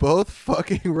yeah. you both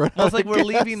fucking run Well, it's out like of we're gas.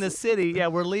 leaving the city. Yeah,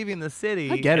 we're leaving the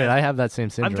city. I get it. and I have that same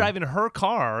syndrome. I'm driving her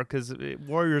car because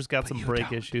Warrior's got some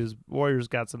brake issues. Warrior's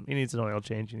got some. He needs an oil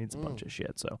change. He needs a bunch of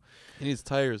shit. So He needs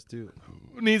tires too.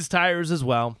 needs tires as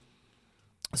well.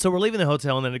 So we're leaving the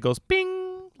hotel, and then it goes bing,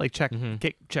 like check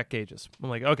Mhm. check gauges. I'm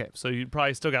like, okay, so you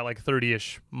probably still got like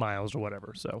 30-ish miles or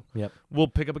whatever. So Yep. we'll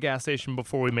pick up a gas station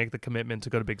before we make the commitment to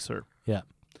go to Big Sur. Yeah.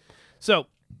 So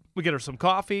we get her some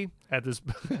coffee at this,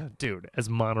 dude, as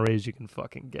Monterey as you can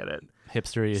fucking get it.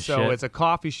 Hipstery as So shit. it's a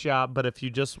coffee shop, but if you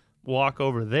just walk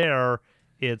over there,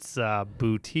 it's a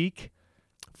boutique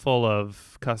full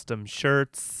of custom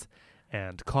shirts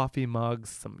and coffee mugs,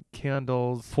 some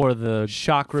candles, for the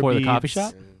chakra for the beads. coffee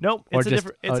shop. Nope, Or it's a just-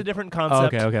 different. It's oh, a different Oh,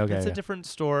 concept. okay. It's yeah. a different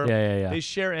store. Yeah. They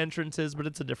share entrances, but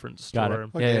it's a different store. Got it.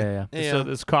 Okay. Yeah. Yeah. So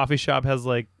this coffee shop has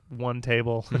like one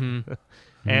table, Mhm. and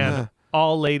Yeah.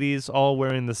 all ladies, all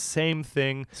wearing the same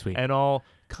thing, Sweet. and all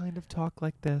kind of talk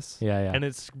like this. Yeah. And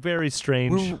it's very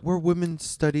strange. We're women's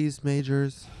studies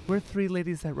majors. We're three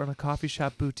ladies that run a coffee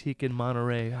shop boutique in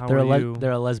Monterey. How They're are a you?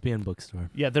 they're a lesbian bookstore.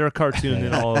 Yeah, they're a cartoon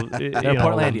in all. They're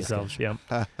Portlandia themselves. Yeah,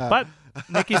 but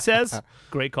Nikki says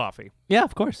great coffee, Yeah,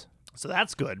 of course. so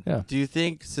that's good. Yeah. Do you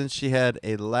think since she had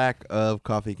a lack of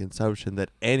coffee consumption that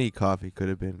any coffee could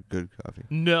have been good coffee?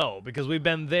 No, because we've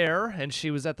been there, and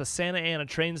she was at the Santa Ana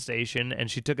train station,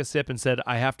 and she took a sip and said,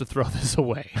 "I have to throw this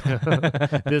away.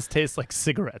 This tastes like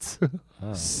cigarettes."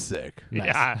 Oh. Sick. Nice.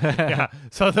 Yeah.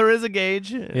 So there is a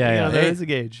gauge. Yeah. There Hey, is a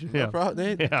gauge. No Yeah.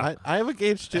 problem. Hey, Yeah. I have a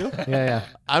gauge too. Yeah.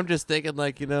 I'm just thinking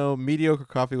like, mediocre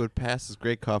coffee would pass as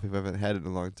great coffee if I haven't had it in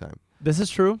a long time. This is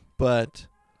true. But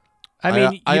I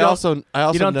mean, I also you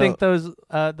don't know, think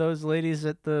those ladies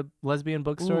at the lesbian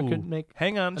bookstore Ooh. could make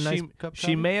Hang on. a nice cup of She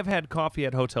coffee? may have had coffee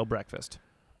at hotel breakfast.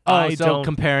 Oh, I so don't,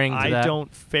 comparing to I that.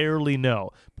 don't fairly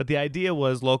know. But the idea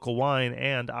was local wine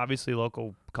and obviously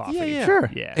local coffee. Yeah.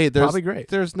 Sure. Yeah. Hey, there's Probably great.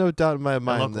 There's no doubt in my And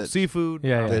mind local that seafood. Yeah,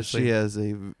 yeah. that obviously. she has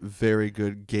a very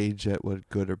good gauge at what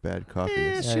good or bad coffee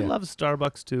is. She Yeah. loves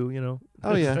Starbucks too, you know.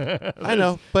 Oh yeah, I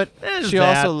know, but There's she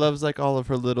that. also loves like all of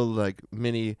her little like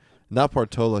mini, not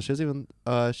Portola. She doesn't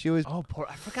even. She always. Oh,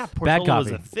 I forgot Bad Portola was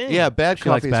a coffee. thing. Yeah, bad She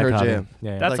likes coffee is bad her coffee. jam.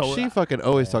 Yeah, yeah. That's like a- she fucking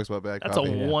always yeah. talks about bad That's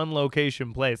coffee. a Yeah. one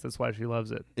location place. That's why she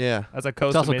loves it. Yeah, That's a Costa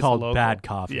It's also Mesa called local. bad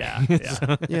coffee. Yeah,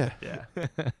 yeah, yeah. yeah.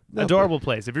 No, Adorable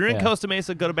place. If you're in Yeah. Costa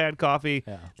Mesa, go to Bad Coffee.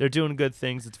 Yeah. They're doing good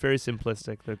things. It's very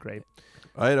simplistic. They're great.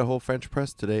 I had a whole French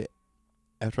press today,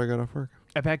 after I got off work.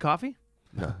 At Bad Coffee?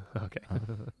 No. Okay. I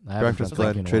haven't Breakfast been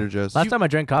blend, drinking Trader one. Joe's. Last time I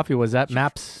drank coffee was at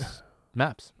Maps.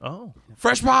 Maps. Oh.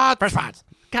 Fresh pot. Fresh Pots.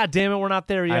 God damn it, we're not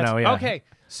there yet. know, yeah. Okay,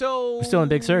 so We're still in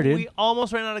Big Sur, dude. We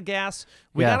almost ran out of gas.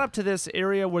 We Yeah. got up to this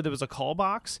area where there was a call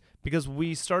box because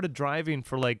we started driving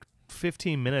for like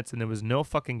 15 minutes and there was no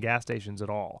fucking gas stations at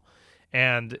all.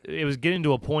 And it was getting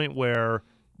to a point where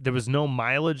there was no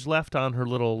mileage left on her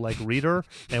little like reader,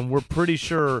 and we're pretty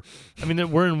sure. I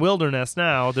mean, we're in wilderness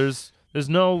now. There's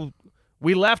no.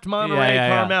 We left Monterey, Yeah.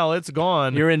 Carmel. It's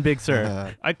gone. You're in Big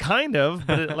Sur. I kind of,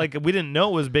 but like we didn't know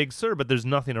it was Big Sur, but there's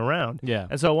nothing around. Yeah.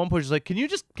 And so at one point she's like, "Can you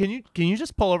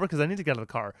just pull over because I need to get out of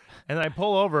the car?" And I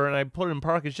pull over and I put it in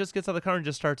park. And she just gets out of the car and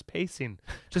just starts pacing,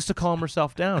 just to calm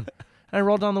herself down. And I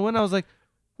rolled down the window. I was like,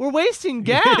 "We're wasting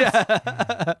gas.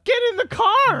 Get in the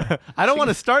car. I don't want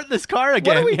to start this car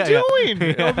again. What are we Yeah,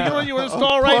 yeah. doing? You want to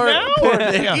stall right now?" Poor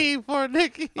Yeah. Nikki. Poor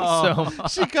Nikki. Oh. So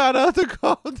She got out to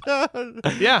calm down.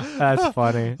 yeah. That's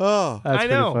funny. Oh, That's I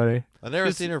pretty know. funny. I've never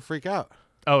Just- seen her freak out.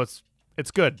 Oh, it's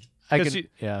good. I 'Cause can, she-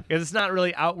 yeah. 'Cause it's not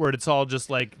really outward. It's all just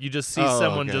like you just see Oh,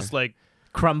 someone okay. just like.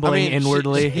 Crumbling she-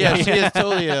 inwardly. yeah, she is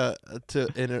totally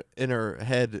in her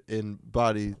head and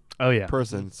body Oh yeah.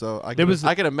 person. So I There can, was-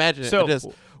 I can imagine so it. Just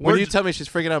we're when you j- tell me she's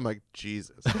freaking out, I'm like,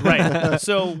 Jesus. Right.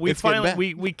 So we It's getting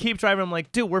finally bad. we keep driving. I'm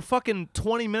like, dude, we're fucking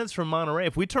 20 minutes from Monterey.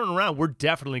 If we turn around, we're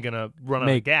definitely gonna run out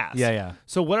of gas. Yeah, yeah.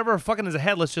 So whatever fucking is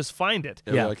ahead, let's just find it.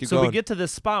 Yeah, Yeah. like, keep So going. we get to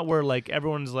this spot where like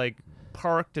everyone's like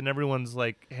parked and everyone's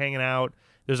like hanging out.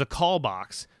 There's a call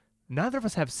box. Neither of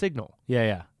us have signal. Yeah,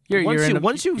 yeah. You're once in you a-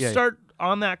 once you yeah, start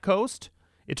on that coast,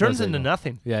 it turns into signal.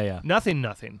 nothing. Yeah, yeah.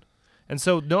 Nothing. And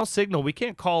so no signal. We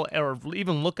can't call or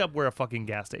even look up where a fucking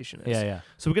gas station is. Yeah, yeah.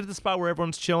 So we get to the spot where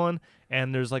everyone's chilling,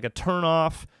 and there's like a turn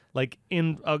off, like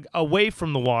away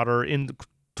from the water,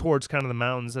 towards kind of the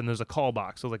mountains, and there's a call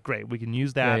box. So like, great, we can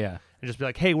use that Yeah, yeah. and just be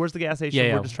like, hey, where's the gas station? Yeah,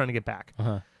 yeah. We're just trying to get back.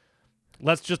 Uh-huh.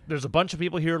 There's a bunch of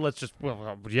people here. Let's just,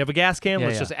 well, do you have a gas can? Yeah,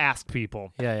 Let's yeah. just ask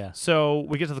people. Yeah, yeah. So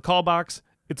we get to the call box.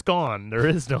 It's gone. There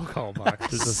is no call box.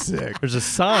 There's a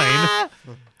sign.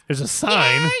 There's a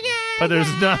sign, but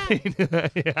there's nothing.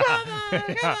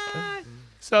 Yeah.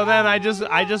 So then I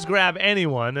just grab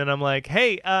anyone and I'm like,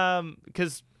 hey,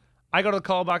 because I go to the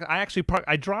call box. I actually park.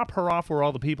 I drop her off where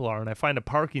all the people are, and I find a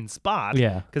parking spot.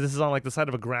 Yeah. Because this is on like the side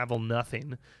of a gravel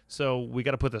nothing. So we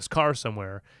got to put this car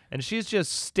somewhere, and she's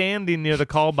just standing near the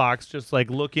call box, just like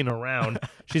looking around.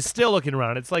 She's still looking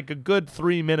around. It's like a good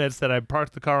 3 minutes that I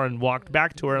parked the car and walked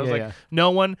back to her. I was Yeah, like, yeah.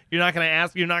 no one. You're not gonna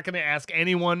ask. You're not gonna ask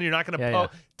anyone. You're not gonna Yeah, yeah.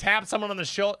 tap someone on the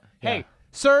shoulder. Yeah. Hey,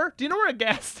 sir, do you know where a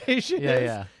gas station Yeah, is?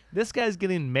 yeah. This guy's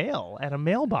getting mail at a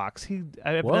mailbox. He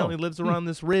evidently lives around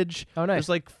this ridge. Oh, nice. There's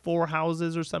like 4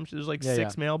 houses or something. There's like Yeah,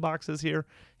 6 mailboxes here.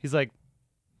 He's like,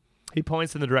 he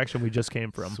points in the direction we just came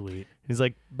from. Sweet. He's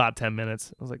like, about 10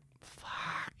 minutes. I was like,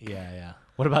 Yeah, yeah.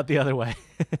 What about the other way?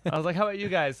 I was like, how about you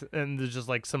guys? And there's just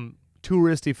like some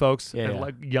touristy folks Yeah, and yeah.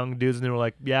 like young dudes, and they were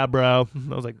like, yeah, bro.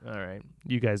 I was like, all right,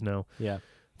 you guys know. Yeah.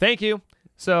 Thank you.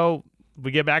 So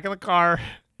we get back in the car,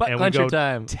 Butt and we clencher go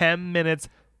time. 10 minutes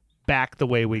back the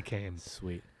way we came.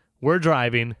 Sweet. We're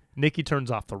driving. Nikki turns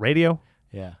off the radio.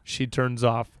 Yeah. She turns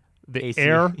off the AC.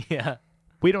 air. Yeah.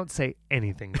 We don't say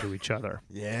anything to each other.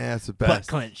 Yeah, it's the Butt best.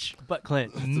 clench. Butt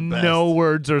clench. the No best.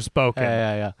 words are spoken.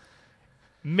 Yeah, yeah,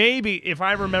 Maybe, if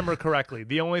I remember correctly,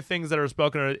 the only things that are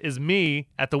spoken is me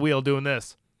at the wheel doing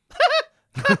this.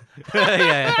 yeah.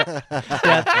 yeah, yeah.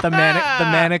 Yeah, the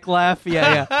manic laugh.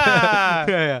 Yeah, yeah. yeah,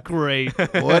 yeah. Great.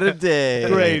 What a day.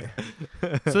 Great.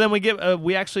 So then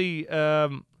we actually,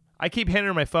 I keep handing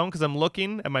her my phone because I'm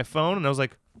looking at my phone, and I was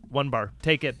like, 1 bar,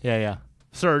 take it, Yeah, yeah.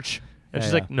 search. And Yeah,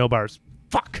 she's yeah. like, no bars.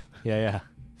 Fuck. Yeah, yeah.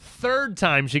 Third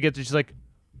time she gets it, she's like,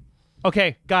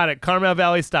 okay, got it. Carmel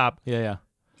Valley stop. Yeah, yeah.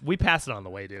 We passed it on the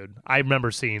way, dude. I remember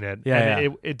seeing it. Yeah, and yeah.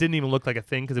 It didn't even look like a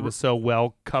thing because it was so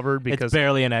well covered. It's Because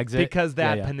barely an exit. because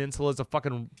that yeah, yeah. peninsula is a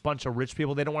fucking bunch of rich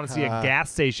people. They don't want to see a Ah. gas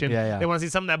station. Yeah, yeah. They want to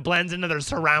see something that blends into their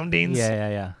surroundings. Yeah, yeah,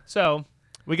 yeah. So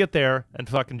We get there and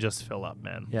fucking just fill up,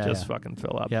 man. Yeah, just yeah. fucking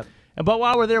fill up. Yep. But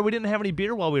while we're there, we didn't have any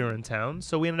beer while we were in town,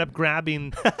 so we ended up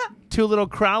grabbing 2 little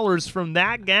crowlers from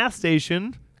that gas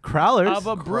station Crowlers of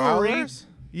a brewery. Crowlers?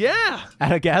 Yeah,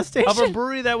 at a gas station. of a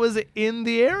brewery that was in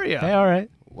the area. Hey, all right,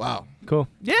 Wow. cool.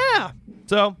 Yeah.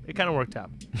 So it kind of worked out.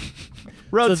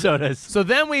 Road sodas. So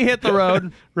then we hit the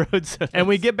road Road sodas. and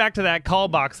we get back to that call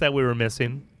box that we were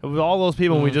missing. With all those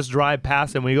people, and we just drive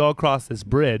past and we go across this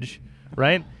bridge,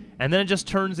 right? And then it just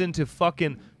turns into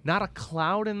fucking not a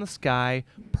cloud in the sky,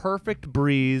 perfect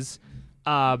breeze.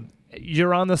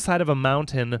 You're on the side of a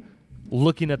mountain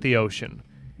looking at the ocean.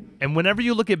 And whenever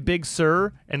you look at Big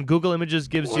Sur and Google Images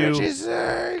gives What'd you... you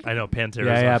say? I know,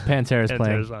 Pantera's Yeah, on. Pantera's playing.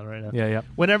 Pantera's on right now. Yeah, yeah.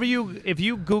 Whenever if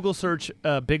you Google search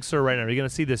Big Sur right now, you're gonna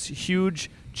see this huge,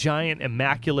 giant,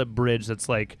 immaculate bridge that's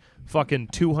like fucking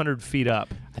 200 feet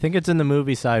up. I think it's in the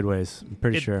movie Sideways. I'm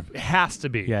pretty sure. It has to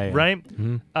be. Yeah, yeah. Right.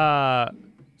 Mhm.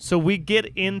 So we get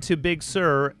into Big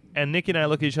Sur, and Nikki and I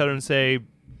look at each other and say,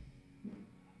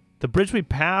 "The bridge we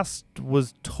passed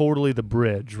was totally the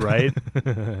bridge, right?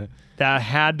 That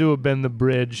had to have been the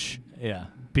bridge Yeah.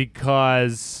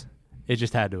 because." It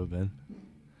just had to have been.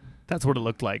 That's what it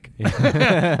looked like.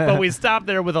 But we stopped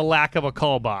there with a lack of a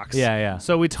call box. Yeah, yeah.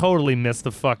 So we totally missed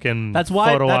the fucking That's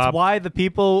why. photo That's op. why the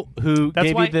people who That's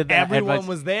gave why you the everyone advice,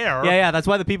 was there. Yeah, yeah. That's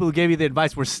why the people who gave you the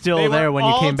advice were still They there were when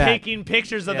you all came back. taking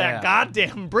pictures of Yeah, that yeah.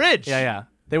 goddamn bridge. Yeah, yeah.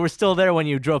 They were still there when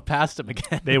you drove past them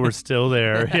again. They were still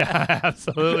there. Yeah,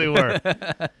 absolutely were.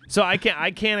 So I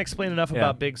can't explain enough Yeah.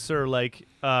 about Big Sur. Like,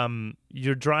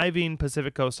 you're driving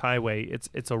Pacific Coast Highway.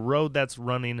 It's a road that's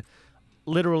running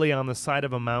literally on the side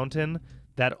of a mountain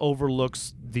that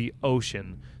overlooks the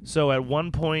ocean. So at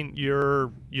one point you're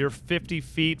 50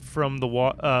 feet from the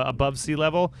above sea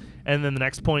level, and then the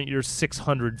next point you're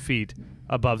 600 feet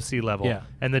above sea level. Yeah.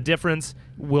 And the difference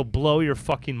will blow your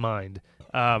fucking mind.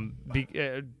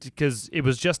 Because it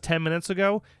was just 10 minutes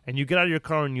ago, and you get out of your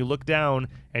car and you look down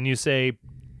and you say,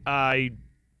 I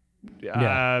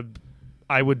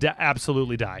would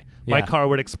absolutely die. My Yeah. car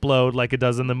would explode like it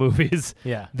does in the movies.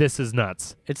 Yeah. This is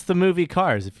nuts. It's the movie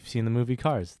Cars. If you've seen the movie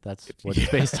Cars, that's what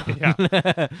it's based on.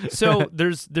 Yeah. So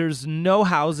there's no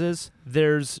houses,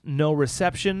 there's no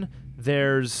reception,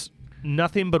 there's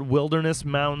nothing but wilderness,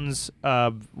 mountains,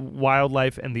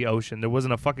 wildlife, and the ocean. There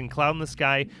wasn't a fucking cloud in the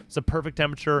sky. It's a perfect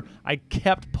temperature. I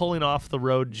kept pulling off the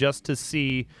road just to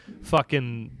see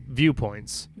fucking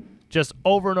viewpoints. Just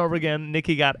over and over again.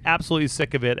 Nikki got absolutely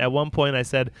sick of it. At one point, I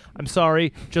said, "I'm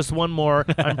sorry, just one more.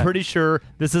 I'm pretty sure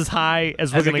this is high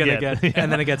as we're As it gonna gonna get."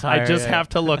 and then it gets higher. I just yeah. have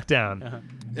to look down.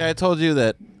 Yeah, I told you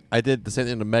that I did the same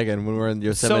thing to Megan when we were in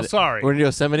Yosemite. So sorry. We're in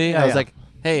Yosemite. Yeah, I was yeah. like,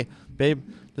 "Hey, babe,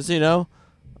 just so you know,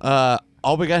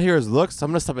 all we got here is looks.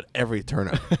 I'm gonna stop at every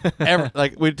turn.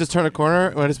 Like we just turn a corner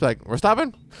and we just be like, we're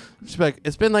stopping. She's like,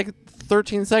 it's been like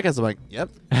 13 seconds. I'm like, yep.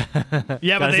 Yeah, but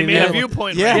Gotta they see made the a other-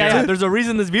 viewpoint. Yeah, right Yeah, here. yeah. There's a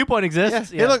reason this viewpoint Yeah.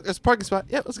 exists. Hey, look, there's a parking spot.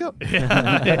 Yep, let's go.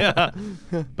 Yeah.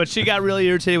 But she got really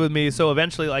irritated with me, so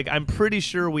eventually, like, I'm pretty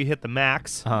sure we hit the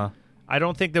max. Uh-huh. I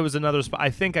don't think there was another spot.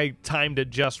 I think I timed it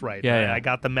just right. Yeah, right? yeah. I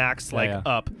got the max, like, yeah.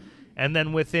 up. And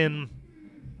then within...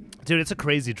 Dude, it's a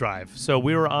crazy drive. So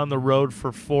we were on the road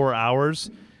for 4 hours,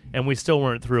 and we still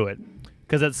weren't through it.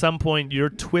 Because at some point, you're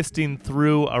twisting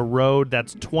through a road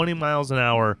that's 20 miles an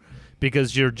hour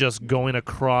because you're just going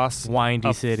across Windy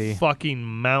a city. fucking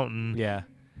mountain. Yeah.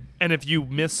 And if you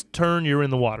misturn, you're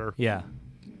in the water. Yeah.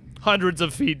 Hundreds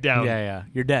of feet down. Yeah, yeah.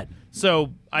 You're dead.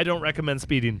 So I don't recommend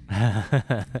speeding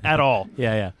at all.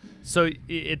 Yeah, yeah. So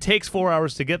it takes 4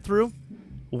 hours to get through.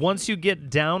 Once you get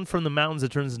down from the mountains,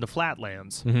 it turns into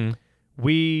flatlands. Mm-hmm.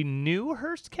 We knew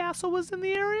Hearst Castle was in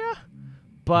the area,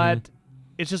 but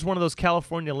it's just one of those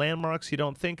California landmarks you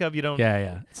don't think of. You don't. Yeah,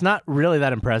 yeah. It's not really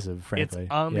that impressive, It's frankly.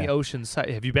 on yeah. the ocean side.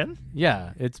 Have you been?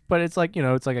 Yeah, but it's like,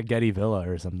 it's like a Getty Villa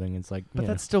or something. It's like, But yeah.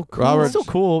 that's still cool. Robert- It's still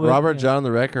cool. But, Robert, yeah. John,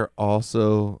 the Wreck are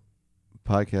also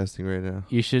podcasting right now.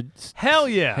 You should. Hell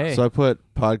yeah. Hey. So I put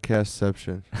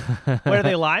podcastception. Where are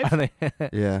they live?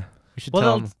 Yeah. You should Well,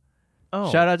 tell they'll- them. Oh.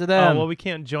 Shout out to them. Oh, well, we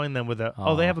can't join them with a.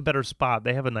 Oh, they Aw. have a better spot.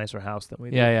 They have a nicer house than we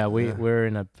do. Yeah, yeah. Yeah. We're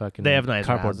in a fucking. They have nicer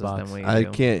cardboard houses box. than we I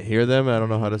do. can't hear them. I don't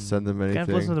know how to send them You have to listen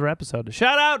to anything. their episode.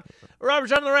 Shout out Robert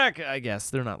John the Wreck. I guess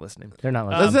they're not listening. They're not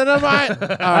listening. Listen to mine.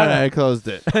 All right, I closed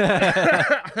it.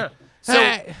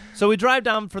 So we drive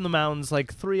down from the mountains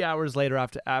like 3 hours later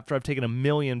after I've taken a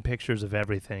million pictures of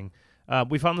everything.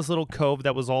 We found this little cove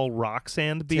that was all rock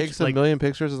sand beach. Takes a like, million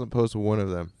pictures as opposed to one of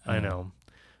them. I know.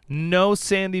 No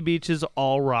sandy beaches,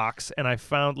 all rocks. And I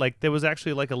found like there was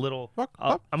actually like a little.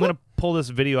 I'm going to pull this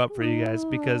video up for you guys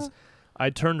because I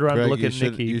turned around Greg, to look you at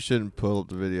should- Nikki. You shouldn't pull up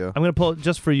the video. I'm going to pull it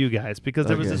just for you guys because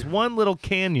there was Okay. this one little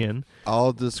canyon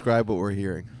I'll describe what we're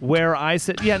hearing. where I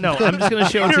said, yeah, no, I'm just going to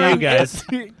show it to you guys.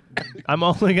 I'm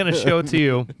only going to show it to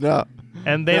you, No,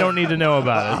 and they don't need to know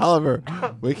about Oliver,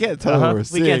 we can't tell Uh-huh. what we're We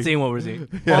seeing. can't see what we're seeing.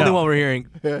 Yeah. Only No. what we're hearing.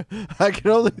 I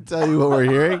can only tell you what we're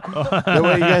hearing. That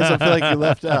way you guys don't feel like you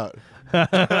left out.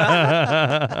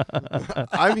 it.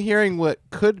 I'm hearing what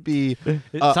could be sounds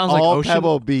like all ocean-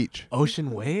 Pebble Beach.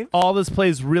 Ocean wave? All this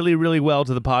plays really, really well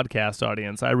to the podcast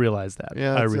audience. I realize that.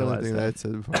 Yeah, I that's the only realize thing that. that I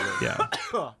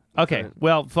said before. Yeah. Okay.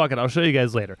 Well, fuck it. I'll show you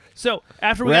guys later. So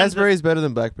after we got into- Raspberry's better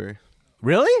than blackberry.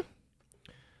 Really?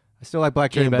 I still like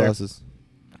black cherry Game better. bosses.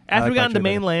 After like we got into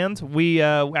Black Cherry mainland, we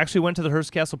actually went to the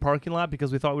Hearst Castle parking lot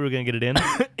because we thought we were going to get it in,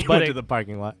 but Went to it, the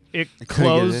parking lot. it Couldn't get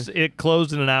closed. It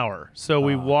closed in an hour. So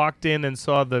we Ah. walked in and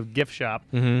saw the gift shop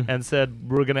Mm-hmm. and said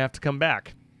we're going to have to come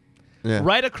back. Yeah.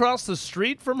 Right across the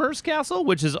street from Hearst Castle,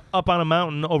 which is up on a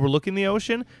mountain overlooking the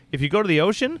ocean. If you go to the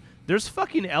ocean, there's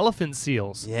fucking elephant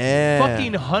seals. Yeah.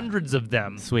 Fucking hundreds of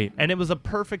them. Sweet. And it was a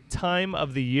perfect time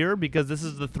of the year because this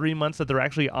is the 3 months that they're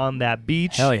actually on that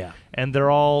beach. Hell yeah. And they're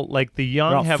all like the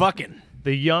young They're all have fucking.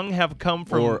 the young have come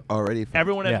from Or already.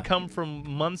 everyone had Yeah. come from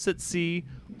months at sea.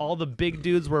 All the big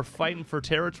dudes were fighting for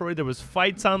territory. There was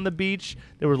fights on the beach.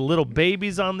 There were little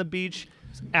babies on the beach.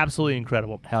 It's absolutely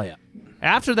incredible. Hell yeah.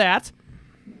 After that,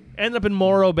 ended up in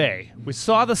Morro Bay. We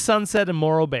saw the sunset in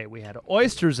Morro Bay. We had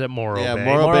oysters at Morro Yeah, Bay.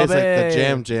 Morro Morro Bay's like Bay.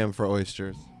 the jam for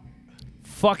oysters.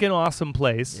 Fucking awesome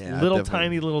place. Yeah, little definitely.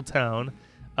 tiny little town.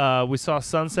 We saw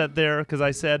sunset there because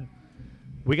I said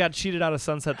we got cheated out of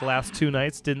sunset the last 2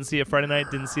 nights. Didn't see it Friday night.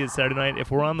 Didn't see it Saturday night.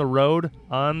 If we're on the road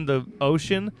on the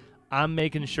ocean, I'm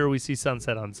making sure we see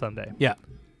sunset on Sunday. Yeah.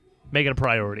 Make it a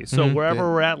priority. So Mhm. wherever Yeah.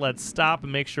 we're at, let's stop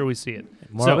and make sure we see it.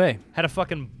 Morro so Bay. had a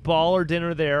fucking baller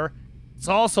dinner there. It's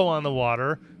also on the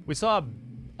water. We saw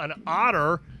an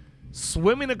otter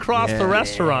swimming across the Yeah.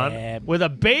 restaurant with a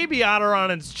baby otter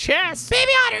on its chest.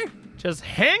 Baby otter. Just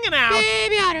hanging out.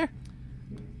 Baby otter.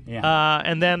 Yeah.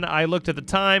 And then I looked at the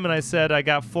time and I said, I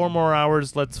got 4 more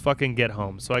hours. Let's fucking get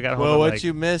home. So I got home. Well, at what like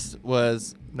you missed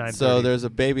was 9:30. so there's a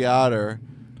baby otter,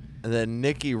 and then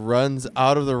Nikki runs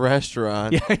out of the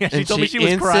restaurant. Yeah, yeah, she and told me she was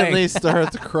instantly crying.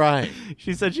 starts crying.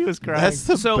 she said she was crying. That's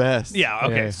the so, best. Yeah.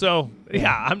 Okay. Yeah. So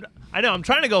I know. I'm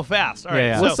trying to go fast. All right. Yeah,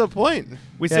 yeah. So What's the point?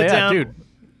 we Yeah, sit yeah, down. dude.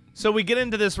 So we get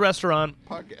into this restaurant.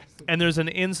 Podcast. And there's an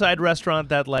inside restaurant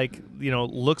that, like, you know,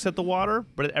 looks at the water,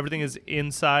 but everything is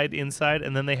inside.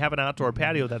 And then they have an outdoor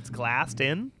patio that's glassed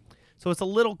in. So it's a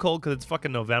little cold because it's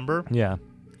fucking November, Yeah.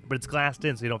 but it's glassed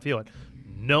in so you don't feel it.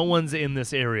 No one's in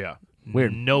this area.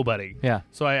 Weird. Nobody. Yeah.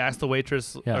 So I asked the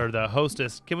waitress Yeah. or the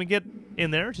hostess, can we get in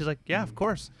there? She's like, yeah, of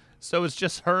course. So it's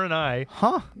just her and I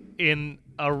Huh? in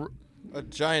a A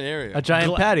giant area. A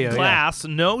giant patio. glass,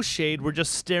 no shade. We're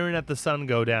just staring at the sun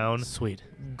go down. Yeah. Sweet.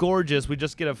 Gorgeous. We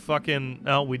just get a fucking.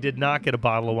 No, we did not get a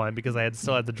bottle of wine because I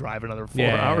still had to drive another 4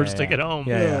 hours to get home.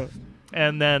 Yeah.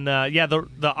 And then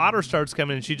the otter starts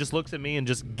coming and she just looks at me and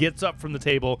just gets up from the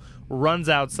table, runs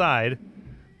outside.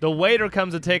 The waiter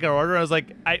comes to take our order. I was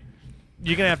like,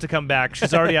 you're gonna have to come back.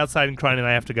 She's already outside and crying, and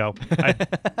I have to go. I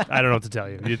don't know what to tell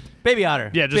you. Baby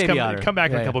otter. Yeah, just Baby otter. come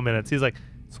back in Yeah, a couple minutes. He's like,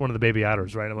 it's one of the baby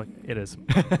otters, right? I'm like, it is.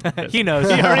 yeah. He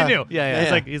knows. He already knew. Yeah,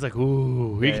 yeah. He's like,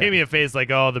 ooh. He Yeah, gave me a face like,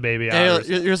 oh, the baby Hey, otters.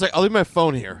 you're just like, I'll leave my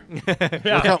phone here.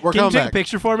 Yeah. We're Can you coming take a back.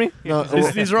 picture for me? No,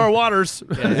 These are our waters.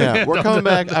 yeah, we're coming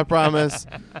back. I promise.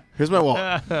 Here's my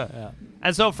wallet.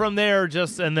 And so from there,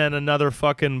 and then another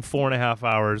fucking 4.5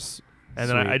 hours. And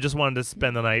then Sweet. I just wanted to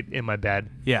spend the night in my bed.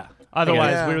 Yeah.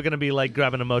 Otherwise, Yeah. we were going to be like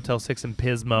grabbing a Motel 6 in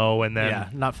Pismo. And then, Yeah.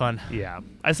 Not fun. yeah.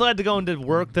 I still had to go into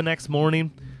work the next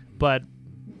morning, but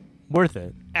Worth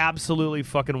it. absolutely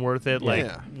fucking worth it. Like,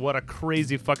 Yeah. what a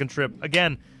crazy fucking trip.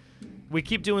 Again, we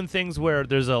keep doing things where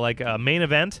there's a main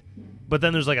event, but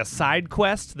then there's like a side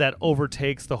quest that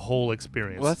overtakes the whole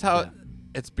experience. Well, that's how Yeah.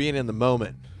 it's being in the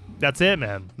moment. That's it,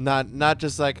 man. Not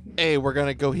just like, hey, we're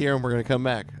gonna go here and we're gonna come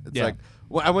back. It's Yeah. like,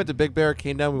 well, I went to Big Bear,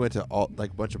 came down. We went to all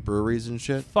like a bunch of breweries and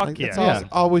shit. Fuck like, yeah. It's Yeah.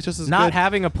 always just as Not good.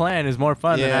 having a plan is more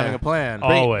fun than Yeah. having a plan. Oh.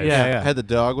 Always. Yeah. Yeah. Had the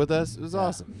dog with us. It was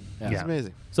awesome. Yeah. It was Yeah.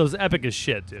 amazing. So it's epic as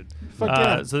shit, dude. Fuck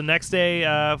yeah. So the next day,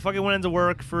 fucking went into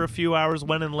work for a few hours,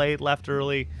 went in late, left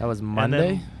early. That was And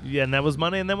Monday. then, and that was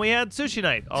Monday. And then we had sushi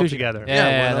night all Sushi. together.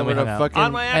 Yeah, went then we over hung to out. fucking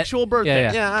On my actual birthday.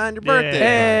 yeah. yeah, on your Yeah. birthday.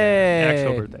 Hey.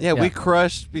 Actual birthday. Yeah, we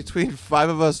crushed between 5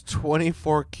 of us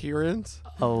 24 Kirin's.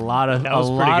 A lot of That was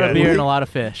pretty of good. beer We- and a lot of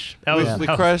fish. That We, was- we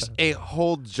that was- crushed a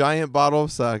whole giant bottle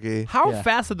of sake. How Yeah.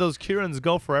 fast did those Kirin's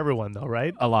go for everyone, though,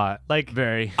 right? A lot. Like,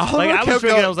 Very. Like, I was kept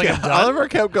drinking, I was like, I'm done. Oliver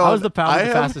kept going. I was the pound I the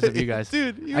am- fastest of you guys.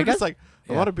 Dude, you I were just guess- like,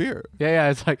 I want a beer. Yeah,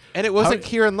 it's like And it wasn't How-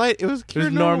 Kieran Light. It was it was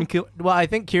Kieran Norm. Normal. Well, I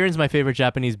think Kieran's my favorite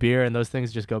Japanese beer, and those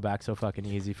things just go back so fucking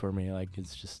easy for me. Like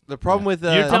it's just The problem with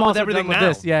You're I'm done with also everything done with now.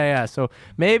 this. Yeah. So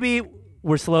maybe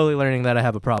we're slowly learning that I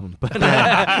have a problem. But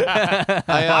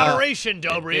Moderation,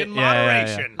 Dobrian. yeah, yeah.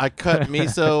 Moderation. I cut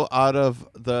miso out of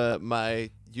my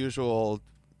usual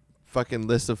fucking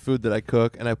list of food that I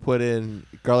cook, and I put in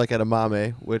garlic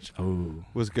edamame, which Ooh.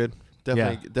 was good.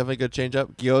 Definitely good change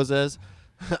up. Gyozas.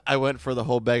 I went for the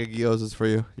whole bag of gyozas for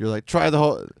you. You're like, try the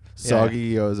whole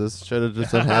soggy gyozas. Should have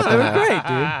just done half They and were half.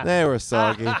 great, dude. They were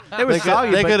soggy. They were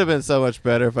soggy, They but- could have been so much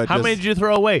better if I How just. many did you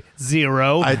throw away?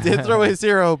 0. I did throw away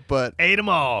 0, but Ate them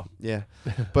all. yeah.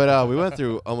 But we went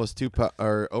through almost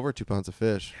over 2 pounds of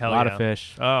fish. Hell A lot yeah. of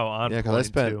fish. Oh, on Yeah,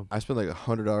 point because too. I spent like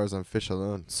 $100 on fish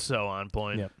alone. So on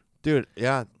point. Yep. Dude,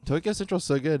 yeah, Tokyo Central's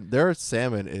so good. Their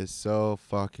salmon is so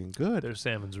fucking good. Their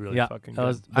salmon's really Yeah, fucking that good.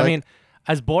 was, I Like- mean,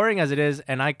 as boring as it is,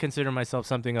 and I consider myself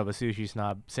something of a sushi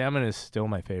snob, salmon is still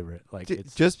my favorite. Like Dude,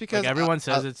 it's just because like everyone I-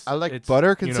 says I, it's I like it's,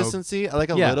 butter you know, consistency. I like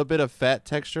a yeah. little bit of fat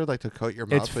texture, like to coat your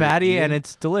mouth. it's when you're fatty and eating.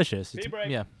 it's delicious. It's, Tea break.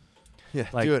 yeah, yeah,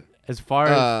 like do it. as far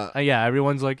as Uh,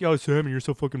 everyone's like, "Yo, salmon, you're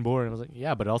so fucking boring." I was like,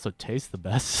 "Yeah, but it also tastes the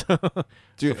best."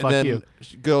 Dude, fuck and then you.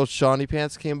 good old Shawnee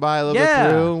Pants came by a little Yeah.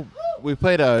 bit through. We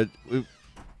played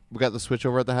we got the Switch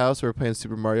over at the house. We were playing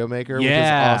Super Mario Maker,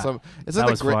 Yeah. which is awesome. It's That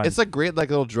like was great. fun. It's a great like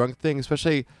little drunk thing,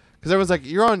 especially because everyone's like,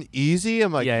 "You're on easy."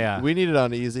 I'm like, Yeah. "We need it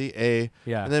on easy."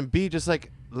 Yeah. And then B, just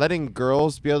like letting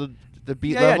girls be able to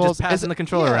beat yeah, levels. just passing It's- the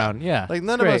controller yeah. around. Yeah, Like it's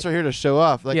none of great. us are here to show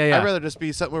off. Like Yeah. I'd rather just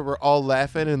be something where we're all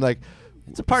laughing and like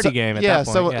It's a party game at yeah, that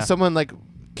point. someone yeah. someone like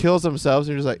kills themselves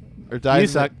and you're just like or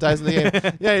dies suck. dies in the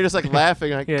game. Yeah, you're just like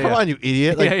laughing like, Yeah, come yeah. on, you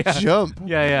idiot! Like Yeah. jump.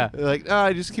 yeah. Like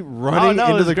I just keep Oh running no, it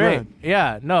into was the great. ground.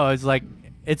 Yeah, no, it's like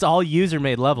it's all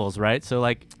user-made levels, right? So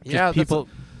like, just Yeah, that's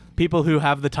people who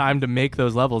have the time to make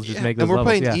those levels just make those and we're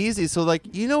levels. playing yeah. easy, so like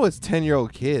it's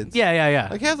 10-year-old kids. Yeah.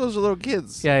 Like half those are little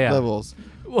kids. Yeah. Levels.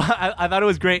 Well, I thought it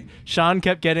was great. Sean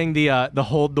kept getting the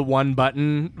hold the one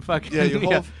button fucking Yeah, you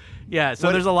hold. Yeah, so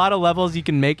What- there's a lot of levels you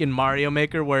can make in Mario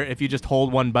Maker where if you just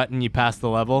hold one button, you pass the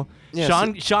level. Yeah,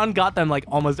 Sean got them like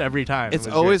almost every time. It's It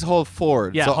was always great. hold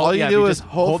forward. yeah. So hold, all you yeah, do if is just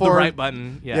hold the forward. right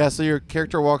button. Yeah. So your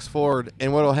character walks forward,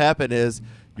 and what'll happen is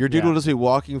your dude Yeah. will just be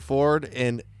walking forward,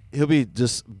 and he'll be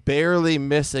just barely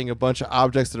missing a bunch of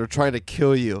objects that are trying to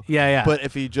kill you. Yeah. But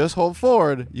if you just hold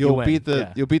forward, you'll win, beat the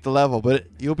yeah. you'll beat the level. But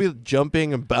you'll be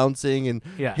jumping and bouncing and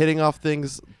Yeah. hitting off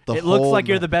things. it looks like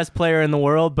you're ma- the best player in the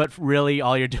world, but really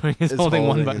all you're doing is is holding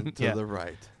one holding button. it to Yeah. the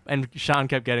right. And Sean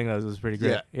kept getting those. It was pretty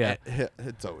great. Yeah.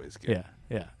 It's always good.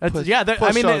 Yeah. That's, Push- yeah. I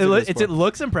push mean, Sean's into it sport.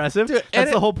 looks impressive. Dude, and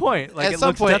That's the it- whole point. Like At it some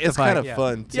looks point, it's justifying. kind of Yeah.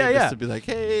 fun too, Yeah. just to be like,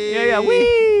 hey, Yeah.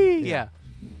 Wee. Yeah.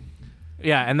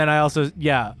 Yeah, and then I also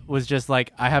was just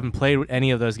like I haven't played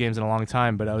any of those games in a long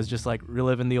time, but I was just like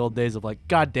reliving the old days of like,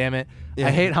 God damn it, Yeah.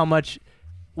 I hate how much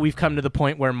we've come to the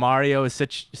point where Mario is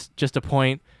just a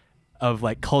point of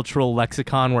like cultural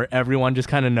lexicon where everyone just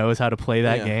kind of knows how to play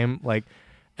that Yeah. game. Like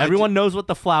everyone knows what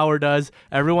the flower does.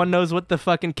 Everyone knows what the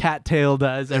fucking cattail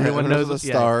does. Everyone knows the what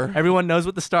star. Everyone knows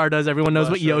what the star does. Everyone knows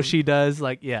what Mushroom. Yoshi does.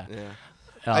 Like yeah.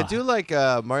 I do like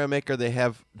Mario Maker. They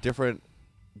have different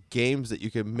games that you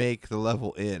can make the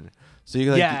level in. So you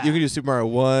can, Yeah. you can do Super Mario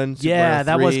 1, Super Yeah, Mario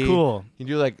that was 3. cool. You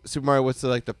can do like Super Mario. What's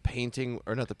the painting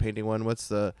or not the painting one? What's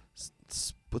the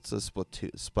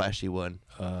splashy one?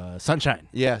 Sunshine.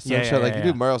 Yeah, Sunshine. yeah, like you yeah.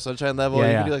 do Mario Sunshine level. Yeah,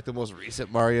 you yeah. can do like the most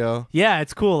recent Mario. Yeah,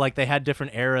 it's cool. Like they had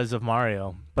different eras of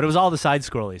Mario, but it was all the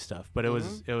side-scrolly stuff. But it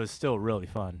was still really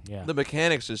fun. Yeah, The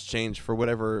mechanics just change for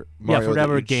whatever Mario for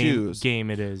whatever that you choose. game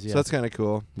it is. Yeah, So that's kind of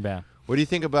cool. yeah. What do you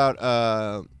think about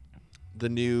the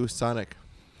new Sonic?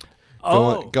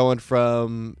 Oh, Going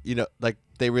from like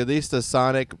they released a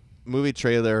Sonic movie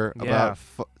trailer Yeah. about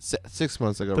 6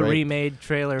 months ago, the right? remade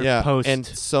trailer Yeah, post and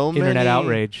so internet many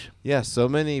outrage. Yeah, so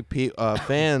many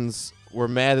fans were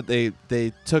mad that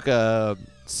they took a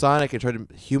Sonic and tried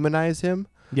to humanize him.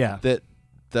 Yeah, That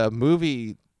the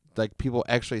movie, like people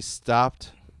actually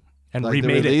stopped and like, the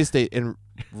remade it. release date and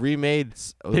remade.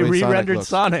 The They way re-rendered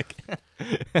Sonic.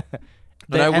 Sonic.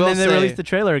 But I will then they say- released the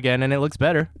trailer again, and it looks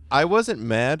better. I wasn't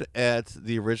mad at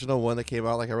the original one that came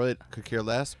out. Like I really could care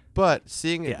less. But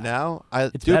seeing it Yeah. now,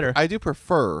 It's better. I do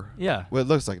prefer Yeah, what it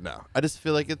looks like now. I just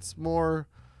feel like it's more.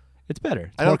 it's better.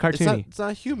 It's I more don't. cartoony. It's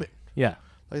not human. Yeah,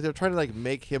 Like they're trying to like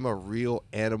make him a real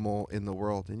animal in the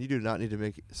world, and you do not need to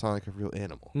make Sonic a real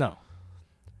animal. no.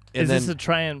 And Is then this a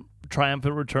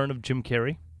triumphant return of Jim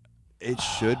Carrey? it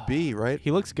should be right. He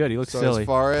looks good. He looks So silly. as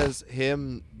far as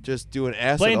him just doing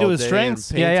acid Playing to all his day strengths.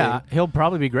 and Yeah, painting, he'll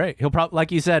probably be great. He'll probably,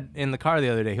 like you said in the car the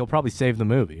other day, he'll probably save the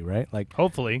movie, right? Like,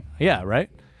 Hopefully. yeah, right.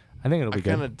 I think it'll I be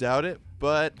kind good. of doubt it,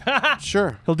 but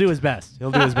sure. He'll do his best.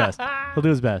 He'll do his best. He'll do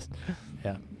his best.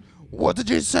 Yeah. What did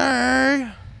you say?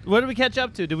 What did we catch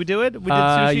up to? Did we do it? We did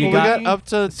sushi. you We got got up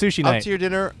to Sushi up night. to your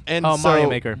dinner, and Oh, so Mario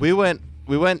Maker. we went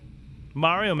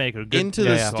Mario Maker. Good. into Yeah,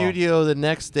 the yeah. studio the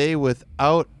next day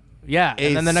without Yeah, a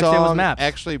and then the next day was song Maps.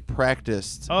 actually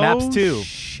practiced. Oh, Maps too.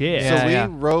 Shit. Yeah.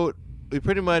 So we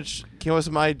pretty much came up with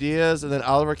some ideas, and then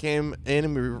Oliver came in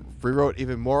and we rewrote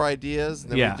even more ideas,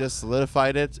 and then Yeah. we just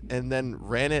solidified it, and then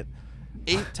ran it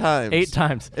 8 times. 8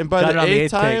 times. And by Got it the on the 8th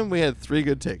eighth take. time, we had 3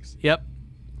 good takes. Yep.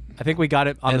 I think we got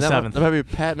it on and the that 7th. That might be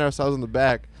patting ourselves on the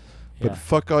back, but Yeah.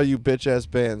 fuck all you bitch ass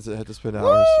bands that had to spend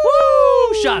hours.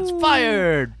 Woo! Shots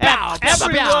fired. Bow, bow, bow,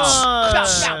 Everyone! bow. Bow,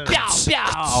 bow, bow,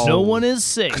 bow. No one is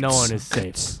safe. No one is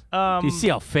safe. Um, Do you see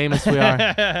how famous we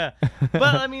are?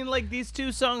 But I mean, like these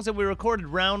 2 songs that we recorded.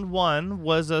 Round 1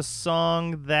 was a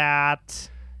song that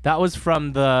That was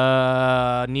from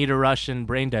the Need a Rush and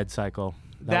Brain Dead cycle.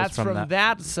 that's was from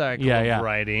that cycle Yeah, yeah. of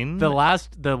writing.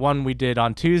 The one we did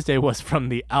on Tuesday was from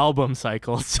the album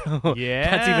cycle. So yeah,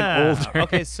 that's even older.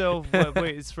 Okay, so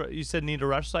wait, you said Need a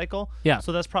Rush cycle. Yeah.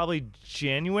 So that's probably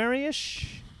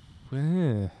January-ish.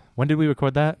 When did we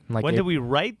record that? Like When did we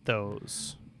write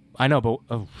those? I know, but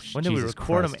When did we Jesus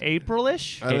record Christ. them?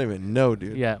 April-ish. I don't even know,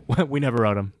 dude. Yeah, we never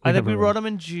wrote them. I think we wrote them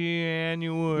in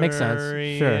January. Makes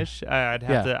sense, sure. I'd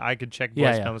have Yeah. to. I could check voice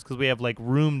Yeah, yeah. memos because we have like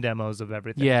room demos of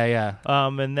everything. Yeah, yeah.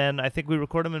 And then I think we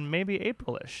record them in maybe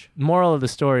April-ish. Moral of the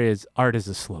story is art is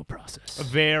a slow process.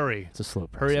 Very. It's a slow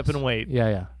process. Hurry up and wait. Yeah,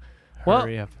 yeah. Well,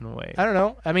 Hurry up and wait. I don't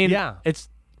know. I mean, Yeah. it's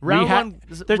Round reha- one-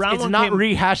 there's- round it's one not came-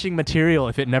 rehashing material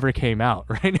if it never came out,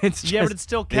 right? It's just, Yeah, but it's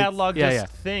still catalog yeah, just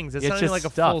yeah. things. It's, it's not just even like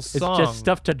a stuff. full song. It's just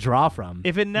stuff to draw from.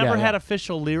 If it never Yeah, had yeah.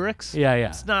 official lyrics, Yeah, yeah.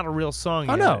 it's not a real song.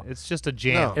 Oh, yet. no. It's just a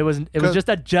jam. No. It was 'Cause- just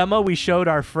a demo we showed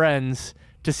our friends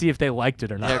to see if they liked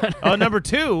it or not. Yeah. Oh, number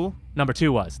 2. Number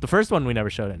 2 was the first one we never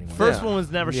showed anyone. First Yeah. one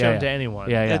was never Yeah, shown yeah. to anyone.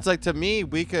 Yeah, yeah. It's like, to me,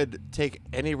 we could take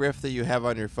any riff that you have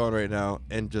on your phone right now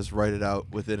and just write it out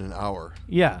within an hour.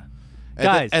 Yeah. At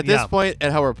Guys, at this yeah. point,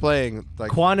 and how we're playing,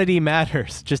 like, Quantity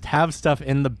matters. Just have stuff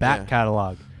in the back Yeah.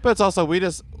 catalog. but it's also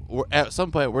at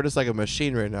some point we're just like a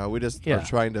machine right now. We just Yeah. are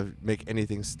trying to make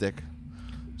anything stick.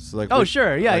 So like, Oh,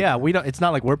 sure. Yeah, yeah. We don't. It's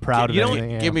not like we're proud of You don't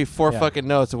anything. give me 4 Yeah. fucking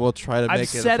notes and we'll try to make I've it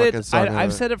said a fucking it. song. out of I've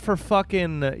it. said it for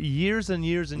fucking years and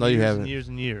years and No, you years haven't. and years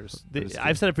and years. That is true.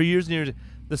 I've said it for years and years.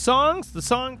 The songs,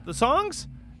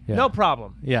 Yeah. no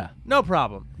problem, Yeah. no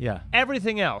problem. Yeah.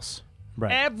 Everything else,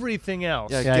 Right. everything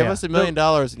else. Yeah, Yeah, give yeah. us $1 million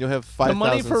and you'll have 5,000 The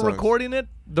money for songs. recording it,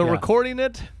 the Yeah. recording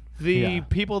it, the Yeah.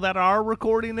 people that are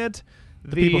recording it,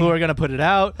 The people who are gonna put it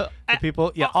out. The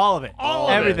people. Yeah. All of it. all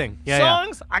of Everything. it. Yeah. Yeah.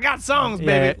 Songs. I got songs, Yeah,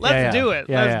 baby. yeah, Let's yeah, do yeah. it.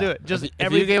 Yeah, Let's yeah. do it. Just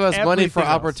If you gave us money for everything else.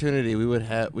 opportunity, we would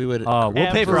have. We would. Oh,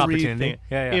 we'll pay for Everything. opportunity.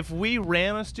 Yeah. Yeah. If we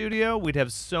ran a studio, we'd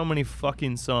have so many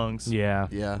fucking songs. yeah.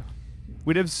 yeah.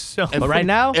 We'd have so. But right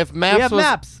now, If we maps have was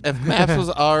maps. if maps was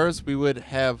ours, we would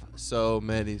have so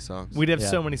many songs. We'd have Yeah.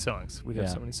 so many songs. We'd have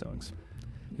Yeah. so many songs.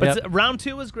 But Yep. round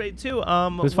 2 was great too.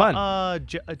 It was fun.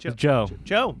 Joe.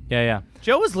 Joe. Yeah. Yeah.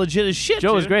 Joe was legit as shit.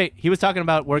 Joe was dude. great. He was talking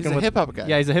about He's working a with hip hop guy.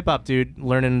 Yeah, he's a hip hop dude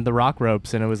learning the rock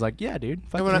ropes, and it was like, yeah, dude.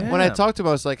 Fuck And when, yeah. I, when I talked to him,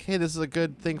 I was like, "Hey, this is a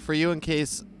good thing for you in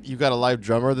case you got a live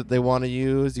drummer that they want to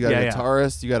use. You got Yeah, a yeah.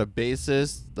 guitarist. You got a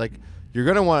bassist. Like, you're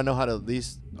gonna want to know how to at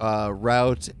least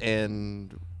route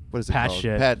and what is it Patch called?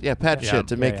 shit. Patch Yeah. shit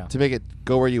to Yeah, make yeah. it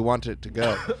go where you want it to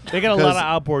go. They got a lot of 'Cause-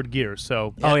 outboard gear,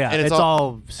 so Oh yeah, and it's it's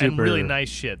all super and really nice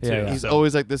shit too. Yeah, yeah. He's so.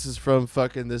 always like, "This is from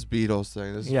fucking this Beatles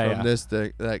thing. This is Yeah, from yeah. this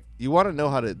thing." Like, you want to know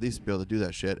how to at least be able to do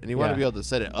that shit, and you want Yeah. to be able to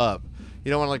set it up. You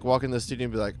don't want to like walk in the studio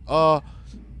and be like, "Oh,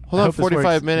 I hold on hope this 45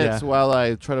 works." minutes Yeah. while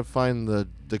I try to find the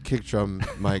kick drum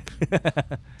mic."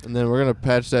 And then we're gonna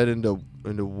patch that into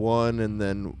one, and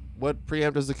then what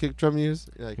preamp does the kick drum use?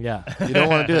 Like, Yeah. you don't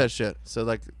want to do that shit. So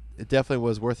like, it definitely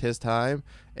was worth his time.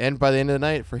 And by the end of the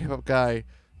night, for hip hop guy,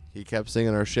 he kept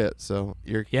singing our shit. So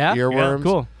Yeah. earworms.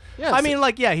 Cool. Yeah, I so- mean,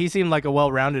 like, yeah, he seemed like a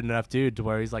well-rounded enough dude to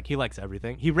where he's like, he likes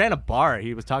everything. He ran a bar.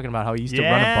 He was talking about how he used to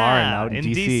run a bar out in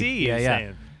DC. Yeah,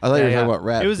 Yeah. I thought you were yeah, talking yeah. about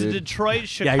rap. It was dude. a Detroit,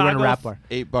 Chicago. Yeah, he ran a rap bar.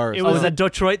 8 bars. It Oh, it was a- a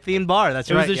Detroit-themed bar.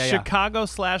 That's It right. was a yeah, yeah. Chicago /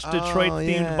 Detroit Oh,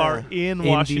 themed yeah. bar in In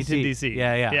Washington DC. D.C.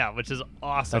 Yeah, yeah. yeah, which is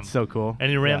awesome. That's so cool.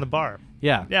 And he ran yeah. the bar.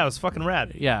 Yeah. Yeah, it was fucking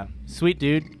rad. Yeah. Sweet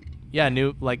dude. Yeah,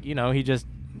 knew, like, you know, he just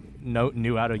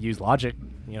knew how to use Logic.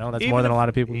 You know, that's more than a lot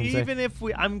of people can say. Even if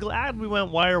I'm glad we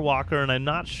went Wire Walker, and I'm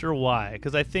not sure why,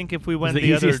 because I think if we It was went the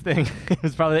the other easiest thing. It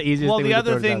was probably the easiest well, thing. the we could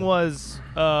other throw thing together. was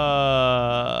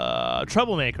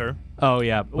Troublemaker, Oh,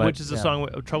 yeah. but- which is a yeah. song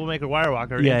Troublemaker Wire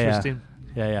Walker. Yeah, yeah. Interesting.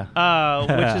 Yeah, yeah.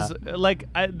 Which is like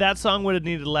that song would have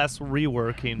needed less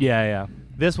reworking. Yeah, yeah.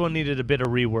 This one needed a bit of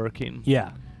reworking.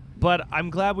 Yeah. but I'm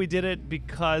glad we did it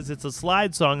because it's a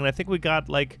slide song, and I think we got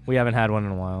like We haven't had one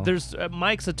in a while. there's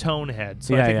Mike's a tone head,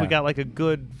 so Yeah, I think yeah. we got like a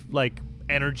good like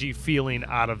energy feeling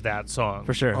out of that song.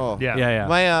 For sure. Oh. Yeah. Yeah.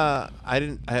 My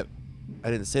I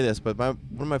didn't say this, but one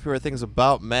of my favorite things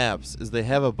about maps is they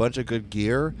have a bunch of good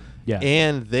gear. Yeah.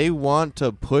 And they want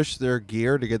to push their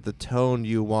gear to get the tone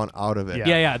you want out of it. Yeah.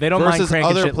 Yeah. They don't mind Versus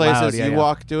cranking other shit places, loud. Yeah, you yeah.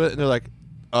 walk to it and they're like,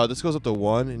 this goes up to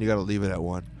 1, and you got to leave it at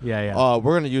 1. Yeah. Yeah.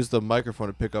 We're gonna use the microphone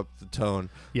to pick up the tone.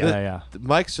 Yeah. Yeah.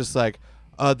 Mike's just like,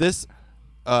 this.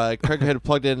 Craig had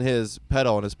plugged in his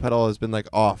pedal, and his pedal has been like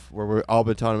off, where we've all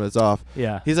been telling him it's off.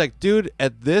 Yeah. He's like, dude,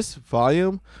 at this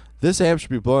volume, this amp should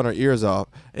be blowing our ears off.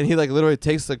 And he like literally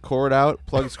takes the cord out,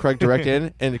 plugs Craig direct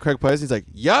in, and Craig plays. He's like,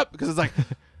 yup, because it's like,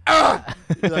 ah.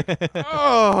 He's like,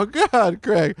 oh god,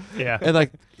 Craig. Yeah. And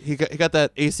like he got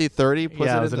that AC30, puts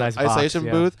Yeah, it it was in a the nice box, isolation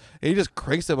yeah. booth, and he just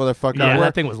cranks that motherfucker. Yeah, We're-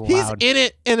 that thing was He's loud. in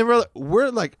it, and then we're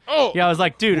like, oh. Yeah, I was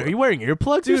like, dude, are you wearing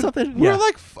earplugs or Dude, something? we're Yeah.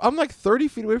 like, I'm like 30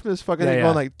 feet away from this fucking Yeah, thing, yeah.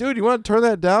 going like, dude, you want to turn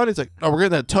that down? He's like, oh, we're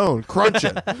getting that tone, crunch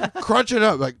it, crunch it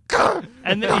up, like, "Gah!"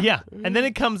 And then, and then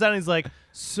it comes out and he's like,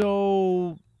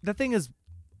 so that thing is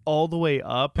all the way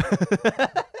up.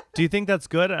 Do you think that's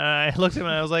good? And I looked at him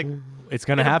and I was like, It's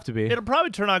gonna have to be. it'll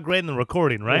probably turn out great in the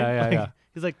recording, right? Yeah, yeah, Like, yeah.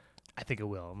 He's like, I think it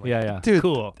will. I'm like, Yeah. dude.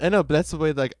 Cool. I know, but that's the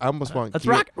way like I almost want. Let's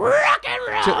gear- rock and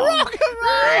roll.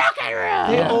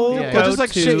 They Yeah, all yeah, go yeah. just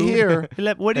like shit here.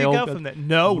 Where do They you all go go- from that?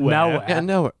 Nowhere. Nowhere. Yeah,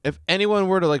 no. If anyone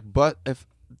were to like, if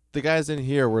the guys in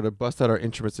here were to bust out our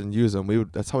instruments and use them, we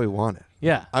would. That's how we want it.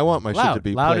 Yeah. I want my shit to Loud.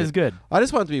 be Loud played. is good. I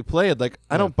just want it to be played. Like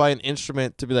I Yeah. don't buy an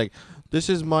instrument to be like, this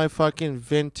is my fucking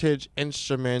vintage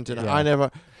instrument, and Yeah. I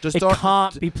never just It don't.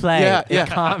 can't be played. Yeah, yeah. It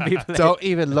can't be played. Don't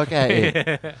even look at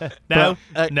it. No.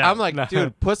 But, No. I'm like, No.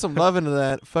 dude, put some love into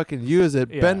that. Fucking use it.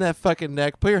 Yeah. Bend that fucking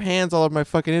neck. Put your hands all over my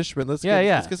fucking instrument. Let's Yeah, get,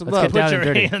 yeah. Let's get some Let's love. get down Put and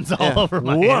your dirty. hands Yeah. all over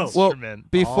my Whoa. instrument. All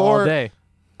Before day.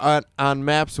 on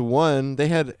Maps 1, they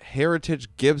had Heritage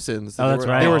Gibsons. that Oh, they that's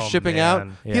were, right. They were Oh, shipping man. out.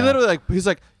 Yeah. He literally he's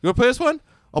like, you want to play this one?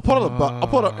 I'll pull it up. I'll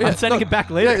pull it up. I'm sending it back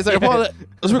later. Yeah, he's like, I'll pull it.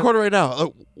 Let's record it right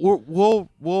now.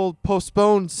 We'll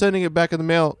postpone sending it back in the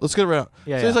mail. Let's get it right now.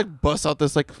 Yeah, so he's yeah. like, bust out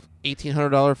this like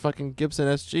 $1,800 fucking Gibson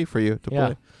SG for you to Yeah.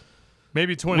 play.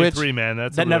 Maybe 23, man.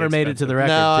 That's That really never made it to the record.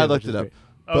 No, I too, looked which it is up.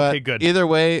 great. Okay, But good.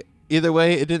 Either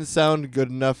way, it didn't sound good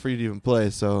enough for you to even play.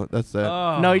 So that's that.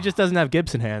 Oh. No, he just doesn't have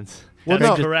Gibson hands. Well,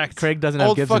 That's no. correct. Craig doesn't have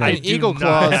Old Gibson fucking hands. I do Eagle not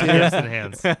claws have here. Gibson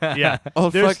hands. Yeah.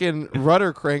 Oh, There's- fucking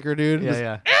rudder cranker, dude. Yeah, Just-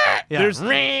 yeah. Yeah. There's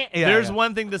Yeah, there's yeah.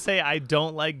 one thing to say I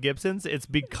don't like Gibsons. It's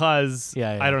because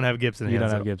Yeah, yeah. I don't have Gibson You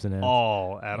hands. don't have at Gibson hands.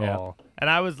 all at Yeah. all. And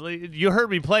I was you heard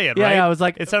me play it, Yeah, right? yeah, I was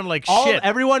like, it sounded like All shit.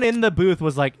 everyone in the booth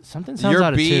was like, something sounds Your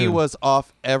out of B tune. was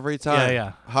off every time. Yeah,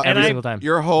 yeah. How- And Every I- single time.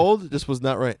 Your hold just was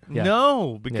not right. Yeah.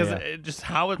 No, because Yeah, it just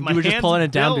how it my You were just hands pulling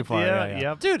it down built. too far, Yeah, yeah.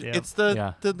 Yep, Dude, yep. it's the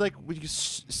Yeah. like when you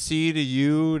C to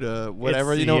U to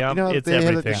whatever. It's- You yeah, know it's they have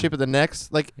like, the everything. shape of the necks.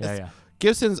 Like Yeah, yeah.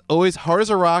 Gibson's always hard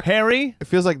as a rock. Harry. It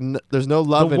feels like there's no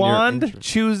love The in your wand instrument.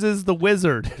 chooses the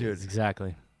wizard. Dude,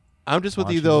 Exactly. I'm just with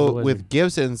Wand you chooses though. the With wizard.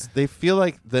 Gibsons, they feel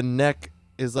like the neck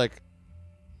is like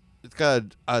it's got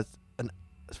an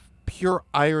pure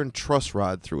iron truss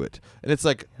rod through it, and it's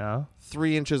like Yeah.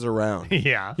 3 inches around.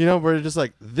 Yeah. You know, where it's just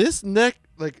like this neck,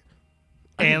 like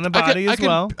And the I could- body I as could-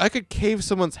 well. I could cave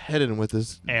someone's head in with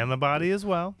this. And the body as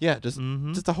well. Yeah, just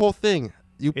Mhm. just the whole thing.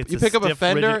 You It's you a pick up a stiff,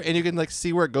 fender rigid- and you can like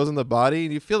see where it goes in the body,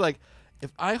 and you feel like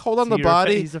if I hold on See, the you're a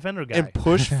body he's a fender guy. and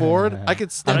push forward, I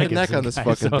could snap I'm a the neck Gibson on this guy,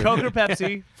 fucking so- thing. Coke or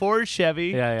Pepsi, Ford Chevy,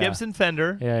 Yeah, yeah. Gibson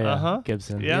Fender. Yeah, yeah. Uh-huh.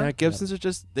 Gibson. Yeah. Yeah, Gibsons are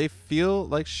just they feel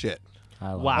like shit.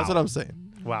 I love Wow. That's what I'm saying.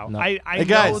 Wow. No. I Hey, know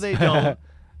guys. they don't.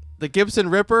 The Gibson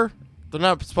Ripper, they're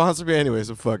not sponsoring me anyway,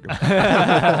 so fuck 'em.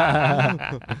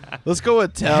 Let's go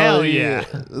with Hell yeah.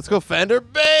 Let's go Fender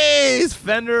bass.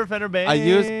 Fender bass. I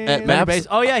used at Fender Maps. bass.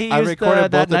 Oh yeah, he I used recorded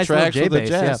both that the nice little tracks J with the bass.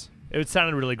 jazz. It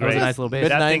sounded really That was great. a nice little bass.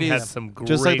 That thing Mid-90s, has some great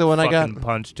just like the one I got. fucking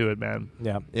punch to it, man.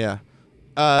 Yeah. Yeah.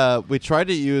 We tried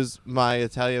to use my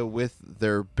Italia with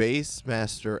their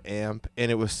Bassmaster amp,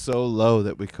 and it was so low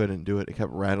that we couldn't do it. It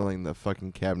kept rattling the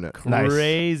fucking cabinet. Nice.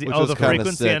 Crazy. Which Oh, was the kinda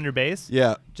frequency sick. on your bass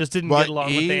Yeah. just didn't My get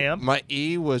along with the amp. My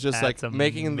E was just That's like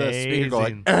making the speaker go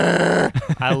like. amazing.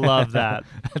 I love that.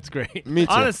 That's great. Me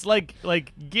too. Honest, like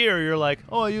gear, you're like,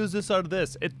 oh, I use this out of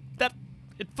this. It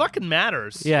fucking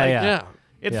matters. Yeah, Like, yeah. Yeah.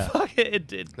 It Yeah. fucking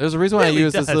it. There's a reason why I really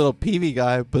use this does. little PV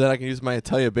guy, but then I can use my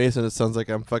Italia bass, and it sounds like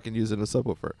I'm fucking using a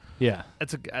subwoofer. Yeah.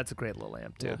 That's a great little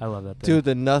amp too. I love that thing. Dude,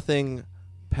 the Nothing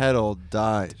pedal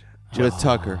died with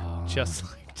Tucker. Just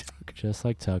like Tucker. Just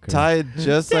like Tucker. Tied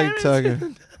just like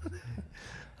Tucker.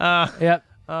 Uh, Yep.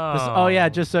 oh. Oh yeah,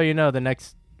 just so you know, the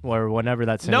next or whenever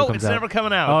that single No, comes it's out. never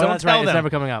coming out. Oh, Don't that's tell right. them. It's never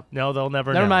coming out. No, they'll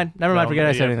never Never know. mind. Never mind. Forget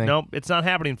I said yeah. anything. Nope, it's not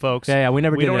happening, folks. Yeah, we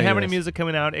never We did don't any have of any this. music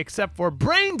coming out except for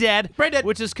Brain Dead,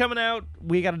 which is coming out.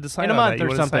 We got to decide In a on month that. You or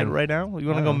wanna decide something. right now. You want to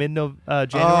I go don't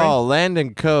mid-January? Oh,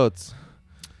 Landon Coates.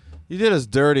 You did us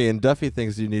dirty, and Duffy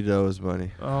thinks you need to owe his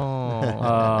money.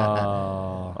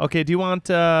 Oh. Okay, do you want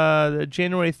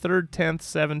January 3rd, 10th,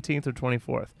 17th, or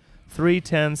 24th? 3,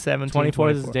 10, 17,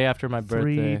 24th is the day after my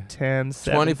birthday. 3, 10,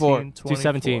 17, 24. 24. Do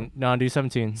 17. No, do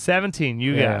 17. 17,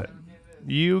 you Yeah. got it.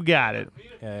 You got it.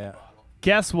 Yeah.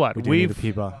 Guess what? We do need a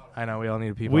people. I know we all need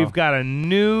a people. We've got a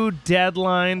new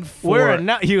deadline for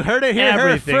you heard it here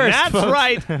everything. first. That's folks.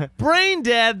 right. Brain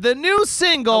Dead, the new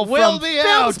single Will from be Film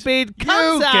out. Speed, You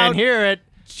comes can out hear it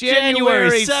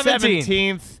January 17th.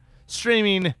 17th,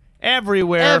 streaming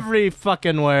everywhere. Every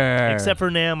fucking where. Except for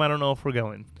NAMM, I don't know if we're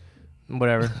going.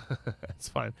 whatever. It's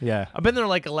fine. Yeah. I've been there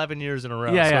like 11 years in a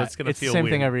row, Yeah, so yeah. it's gonna it's feel the same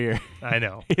weird. thing every year. I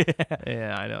know.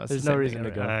 Yeah, I know. It's There's the no same reason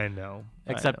thing to every- go. I know.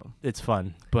 Except I know. it's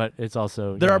fun, but it's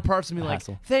also There you are know, parts of me a like,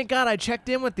 hassle. thank God I checked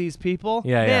in with these people.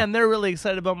 Yeah, yeah. Man, they're really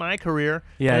excited about my career.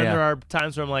 Yeah, and then yeah. there are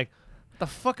times where I'm like, what the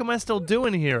fuck am I still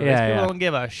doing here? These Yeah, people yeah. don't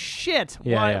give a shit.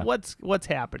 Yeah, Why? yeah. What's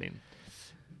happening?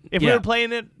 If we Yeah. were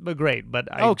playing it, but great. But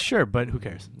I, Oh, sure, but who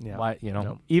cares? Yeah. Why, you know,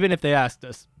 No. even if they asked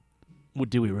us,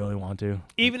 do we really want to?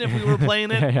 even if we were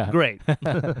playing it, Yeah. great.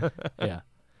 Yeah. Yeah.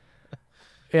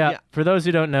 Yeah. For those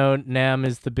who don't know, NAMM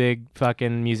is the big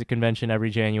fucking music convention every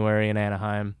January in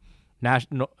Anaheim.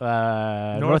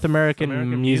 North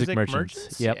American Music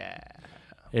Merchants. Yep. Yeah.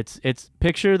 It's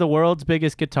picture the world's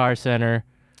biggest guitar center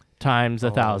times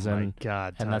 1,000. Oh my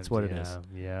God. and that's what it yeah, is.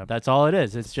 Yeah. That's all it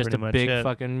is. It's just pretty a much big it.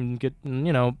 fucking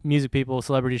music people,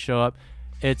 celebrities show up.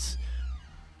 It's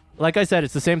like I said,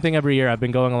 it's the same thing every year. I've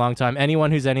been going a long time.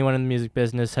 Anyone who's anyone in the music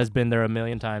business has been there a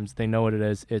million times. They know what it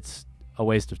is. It's a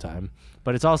waste of time,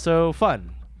 but it's also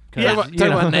fun. 'Cause, Yeah. Talking you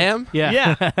know- about NAMM? Yeah.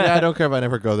 Yeah. Yeah, I don't care if I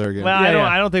never go there again. Well, Yeah, I don't. yeah.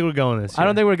 I don't think we're going this year. I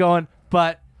don't think we're going,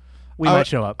 but we I might w-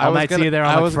 show up. I I was might gonna- see you there on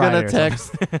I like was Friday gonna or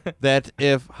text something. that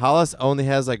if Hollis only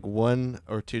has like 1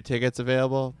 or 2 tickets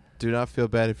available, do not feel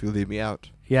bad if you leave me out.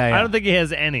 Yeah, yeah. I don't think he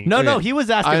has any. No, Okay. he was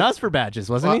asking I- us for badges,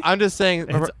 wasn't Well, he? I'm just saying.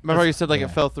 It's- Remember how you said like yeah.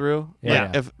 it fell through? Yeah.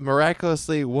 Like, if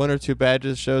miraculously 1 or 2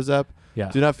 badges shows up, Yeah.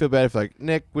 do not feel bad if like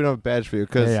Nick, we don't have a badge for you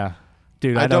because Yeah.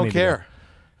 Dude, I don't need to care. go.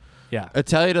 Yeah.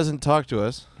 Italia doesn't talk to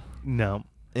us, No.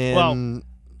 and Well-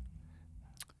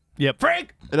 Yep.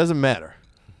 Frank. it doesn't matter.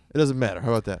 It doesn't matter. How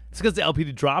about that? It's because the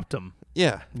LPD dropped him.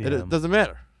 Yeah, Yeah. It doesn't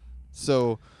matter.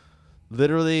 So,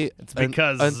 literally, It's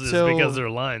because they're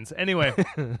lines. Anyway,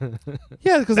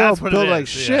 yeah, because they're all that's what built it like is.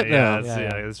 shit yeah, now. Yeah,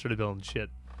 Yeah. they started building shit.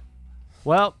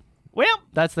 Well, Well,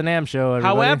 that's the NAMM show,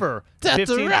 everybody. however, That's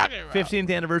a 15th, rock and roll. 15th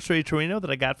anniversary Torino that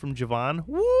I got from Javon.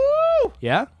 Woo!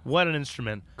 Yeah? What an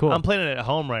instrument. Cool. I'm playing it at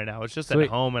home right now. It's just Sweet. at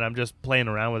home, and I'm just playing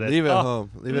around with it. Leave it Oh, at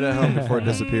home. Leave it at home before it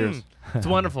disappears. It's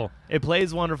wonderful. It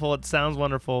plays wonderful. It sounds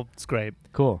wonderful. It's great.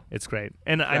 Cool. It's great.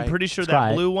 And I'm Right. pretty sure Try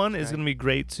that it. blue one is going to be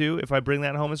great, too. If I bring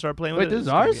that home and start playing with Wait, it, this it's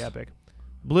is gonna ours? be epic.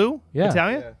 Blue? Yeah.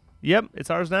 Italian? Yeah. Yep, it's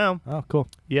ours now. Oh, cool.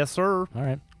 Yes, sir. All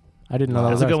right. I didn't know Wow. that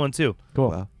That's was a good ours. one, too. Cool.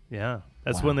 Wow. Yeah,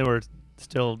 that's Wow. when they were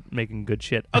still making good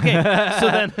shit. Okay,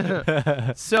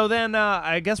 so then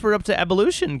I guess we're up to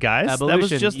Evolution, guys. That was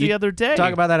Evolution. just the You other day.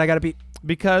 Talk about that. I got to pee.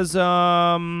 because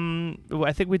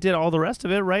I think we did all the rest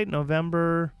of it right.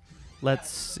 November. Let's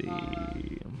see.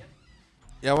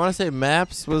 Yeah, I want to say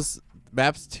Maps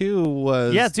 2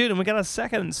 was Yeah, dude, and we got a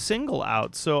second single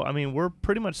out. So I mean, we're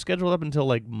pretty much scheduled up until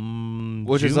like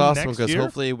which is June awesome next because year.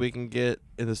 hopefully we can get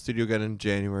in the studio again in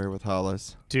January with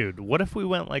Hollis. Dude, what if we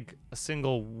went like a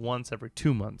single once every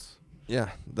 2 months? Yeah,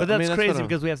 But that's crazy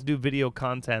because we have to do video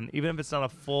content, even if it's not a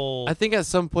full. I think at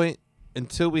some point,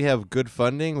 until we have good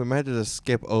funding, we might have to just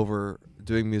skip over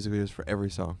doing music videos for every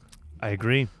song. I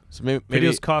agree. So maybe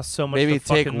Videos cost so much. maybe to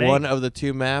take fucking make. one of the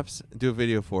 2 maps, do a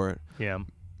video for it. Yeah,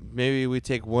 Maybe we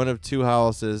take one of 2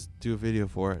 houses, do a video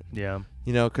for it. yeah.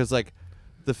 You know, because like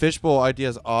the fishbowl idea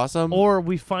is awesome. Or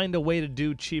we find a way to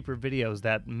do cheaper videos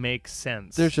that make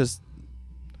sense.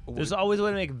 There's always a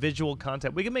way to make visual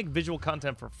content. We can make visual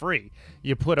content for free.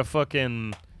 You put a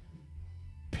fucking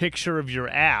picture of your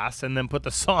ass and then put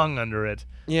the song under it.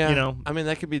 yeah. you know. I mean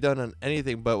that could be done on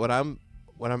anything. But what I'm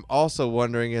also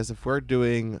wondering is if we're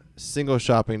doing single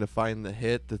shopping to find the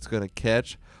hit that's gonna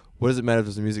catch, what does it matter if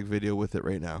there's a music video with it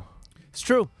right now? It's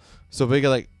true. So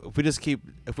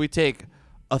if we take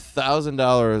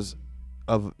 $1,000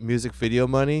 of music video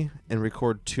money and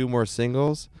record 2 more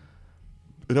singles,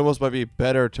 it almost might be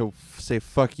better to say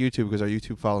fuck YouTube because our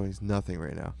YouTube following is nothing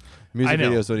right now. Music I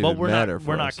know, videos don't but even we're matter not, for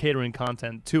we're us. not catering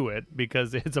content to it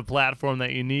because it's a platform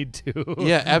that you need to.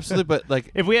 Yeah, absolutely. But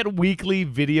like, If we had weekly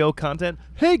video content,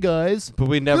 hey guys, but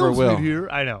we never Phil's will. here.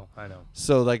 I know.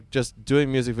 So like, just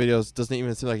doing music videos doesn't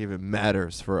even seem like it even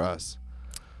matters for us.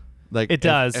 Like It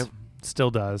does. if-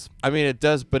 Still does. I mean, it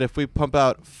does. But if we pump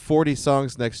out 40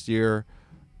 songs next year,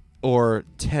 or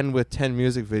 10 with 10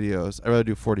 music videos, I'd rather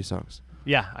do 40 songs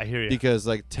Yeah, I hear you. because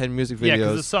like 10 music Yeah,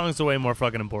 because videos. the songs are way more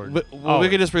fucking important. But, well, we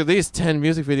could just release 10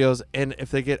 music videos, and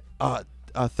if they get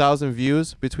 1,000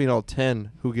 views between all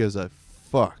 10, who gives a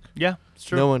fuck? Yeah, it's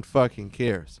true. No one fucking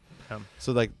cares. Yeah.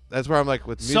 So like that's where I'm like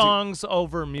with music. Songs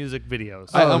over music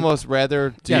videos. I almost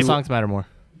rather do. Yeah, songs matter more.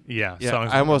 yeah, Yeah,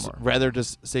 songs I over almost more. rather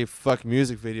just say fuck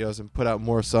music videos and put out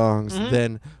more songs Mm-hmm.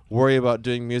 than worry about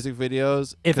doing music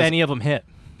videos. If any of them hit.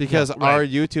 because Yeah, our right.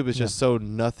 YouTube is just so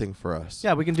nothing for us.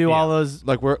 Yeah, we can do Yeah. all those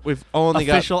Like we've only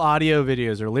official audio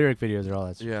videos or lyric videos or all that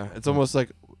got. stuff. Yeah, it's almost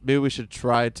like maybe we should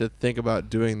try to think about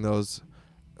doing those,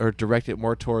 or direct it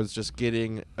more towards just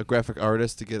getting a graphic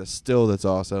artist to get a still that's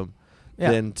awesome,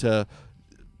 Yeah. than to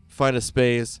find a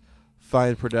space,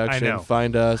 find production, know.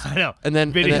 find us, I know. and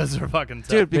then Videos are fucking tough.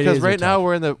 dude, because Videos are right now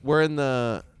tough. we're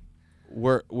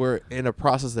in a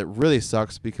process that really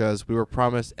sucks because we were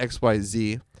promised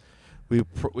XYZ.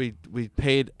 We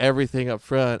paid everything up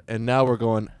front, and now we're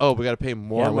going, oh, we got to pay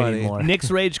more Yeah, we need money. more.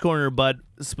 Nick's Rage Corner, but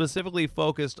specifically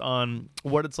focused on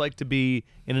what it's like to be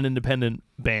in an independent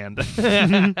band.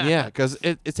 Yeah, because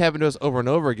it's happened to us over and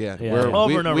over again. Yeah, where yeah.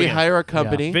 Over we, and over we again. hire a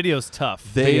company. Video's tough.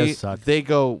 They Videos suck. they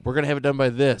go, we're gonna have it done by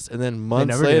this, and then months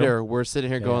never do. later, we're sitting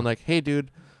here Yeah. going like, hey,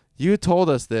 dude, you told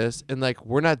us this, and like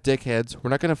we're not dickheads. We're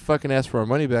not gonna fucking ask for our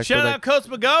money back. Shout We're out like, Coach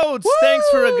McGoats. Thanks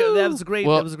for that was a great.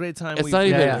 Well, that was a great time. it's not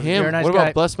even Yeah, him. you're a nice What guy.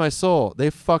 about Bless My Soul?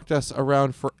 They fucked us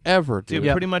around forever, dude. Dude,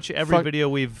 Yep. pretty much every Fuck- video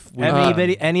we've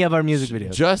Any of our music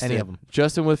videos. Justin, Any of them.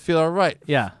 Justin would Feel Alright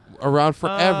Yeah. around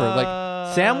forever.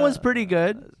 Like, Sam was pretty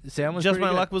good. Sam was Just pretty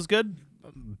My good. Luck was good.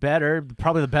 Better.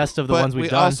 Probably the best of the but ones we've we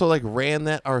done. also like ran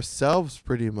that ourselves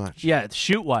pretty much. Yeah,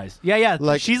 shoot wise. Yeah.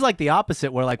 Like- she's like the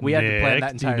opposite, where like we had to plan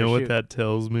that Nick, entire do you know shoot. what that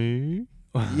tells me?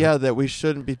 Yeah, that we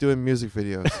shouldn't be doing music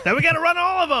videos That we got to run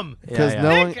all of them. because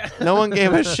yeah. no one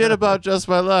gave a shit about Just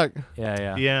My Luck.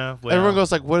 Yeah. Yeah. Well, Everyone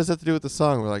goes like, "What does that have to do with the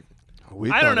song?" We're like,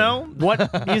 I don't know.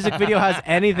 What music video has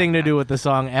anything to do with the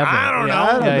song ever? I don't Yeah. know.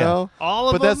 I don't Yeah, yeah. know. All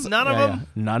of But them. that's- None of Yeah, them.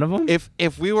 yeah. None of them.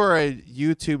 If we were a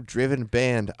YouTube driven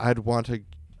band, I'd want to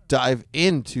dive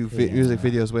into Yeah. music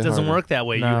videos way It doesn't harder. work that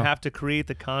way. No. You have to create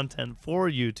the content for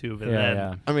YouTube, and then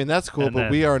yeah. I mean, that's cool, And but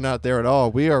then- we are not there at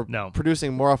all. We are No.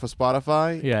 producing more off of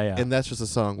Spotify, Yeah. and that's just a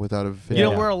song without a You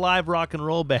video. know, we're a live rock and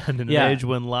roll band in Yeah. an age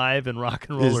when live and rock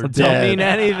and roll Is are dead. Don't dead. mean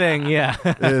anything. Yeah.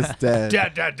 It's dead.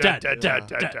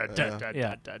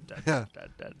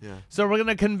 Yeah. So we're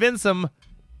gonna convince them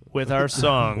with our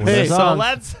songs. Hey. so songs.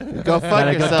 let's Go fuck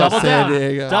Gotta go yourself, double San down.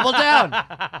 Diego. Double down.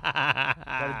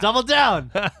 Gotta double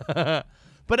down.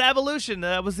 But Evolution,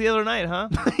 that was the other night, huh?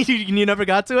 you never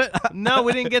got to it? No,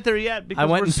 we didn't get there yet because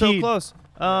went we're and so peed. close.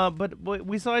 But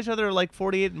we saw each other like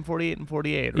 48 and 48 and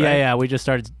 48, right? Yeah. We just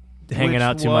started hanging Which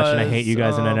out too much, and I hate was, you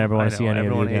guys, and I never want I to see know, any of you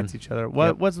everyone again. hates each other.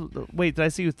 What? Yep. Wait, did I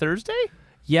see you Thursday?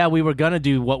 Yeah, we were gonna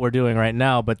do what we're doing right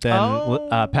now, but then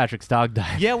Oh. Patrick's dog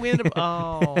died. Yeah, we ended up.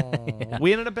 Oh,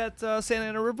 we ended up at Santa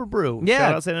Ana River Brew. Yeah.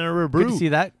 Shout out Santa Ana River Brew. Good to see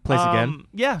that place again.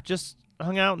 Yeah, just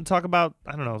hung out and talk about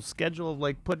schedule of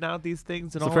like putting out these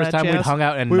things and It's the all first that time we've jazz. hung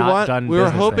out and We not done. were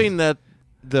business hoping things. that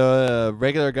the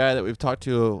regular guy that we've talked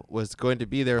to was going to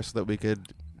be there so that we could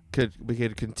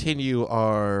continue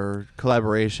our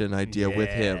collaboration idea with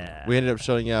him. Yeah. We ended up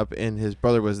showing up, and his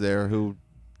brother was there, who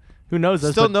Who knows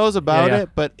us? still but- knows about yeah. it,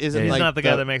 but isn't Yeah, yeah. He's like not the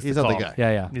guy that makes he's the not call. the guy.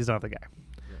 Yeah. He's not the guy.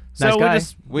 Nice So guy. we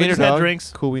just Wiener had dog,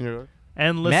 drinks cool wiener dog.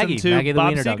 and listened Maggie. to Maggie the Bob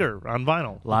Wiener dog. Seger on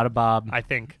vinyl. A lot of Bob. I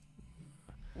think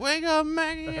Wake up,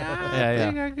 Maggie! I Yeah,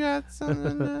 think I got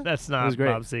something. that's was not great.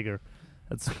 Bob Seger.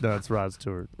 That's Rod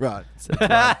Stewart. Rod. It's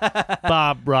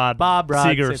Bob Rod Seger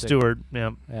same thing. Stewart.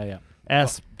 Yeah. Yeah.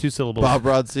 S 2 syllables. Bob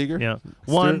Rod Seeger. Yeah.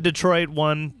 One Stewart? Detroit,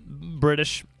 one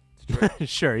British.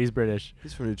 Sure, he's British.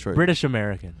 He's from Detroit. British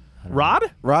American. I don't know.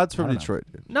 Rod? Rod's I from don't know. Detroit.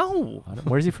 Dude. No.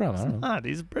 Where's he from? I don't know. Not.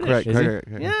 He's British. Craig. Is he?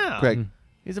 Craig. Yeah. Craig.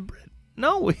 He's a Brit.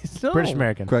 No, he's no. British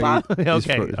American. Craig. Bob- he's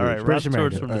okay. from- he's All right. from British Rod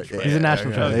Stewart's American. from All right, Detroit. He's a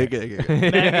national okay,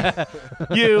 treasure.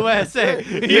 okay. USA.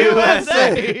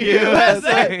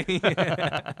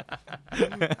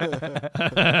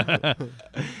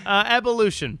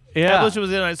 Evolution. Yeah. Evolution was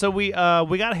the other night. So we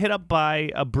got hit up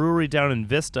by a brewery down in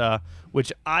Vista,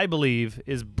 which I believe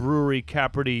is Brewery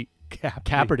Caperty.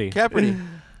 Caperty. Caperty.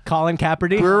 Colin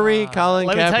Caperty. Brewery, Colin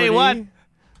Let me tell you Caperty. what.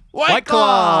 White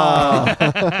Claw.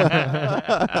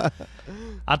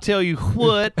 I'll tell you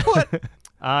what.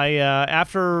 I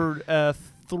after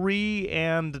 3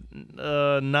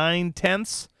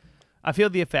 9/10, I feel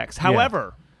the effects.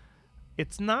 However,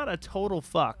 it's not a total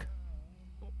fuck.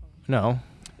 No.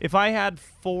 If I had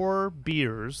 4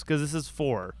 beers, because this is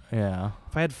 4. Yeah.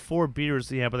 If I had 4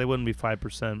 beers, yeah, but they wouldn't be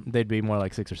 5%. They'd be more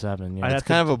like 6 or 7. Yeah. I'd It's have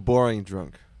kind of a boring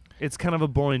drunk. It's kind of a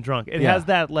boring drunk. It Yeah. has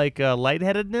that like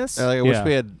lightheadedness. I wish Yeah.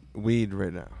 we had weed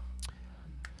right now.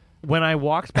 When I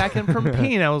walked back in from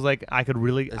peeing, I was like, I could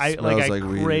really, It I smells like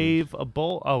weed. crave a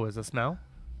bowl. Oh, is it smell?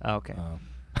 Oh, okay.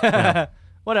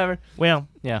 Whatever. Well,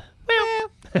 Yeah.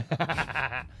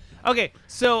 okay,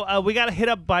 so we got hit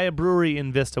up by a brewery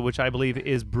in Vista, which I believe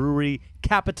is brewery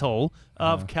capital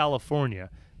of California,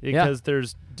 because they're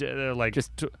like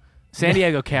Just San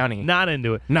Diego County. not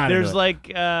into it. Not there's into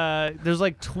it.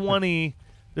 like 20.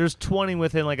 There's 20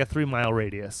 within like a 3-mile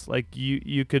radius. Like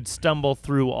you could stumble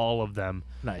through all of them.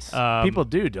 Nice. Um, People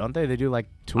do, don't they? They do like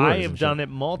tours. I have done it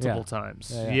multiple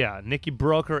times. Yeah. Nikki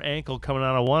broke her ankle coming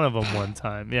out of one of them one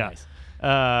time. Yeah.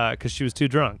 Nice. Because she was too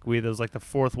drunk. That was like the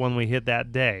 4th one we hit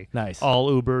that day. Nice.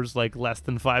 All Ubers like less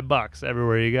than $5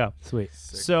 everywhere you go. Sweet.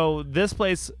 So this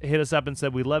place hit us up and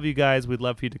said, "We love you guys. We'd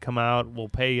love for you to come out. We'll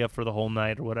pay you for the whole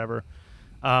night or whatever."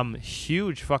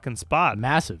 Huge fucking spot.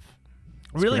 Massive.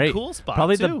 It's Really great. cool spot.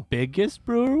 Probably too. the biggest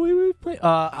brewery we've played.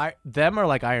 Them are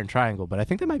like Iron Triangle, but I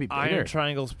think they might be bigger. Iron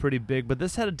Triangle's pretty big, but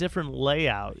this had a different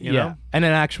layout, you know, and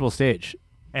an actual stage.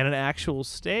 and an actual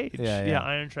stage. Yeah.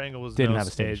 Iron Triangle was Didn't no have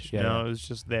a stage. Yeah, no, yeah. it was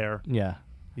just there. Yeah,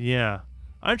 Yeah,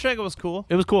 Iron Triangle was cool.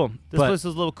 it was cool. This but place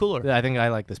was a little cooler. I think I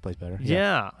like this place better.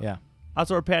 Yeah. Yeah.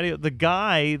 Outdoor patio. The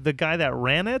guy that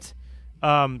ran it,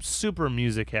 super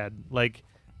music head. Like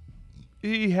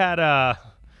he had a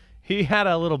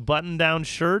little button-down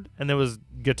shirt, and there was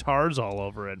guitars all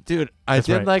over it. Dude, I That's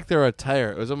did right. like their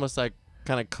attire. It was almost like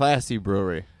kind of classy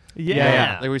brewery.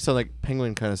 Yeah. Like we saw like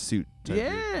penguin kind of suit. type dude.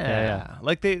 Yeah.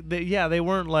 Like they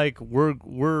weren't like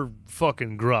we're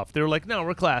fucking gruff. They were like, no,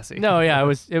 we're classy. No,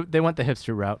 yeah, they went the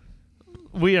hipster route.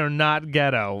 We are not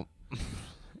ghetto.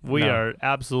 We No. are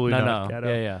absolutely not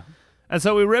ghetto. Yeah. And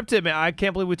so we ripped it, man. I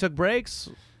can't believe we took breaks.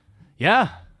 Yeah.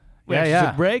 We Yeah, actually yeah.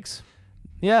 took breaks.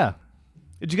 Yeah.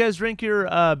 Did you guys drink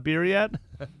your beer yet?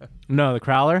 No, the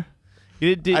Crowler.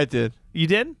 You did. I did. You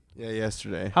did? Yeah,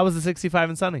 yesterday. How was the 65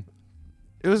 and Sunny?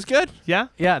 It was good. Yeah.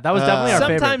 Yeah, that was definitely our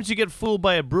favorite. Sometimes you get fooled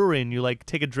by a brewery and you like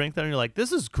take a drink there and you're like,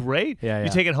 this is great. Yeah, You yeah.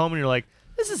 take it home and you're like,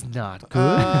 this is not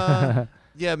good.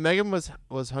 Yeah, Megan was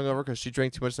hungover because she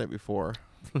drank too much the night before.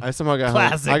 I somehow got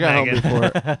Classic home. I got Megan.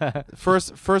 home before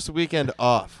first weekend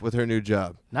off with her new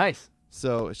job. Nice.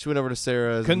 So she went over to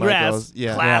Sarah's. Congrats. And Michael's.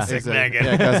 Yeah, Classic exactly. Megan.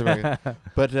 Yeah, classic Megan.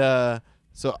 But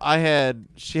so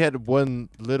she had one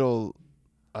little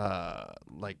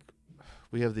like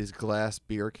we have these glass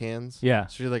beer cans. Yeah.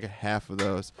 So she had like a half of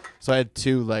those. So I had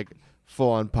 2 like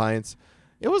full on pints.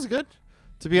 It was good.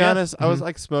 To be honest, I was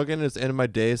like smoking. It was the end of my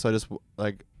day, so I just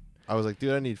I was like,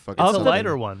 dude, I need fucking. It's a Also- something.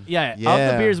 lighter one. Yeah, of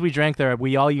Yeah. the beers we drank there,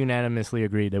 we all unanimously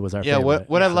agreed it was our Yeah, favorite.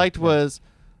 what I So, liked yeah. was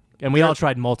and we there- all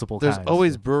tried multiple there's times.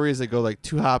 always breweries that go like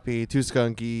too hoppy, too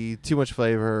skunky, too much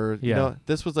flavor. You Yeah. know,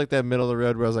 this was like that middle of the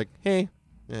road where I was like, hey,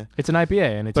 It's an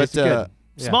IPA, and it But, tastes good.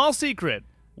 Yeah. Small secret.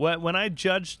 When I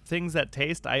judge things that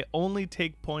taste, I only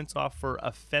take points off for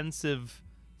offensive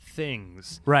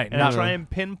things. Right, And I not- try and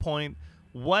pinpoint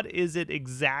what is it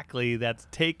exactly that's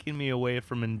taking me away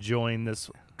from enjoying this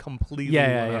completely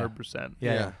Yeah, yeah, 100%.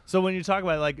 Yeah. So when you talk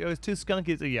about like it was too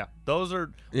skunky, yeah, those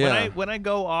are Yeah. when I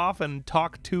go off and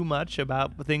talk too much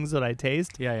about the things that I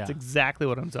taste. Yeah, yeah. It's exactly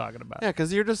what I'm talking about. yeah,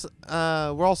 because you're just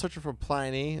we're all searching for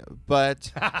Pliny,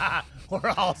 but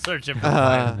We're all searching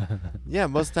for yeah,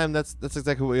 most of the time that's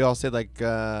exactly what we all say. Like,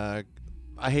 I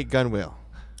hate Gunwale,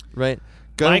 right?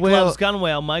 Mike Gunwale. loves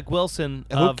Gunwale. Mike Wilson.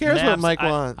 Who of cares what Maps. Mike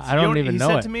wants? I don't he even know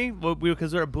said it. to me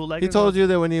because they're a bootlegger. He told you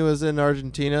that when he was in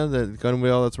Argentina, that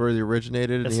Gunwale, that's where he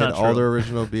originated, and That's he had not all true. their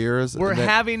original beers. We're and that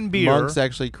having beer. Monks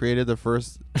actually created the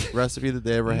first recipe that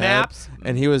they ever had, Maps.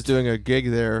 and he was doing a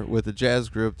gig there with a jazz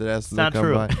group that asked him It's not to come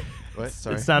true. by. What?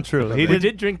 Sorry. It's not true. We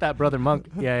did drink that Brother Monk.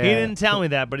 Yeah, He yeah. didn't tell me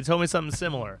that, but he told me something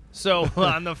similar. So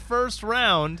on the first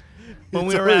round, when He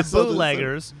we were told me at something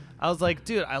Bootleggers, I was like,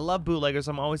 dude, I love Bootleggers.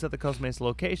 I'm always at the Costa Mesa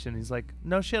location. He's like,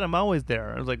 no shit, I'm always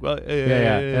there. I was like, well,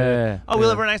 yeah. oh, we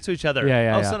live right next to each other. Yeah,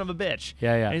 yeah, Oh, yeah. son of a bitch.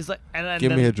 Yeah, yeah. And he's like, and Give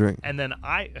then, me a drink. And then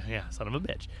son of a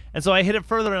bitch. And so I hit it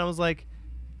further, and I was like,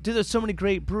 dude, there's so many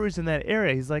great breweries in that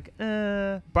area. He's like,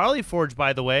 Barley Forge,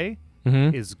 by the way,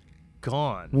 Mhm. is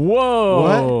gone.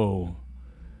 Whoa.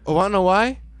 Oh, wanna know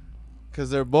why?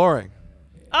 Because they're boring.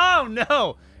 Oh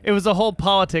no! It was a whole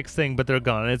politics thing, but they're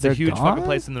gone. It's They're a huge gone? fucking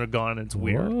place, and they're gone. And it's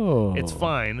weird. Whoa. It's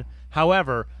fine.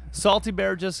 However, Salty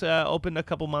Bear just opened a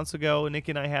couple months ago.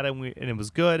 Nicky and I had it, and it was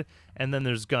good. And then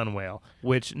there's Gun Whale,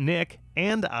 which Nick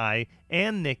and I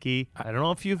and Nicky, I don't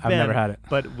know if you've I've been, never had it.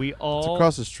 but we all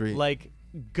across the street. like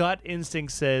gut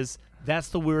instinct says that's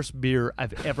the worst beer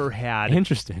I've ever had.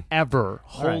 Interesting. Ever.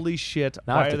 All right. Holy shit.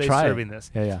 Now I Why have are to they try serving it.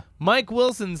 this? Yeah, yeah. Mike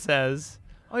Wilson says,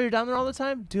 "Oh, you're down there all the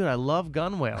time? Dude, I love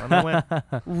Gun Whale." And I went,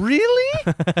 "Really?"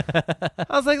 I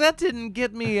was like, that didn't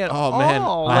get me at oh man,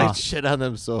 all. I Like, shit on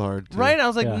them so hard. Too. right? I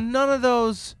was like, Yeah. none of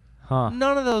those Huh.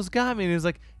 got me. And he was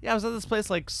like, "Yeah, I was at this place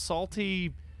like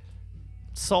salty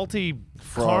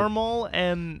Frog. caramel,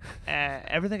 and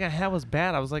everything I had was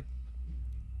bad." I was like,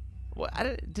 "Well,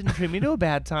 it didn't treat me to a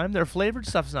bad time. Their flavored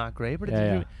stuff's not great, but it Yeah,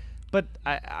 didn't yeah. treat me." But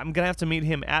I'm gonna have to meet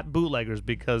him at Bootleggers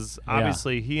because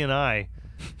obviously he and I,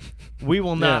 we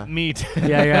will not Yeah. meet.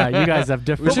 Yeah. You guys have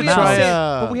different. We should had the try,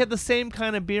 same- but we had the same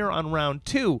kind of beer on round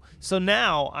 2. So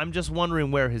now I'm just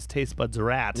wondering where his taste buds are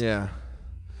at. Yeah.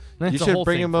 It's You a should whole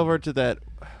bring thing him for over to that.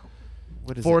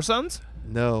 What is Four it? Sons?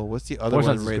 No, what's the other Four one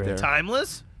Sons is right great. there?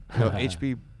 Timeless? No,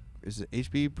 HB. Is it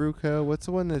HB Brewco? What's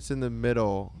the one that's in the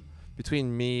middle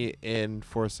between me and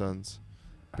Four Sons?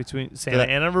 Between Santa That-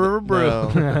 Ana River Brew.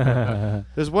 No.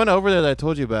 There's one over there that I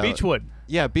told you about. Beechwood.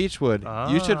 Yeah, Beechwood.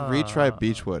 You should retry Ah.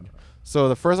 Beechwood. So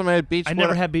the first time I had Beechwood,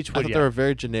 never had I Beechwood thought yet. they were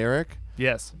very generic.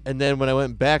 Yes. And then when I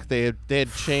went back, they had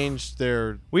changed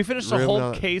their. We finished a Rim whole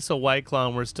not- case of White Claw,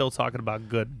 and we're still talking about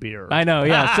good beer. I know.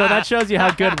 Yeah. So that shows you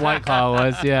how good White Claw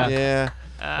was. Yeah. Yeah,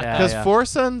 Yeah, because yeah. Four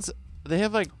Sons, they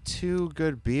have like 2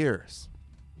 good beers.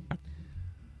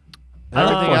 I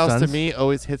like Everything Four else to Sons. me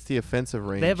always hits the offensive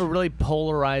range. They have a really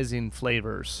polarizing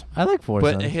flavors. I like Four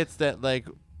but Sons. it hits that like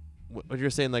what you're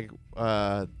saying, like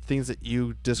things that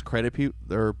you discredit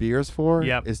their beers for.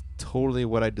 Yep. Is totally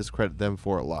what I discredit them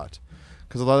for a lot.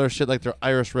 Because a lot of their shit, like their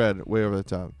Irish Red, way over the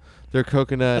top. Their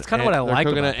coconut. That's kinda what I their like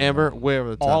Coconut about them. Amber, way over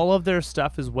the top. All of their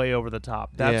stuff is way over the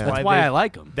top. That's Yeah. why That's why they- I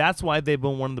like them. That's why they've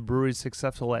been one of the breweries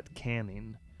successful at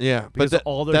canning. yeah, but Because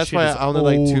all their that's shit why is I only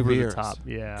like 2 over beers. the top.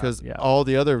 Yeah. Because yeah. all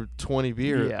the other 20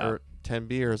 beers Yeah. or 10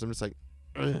 beers, I'm just like,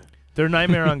 ugh. Their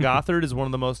Nightmare on Gothard is one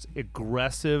of the most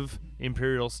aggressive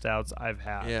imperial stouts I've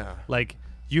had. yeah. Like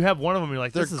you have one of them, you're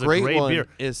like, Their this is a great great one beer.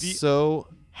 is The- so.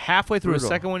 Halfway through brutal. a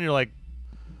second one, you're like,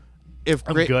 If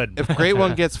I'm great, good. if great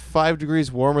one gets 5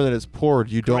 degrees warmer than it's poured,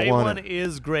 you don't great want one it.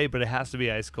 is great, but it has to be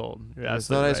ice cold. You're If it's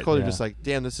not absolutely ice right. cold, Yeah. you're just like,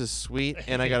 damn, this is sweet,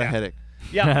 and I got a Yeah. headache.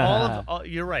 Yeah,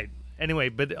 you're right. Anyway,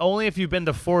 but only if you've been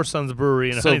to Four Sons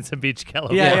Brewery in So- Huntington Beach,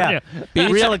 California. Yeah, yeah.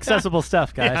 Real accessible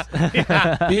stuff, guys.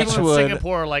 Yeah. People in Beechwood-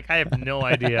 Singapore are like, I have no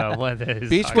idea what this is.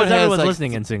 Beechwood Because has everyone's like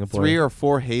listening in Singapore. 3 or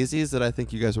 4 hazies that I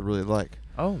think you guys would really like.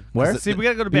 Oh, Where? See, we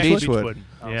gotta go to Beechwood. Beechwood.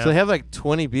 Yeah. So they have like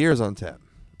 20 beers on tap,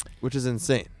 which is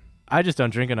insane. I just don't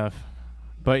drink enough.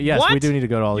 But yes, we What? do need to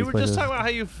go to all you these were places. just talking about how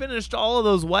you finished all of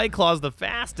those White Claws the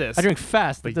fastest. I drink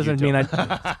fast. But That you doesn't mean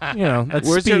that's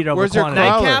Where's speed your- over where's your quantity.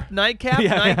 crowd? Nightcap.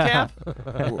 Yeah.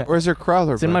 Nightcap. Where's your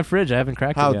crowler? It's in my fridge. I haven't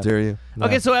cracked How it yet. dare you? No.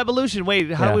 Okay, so Evolution.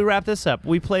 Wait, how Yeah. do we wrap this up?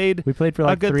 We played We played for a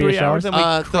like good 3 hours, hours. and we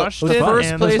The crushed was it. fun. first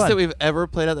and- place fun. that we've ever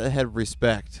played at that had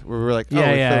respect, where we were like, oh,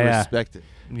 Yeah, we yeah, feel yeah. respected.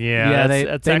 Yeah, Yeah,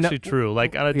 that's they actually know- true.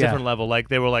 Like on a Yeah. different level. Like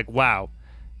they were like, wow.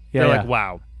 Yeah, They're yeah. like,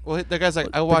 wow. Well, the guy's like,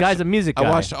 I The watched. guy's a music guy. I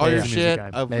watched all Yeah, your yeah. Music shit. guy.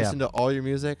 I've Yeah. listened to all your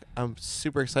music. I'm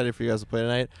super excited for you guys to play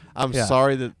tonight. I'm Yeah.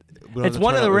 sorry that we don't It's have the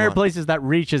one of the turnout we rare want. places that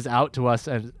reaches out to us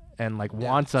and like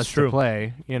wants us It's true. to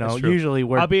play. You know, It's true. usually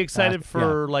we're. I'll be excited asked-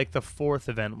 for like the 4th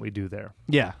event we do there.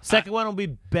 Yeah. Second one will be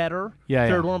better. Yeah,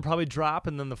 Third yeah. one will probably drop,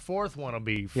 and then the 4th one will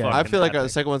be. Yeah. fucking I feel like the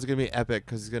epic. second one's gonna be epic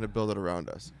because he's gonna build it around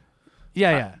us.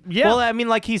 Yeah, yeah. yeah. Well, I mean,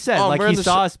 like he said, Oh, I'm like wearing he the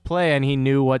saw sh- us play and he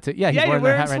knew what to. Yeah, he's Yeah, you're wearing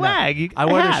wearing the hat right swag. now. You- I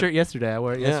wore a the hat. shirt yesterday. I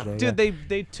wore it Yeah. yesterday. Dude,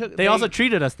 they took. they also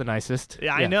treated us the nicest.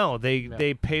 Yeah, I know.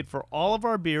 They paid for all of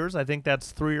our beers. I think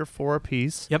that's 3 or 4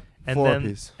 apiece. Yep. And 4 then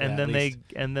apiece. and Yeah, then at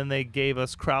they least. gave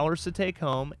us crowlers to take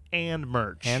home and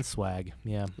merch. And swag.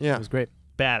 Yeah. Yeah. It was great.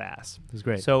 badass. It was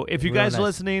great. So if you Really guys are nice.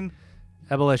 listening,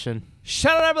 Abolition.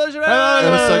 shout out Evolution. It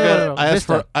was so good. I asked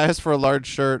Vista. I asked for a large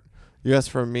shirt. You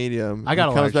asked for a medium. I got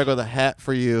he a comes large. back with a hat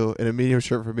for you and a medium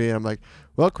shirt for me. And I'm like,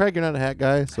 well, Craig, you're not a hat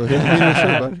guy, so here's the medium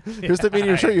shirt, bud. Here's the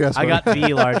medium shirt you asked for. I got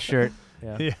the large shirt.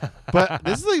 Yeah. Yeah. But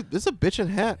this is a bitchin'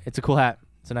 hat. It's a cool hat.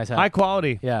 It's a nice hat. High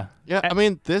quality. Yeah. Yeah, I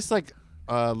mean this like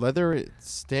leather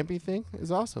stampy thing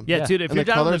is awesome. Yeah, Yeah. dude, if And you're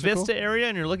the down in the colors are cool. Vista area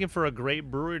and you're looking for a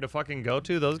great brewery to fucking go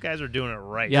to, those guys are doing it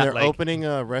right. Yeah. They're like, opening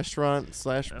a restaurant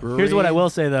 / brewery. Here's what I will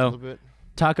say a though. little bit.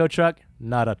 Taco truck,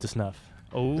 not up to snuff.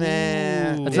 Oh,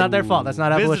 Nah. It's not their fault. That's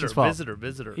not Abolition's fault.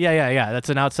 Visitor. Yeah, yeah. That's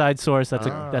an outside source. That's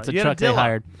Ah, a you had truck a they Dilla.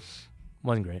 hired.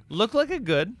 Wasn't great. Looked like a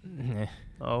good. Eh.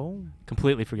 Oh,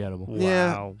 Completely forgettable.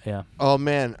 Yeah. wow. Yeah. Oh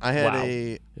man, I had Wow.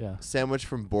 a Yeah. sandwich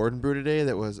from Board and Brew today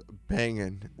that was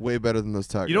banging, way better than those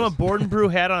tacos. You know what Borden Brew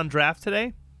had on draft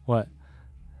today? What?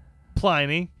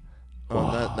 Pliny.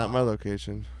 Oh, not my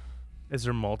location. Is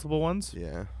there multiple ones?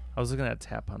 Yeah. I was looking at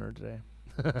Tap Hunter today.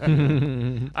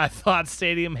 I thought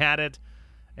Stadium had it,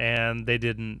 and they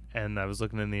didn't. And I was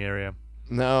looking in the area.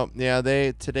 No, yeah,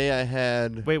 today I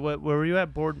had Wait, where were you at?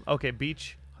 Okay,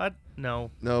 Beach Hut? No,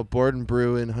 Board and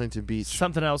Brew in Huntington Beach.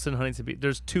 something else in Huntington Beach.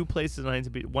 There's 2 places in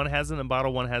Huntington Beach. One has it in a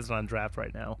bottle. One has it on draft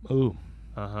right now. Ooh.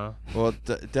 Well, it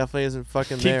definitely isn't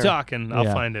fucking Keep there. talking. I'll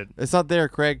Yeah. find it. It's not there,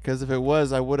 Craig, because if it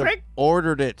was, I would have Craig?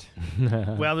 ordered it.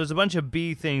 Well, there's a bunch of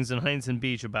B things in Huntington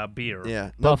Beach about beer.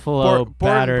 Yeah. Buffalo, Board and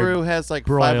battered, Brew has like 5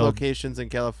 broiled. locations in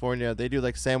California. They do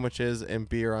like sandwiches and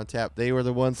beer on tap. They were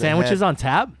the ones that Sandwiches had, on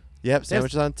tap? Yep,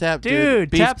 sandwiches on tap,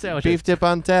 Dude, Beef, tap sandwiches. Beef dip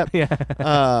on tap.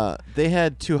 Yeah. They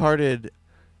had Two-Hearted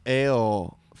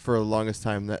Ale for the longest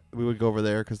time that we would go over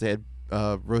there because they had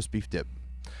roast beef dip.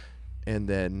 And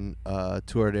then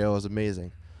Two-Hearted Ale was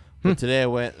amazing. But today I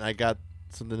went and I got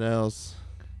something else.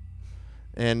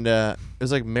 And it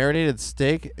was like marinated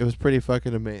steak. It was pretty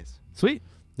fucking amazing. Sweet.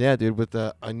 Yeah, dude, with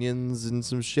the onions and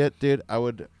some shit, dude.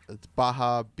 It's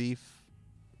Baja beef,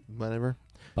 whatever.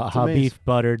 Baja amazing. beef,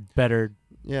 buttered, bettered,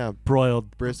 Yeah,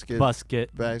 broiled, brisket.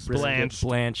 busket, Brisket. Blanched.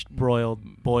 blanched, boiled,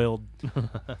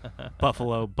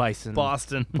 buffalo, bison,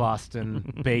 Boston.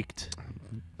 Boston, baked.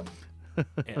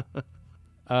 Yeah.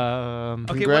 Okay,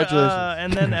 Congratulations.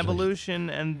 and then Evolution,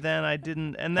 and then I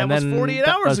didn't, and that and was then 48 that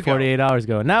hours was ago. 48 hours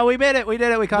ago. Now we made it. We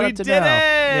did it. We caught We up to did now.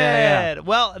 it. Yeah,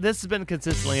 Well, this has been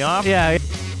consistently off. yeah. Yeah.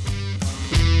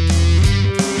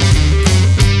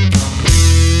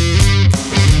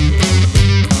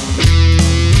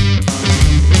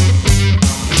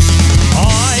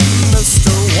 I'm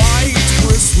Mr. White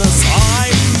Christmas,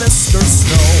 I'm Mr.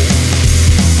 Snow,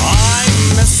 I'm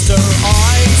Mr.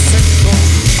 Icicle,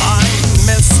 I'm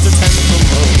Mr.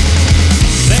 Tentacle.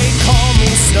 They call me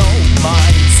Snow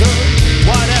Miser,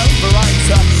 whatever I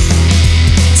touch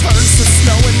turns to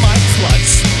snow in my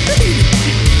clutch.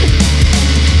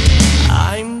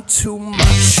 I'm too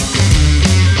much.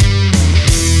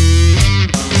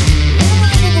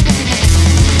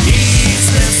 He's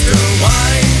Mr.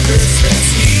 White Christmas,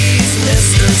 he's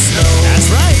Mr. Snow. That's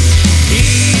right.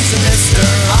 He's Mr.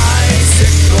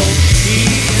 Icicle,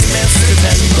 he's Mr.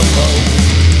 Ten Below.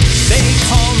 They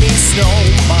call me Snow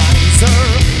Miser,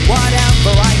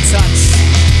 whatever I touch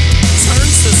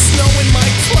turns to snow in my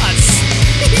clutch.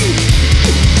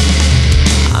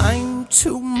 I'm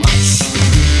too much.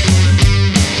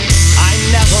 I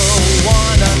never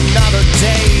want another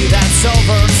day that's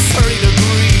over 30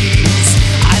 degrees.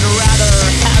 I'd rather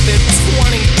have it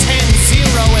 20, 10,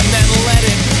 0 and then let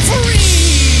it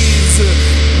freeze.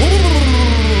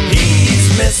 He's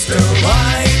Mr.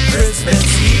 White Christmas,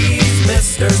 he's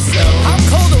Mr. Snow.